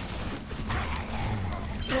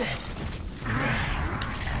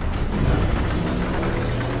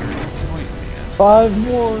 Five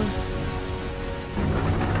more.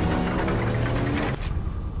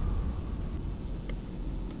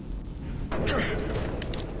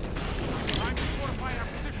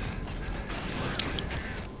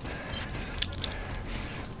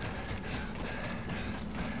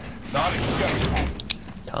 Not acceptable.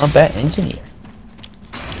 Combat engineer.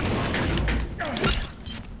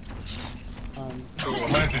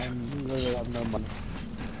 Really have no money.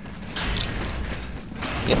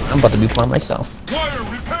 Yep, I'm about to be one myself. Wire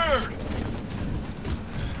repaired.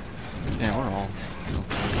 Yeah, we're all so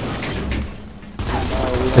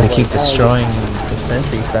Gonna keep destroying the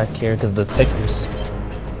sentries back here because the tickers.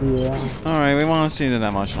 Yeah. Alright, we won't see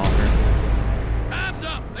that much longer. Hands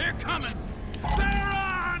up. They're coming. They're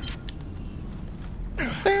on.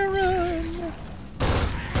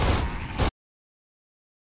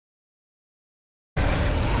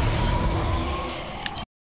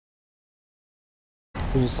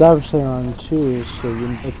 There's a Savage Slayer on too, so you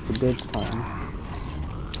make the good time.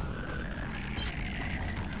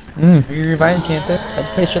 You revived Cantus? I'm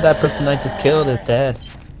pretty sure that person I just killed is dead.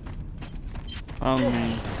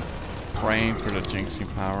 Praying for the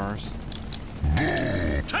jinxing powers.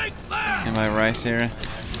 Take that. Am I right, Sarah?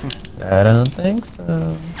 I don't think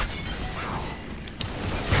so.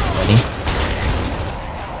 Ready?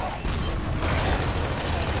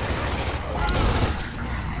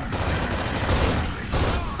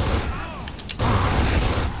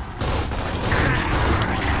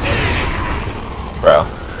 Bro.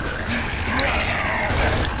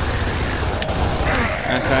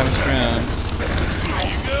 I savage friends.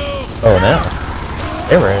 Oh no.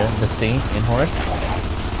 They were in the sea in Horde.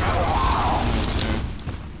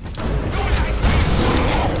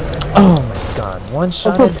 Oh my god, one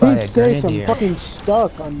shot For by a Pete's sake, I'm grenadier. fucking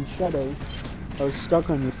stuck on Shadow. I was stuck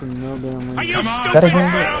on you for no damn Are reason. you Is that a stupid?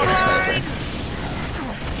 grenadier or a sniper?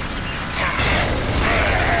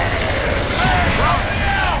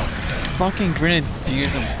 fucking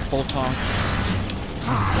grenadiers and bulldogs.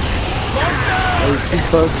 Are you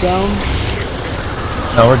both down?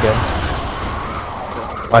 No, we're good.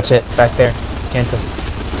 Watch it, back there. Cantus.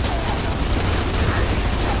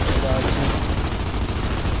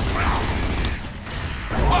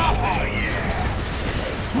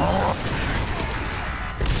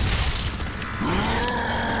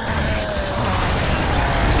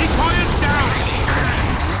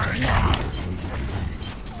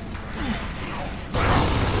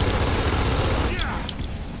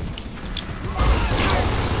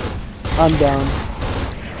 I'm down.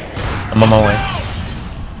 I'm on my way.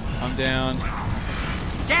 I'm down.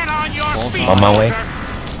 Get on your feet. On my way.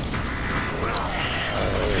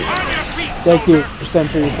 On your feet. Thank you,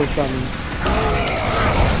 Sentry, for coming.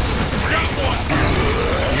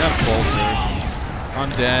 You have bolters.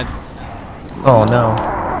 I'm dead. Oh no.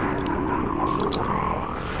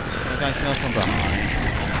 I got killed from behind.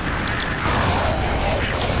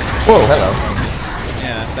 Whoa, hello.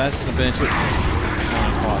 Yeah, that's the bench.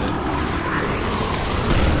 Spotted.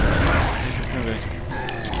 Okay.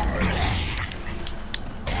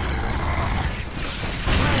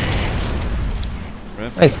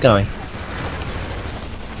 Rip. Nice going.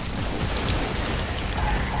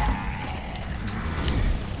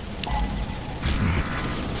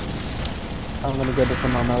 I'm gonna get this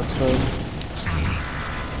on my mouse code.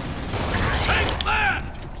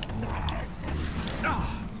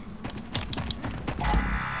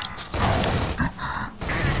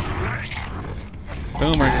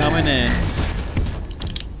 Boomer coming in.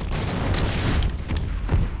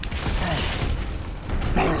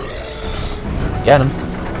 Got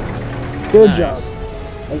him. Good Nice.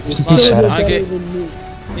 job. Shut up. I get- Than me.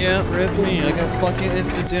 Yeah, rip me. I got fucking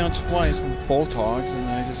instant down twice from bulldogs and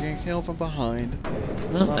I just get killed from behind.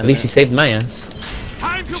 Well, at least you saved my ass.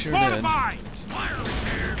 Time to Sure did. fortify.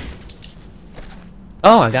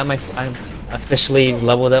 Oh, I officially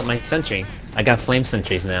leveled up my sentry. I got flame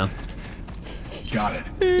sentries now. Got it.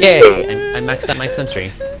 Yay! I maxed out my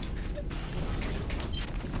sentry.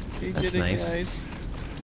 You That's did it, nice. guys.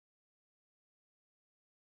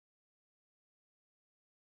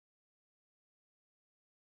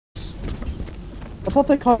 I thought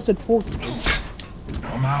they costed 40.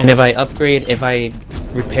 I'm out. And if I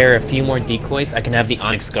repair a few more decoys, I can have the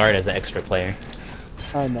Onyx Guard as an extra player.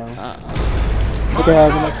 I know. We're gonna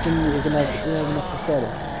have enough thing, we're gonna have enough to set it.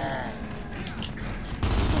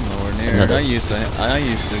 I'm nowhere near it. I used to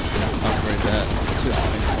upgrade that to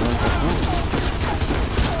Onyx Guard, but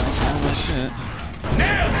that's all my shit.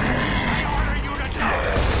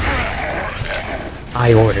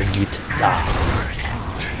 I order you to die.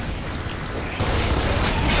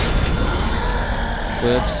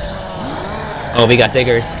 Whoops. Oh, we got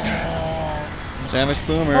diggers. Savage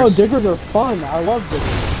boomers. Oh, diggers are fun. I love diggers.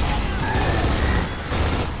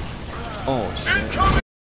 Oh shit.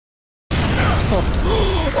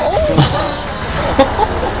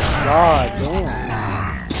 God damn.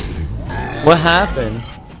 What happened?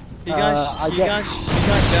 He got I he get- got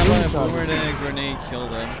down by a boomer and a grenade killed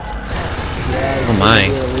him. Yeah, Oh my.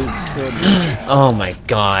 really Oh my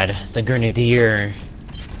god. The Grenadier.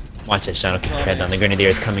 Watch it, Shadow. Keep your head down. The Grenadier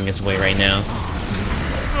is coming his way right now.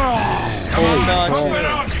 Oh my god,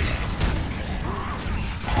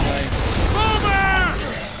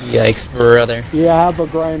 Yikes, brother. Yeah, I have a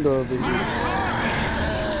grinder over here.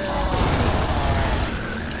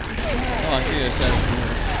 Oh, I see a savage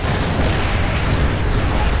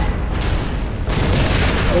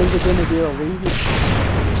There's a grenadier leaving.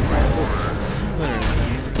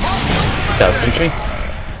 That was sentry?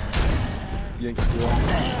 Yanks I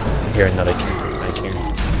hear another Cantus back here.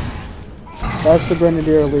 That's the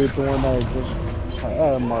grenadier lead, the one that I just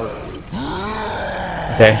marked.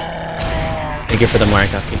 Okay. Thank you for the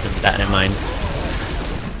mark. I'll keep that in mind.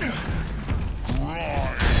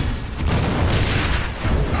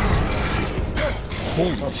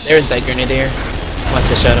 There's that Grenadier. Watch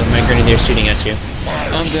the Shadow. My Grenadier's shooting at you.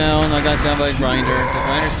 I'm down. I got down by a grinder. The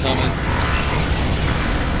grinder's coming.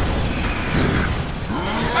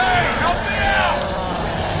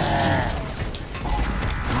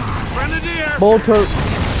 Grenadier. Bolter.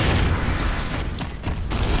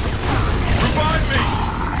 Revive me.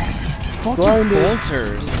 Fucking Grinder.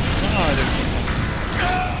 bolters. God,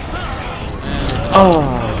 Oh.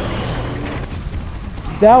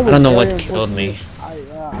 That was I don't know very what killed me.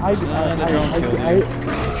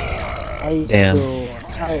 Damn.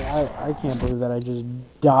 I can't believe that I just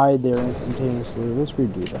died there instantaneously. Let's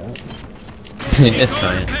redo that. It's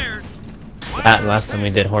fine. Prepared. Last time we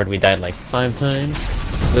did Horde, we died like 5 times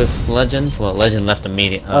with Legend. Well, Legend left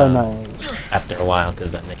immediately. Oh no. after a while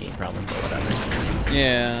because that nicking problem or whatever.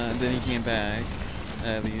 Yeah, then he came back.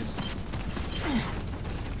 At least. I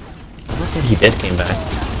don't think he did came back.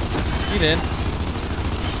 He did.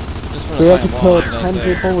 Just for We the have to fight kill wall, 10 that's it.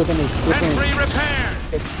 people within a different... Free repair.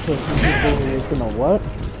 Kill 10 people within a what?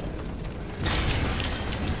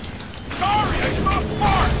 Sorry, I saw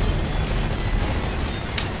sparks!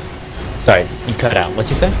 Sorry, you cut out. What'd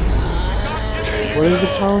you say? What is the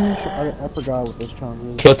challenge? I forgot what this challenge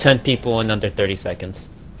is. Kill 10 people in under 30 seconds.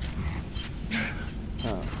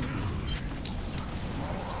 Oh.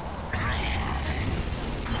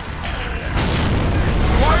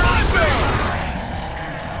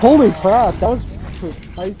 Holy crap, that was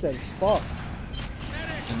precise as fuck.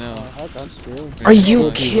 I know. That's scary. Are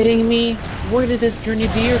you kidding me? Where did this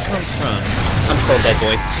grenadier come from? I'm so dead,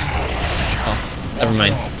 boys. Oh, never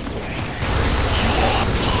mind.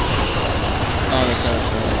 Oh, that's not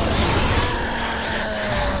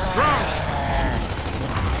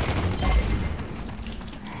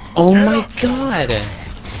Oh my god!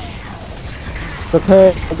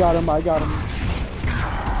 Okay, I got him. Don't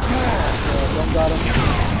got him.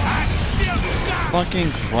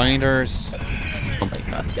 fucking grinders. Oh my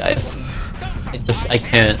god, guys. I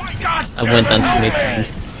can't. I went down too many times.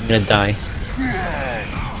 I'm gonna die.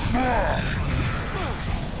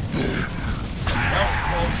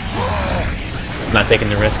 I'm not taking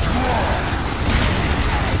the risk.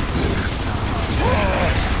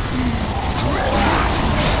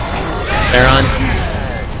 They're on.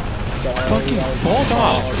 Fucking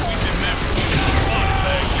bulldogs.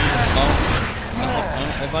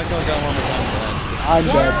 If I go down one more time, then. I'm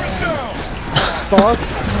dead. Fuck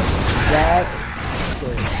that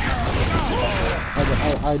shit.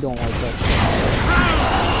 I don't like that shit.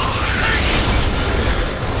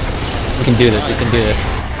 We can do this. We can do this.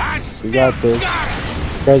 We got this.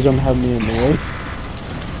 You guys don't have me in the way.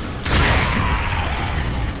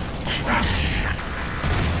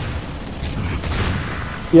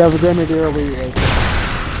 You have a grenadier over you right there.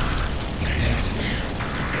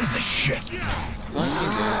 Piece of shit. Fucking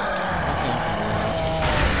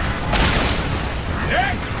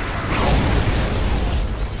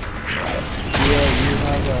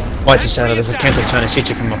Watch your shadow. There's a camp that's trying to shoot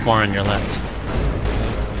you from afar on your left.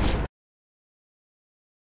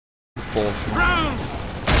 bullshit.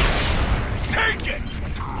 Take it!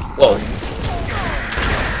 Whoa.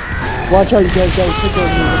 Watch out, you guys gotta pick over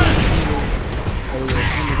me.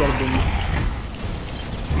 You gotta bring me.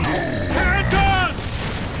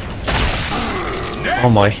 Oh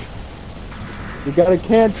my. You got a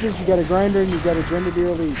Kansas, you got a grinder, and you got a grenadier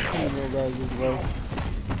elite. Come on, little guys, as well.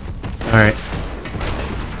 Alright.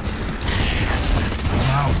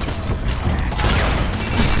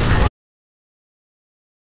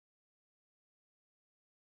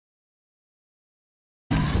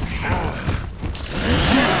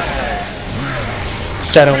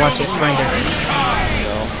 Shadow, watch it, grinder.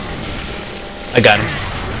 I got him.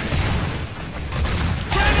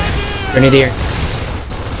 Grenadier.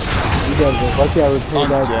 You guys are lucky I repaired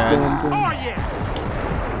that damn thing.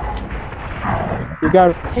 You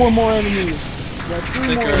got 4 more enemies. You got 3 more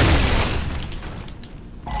Clicker. enemies.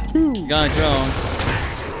 2. You gotta go.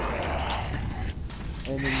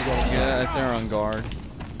 And then you gotta Yeah, they're on guard.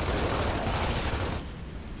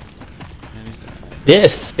 And he's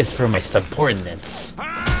This is for my subordinates.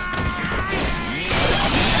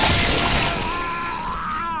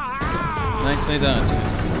 nicely done.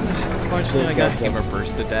 Unfortunately, I got gamer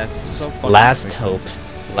burst to death. It's so fucking Last quick. hope.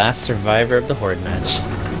 Last survivor of the horde match.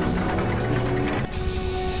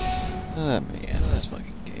 Oh man, this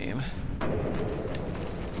fucking game.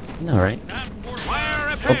 No, right?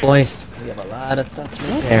 Oh boys, we have a lot of stuff to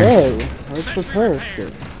repair. Okay, let's prepare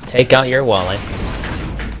shit. Take out your wallet.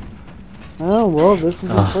 Oh, well, this is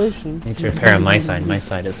Oh, inflation. need to repair on my side. My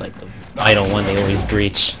side is like the vital one they always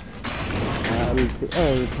breach.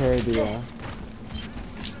 Repair the,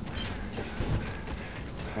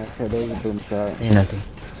 okay, there's a boom shot. Ain't nothing.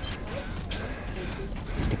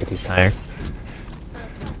 Because he's tired.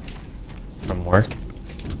 From work?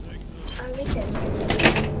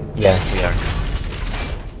 Yes, we are.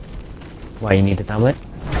 Why, you need a tablet?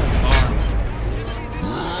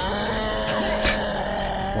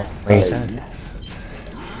 Why are you sad?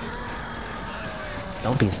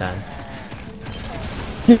 Don't be sad.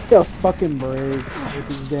 He's a fucking brave with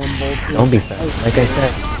his damn bullshit. Don't be sad. Like I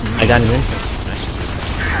said, I got an infant.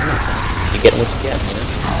 You get what you get, you know?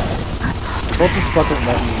 Both just fucking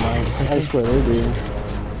let me know. I swear they do.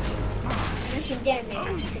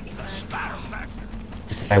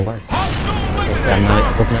 I was. I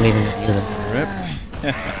was not even using. Rip.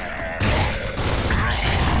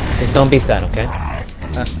 Just don't be sad, okay?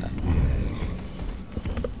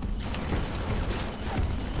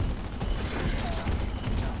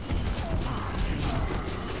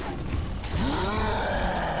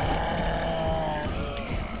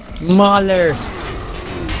 Mauler!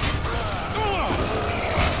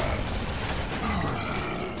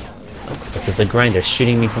 This is a grinder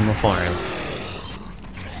shooting me from afar.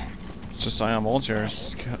 It's just I am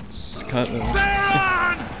vultures. Cut those.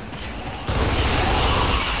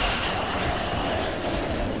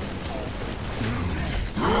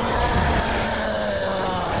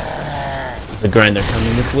 There's a grinder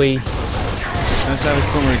coming this way. Let's have a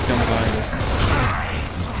boomerang come behind us.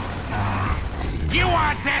 You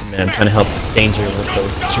want this? Man, I'm trying to help Danger with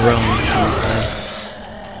those drones.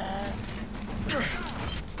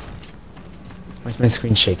 Why's my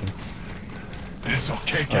screen shaking? This'll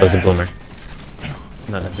kick Oh, there's a ass. boomer.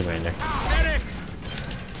 No, that's a grinder.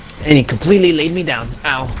 And he completely laid me down.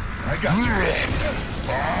 Ow. I got you.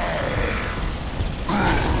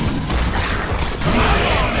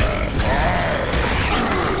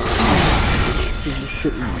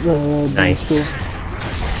 Nice.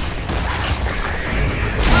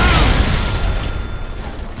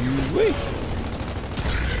 Wait.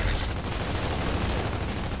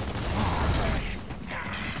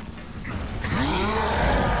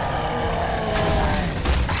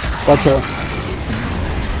 Gotcha.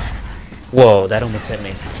 Whoa, that almost hit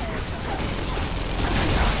me.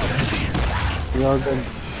 We are good.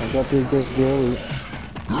 I got this good deal.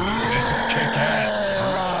 This'll kick ass.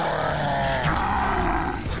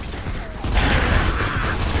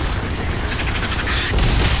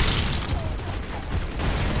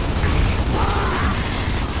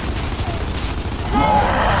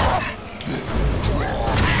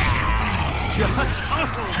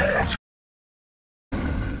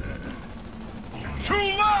 Two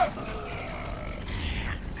left.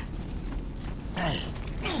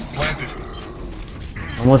 Planted.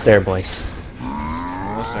 Almost there, boys.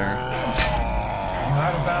 Almost there. I'm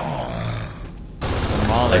out of ammo. There's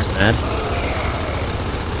Mauler. mad.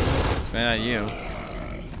 It's mad at you.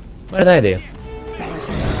 What did I do? You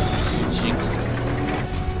jinxed it.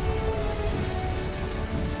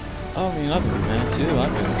 Oh, I mean, I've been mad too.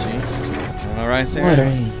 I've been jinxed. Alright, Sarah? What are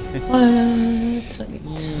you? What are you talking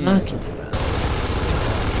about?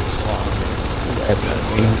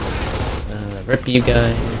 Rip you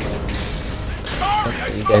guys. Sucks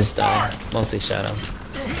that you guys died. Mostly Shadow.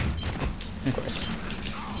 Of course.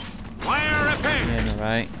 Yeah,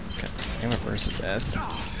 right. Camera versus death.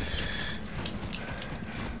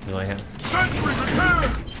 Do I have?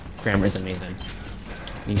 Grammars and me then.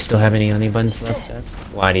 You still have any honey buns left, Jeff?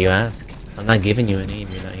 Why do you ask? I'm not giving you any if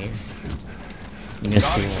you're not here. You're gonna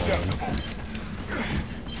steal one.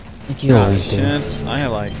 Like you always do. Chance, I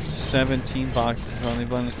have like 17 boxes of honey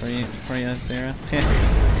buns for you, Sarah.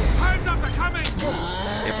 Hands up, they're coming! If it don't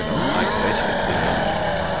like, I wish you could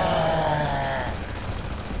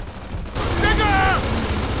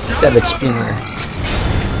see Savage Spinner. them.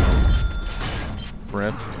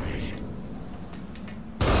 Rip.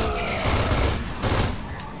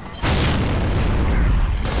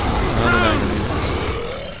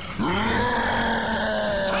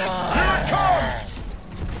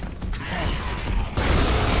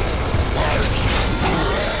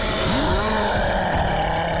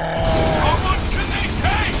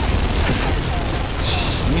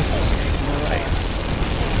 Jesus Christ.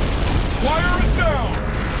 Wire is down.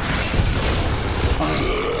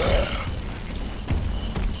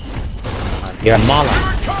 You're a mala.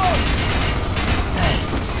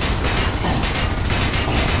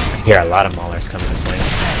 I hear a lot of maulers coming this way.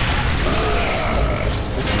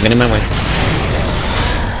 Get in my way.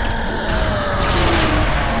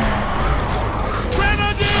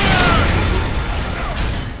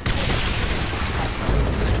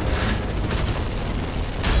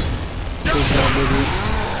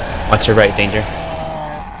 Watch your right, Danger.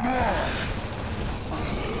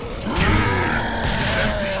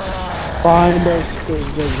 Find us. Do as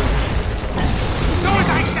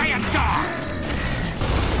I say and dog!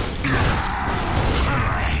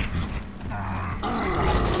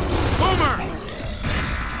 Boomer!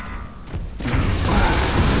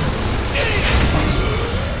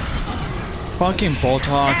 Fucking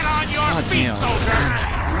Botox. Get on your God feet, damn. soldier!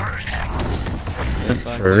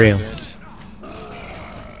 For real. Bitch.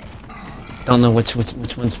 Don't know which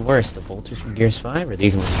one's worse, the bolters from Gears 5 or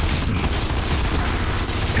these ones.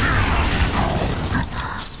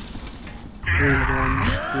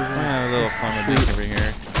 I have a little fun with this over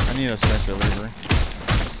here. I need a special delivery.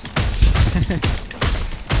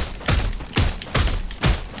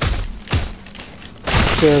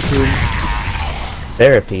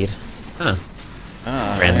 Therapy. Huh.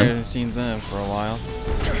 Ah, Random. I haven't seen them for a while.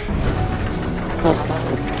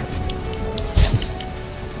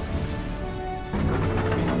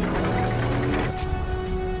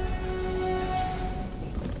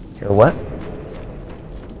 You're what?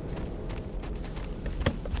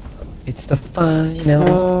 It's the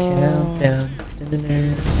final countdown.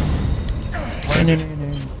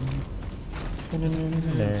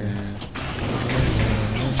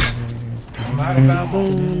 I'm out of ammo.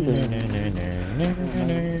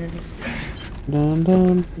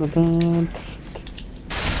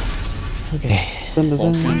 Okay.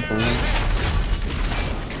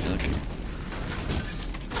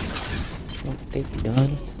 What they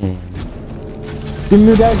done? Give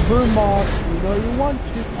me that broom off. You know you want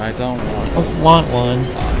to. I don't want. I want one.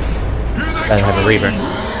 I have a Reaver.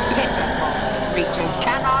 Creatures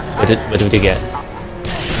cannot. What did we get? I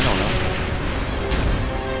don't know.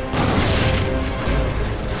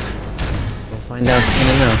 We'll find out soon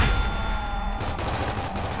enough.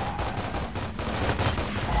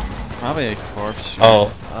 Probably a corpse.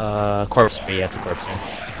 Oh, corpse. Yeah, it's a corpse.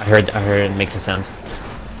 I heard it makes a sound.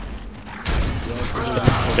 It's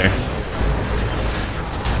a corpse there.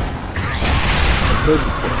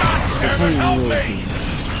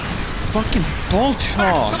 Fucking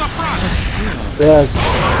bullshot! Yes.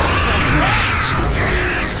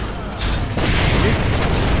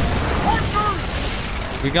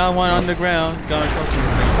 We got one on the ground. Got a corpse on the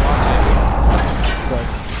ground. Watch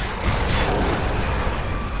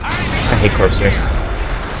I hate corpsers. I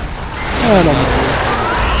don't know.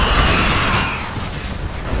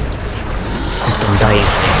 Just don't die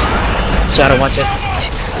easily. Shadow, watch it.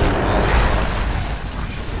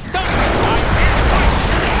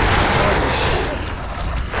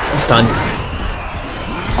 I'm stunned.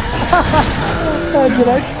 Did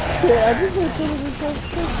I just went to the first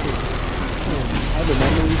picture. I didn't know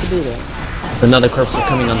you could do that. There's another corpse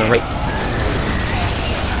coming on the right.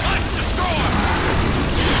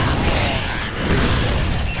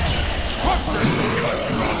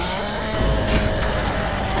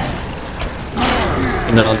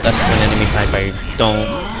 No, that's an enemy type I don't.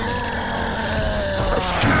 It's a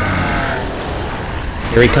corpse.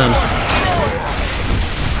 Here he comes.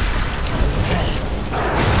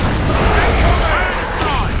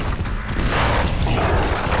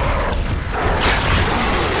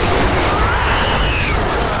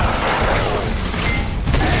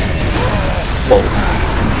 Whoa.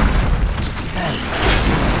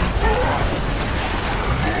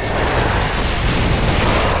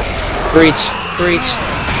 Breach. Breach.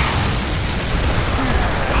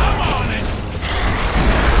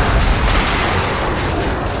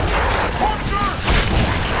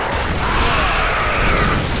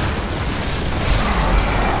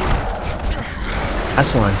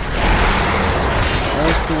 That's one.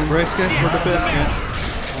 Brisket for the biscuit.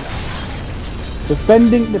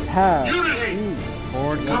 Defending the path.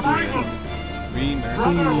 Horde to the end.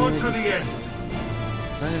 Brotherhood to the end.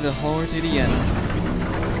 Ready the horde to the end.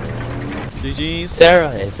 GG's.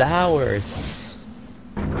 Sarah is ours.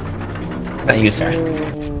 Not you, Sarah.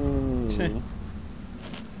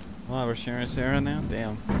 Wow, we're sharing Sarah now?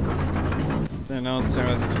 Damn. Didn't know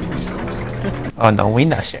Sarah's a resource. Oh no, we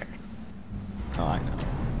not share. Oh, I know.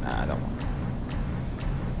 Nah, I don't want.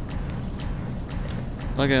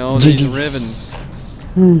 Look at all these ribbons.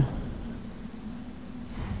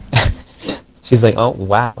 She's like, oh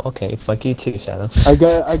wow, okay, fuck you too, Shadow. I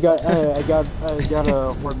got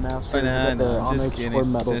a horde master. But nah, no, I'm just Onyx kidding, horde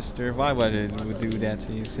medal. sister. Why would it do that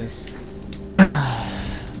to you, sis?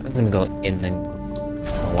 I'm gonna go in and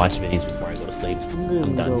watch videos before I go to sleep.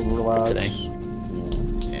 I'm done for today.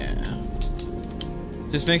 Yeah.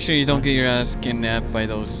 Just make sure you don't get your ass kidnapped by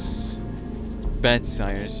those bad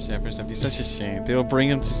sires, Jefferson. It'd be such a shame. They'll bring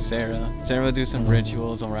him to Sarah. Sarah will do some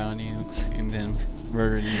rituals around you, and then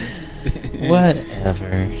murder you. Whatever.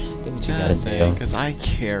 Do what you gotta do. Because I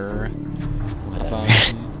care about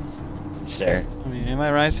Whatever. you. Sure. I mean, am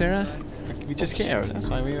I right, Sarah? We just care. That's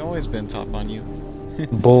why we've always been tough on you.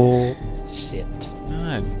 Bullshit.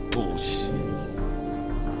 Not bullshit.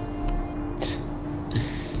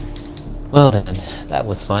 Well then, that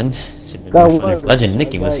was fun. Should've been That more fun if was- Legend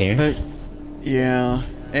Nikki was here. But, yeah.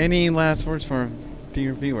 Any last words for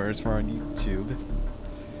dear viewers for our YouTube?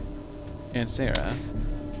 And Sarah.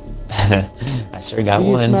 I sure got Beast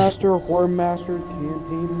one. master, horde master,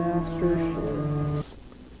 campaign master. Sure.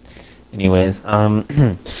 Anyways,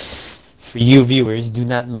 for you viewers, do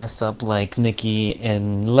not mess up like Nikki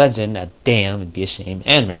and Legend. Damn, it'd be a shame.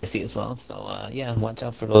 And Mercy as well. So, yeah, watch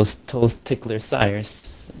out for those toes tickler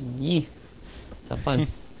sires. Yeah. Have fun.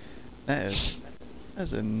 That's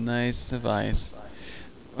a nice advice.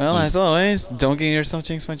 Well, Peace. as always, don't get yourself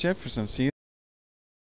jinxed by Jefferson. See you.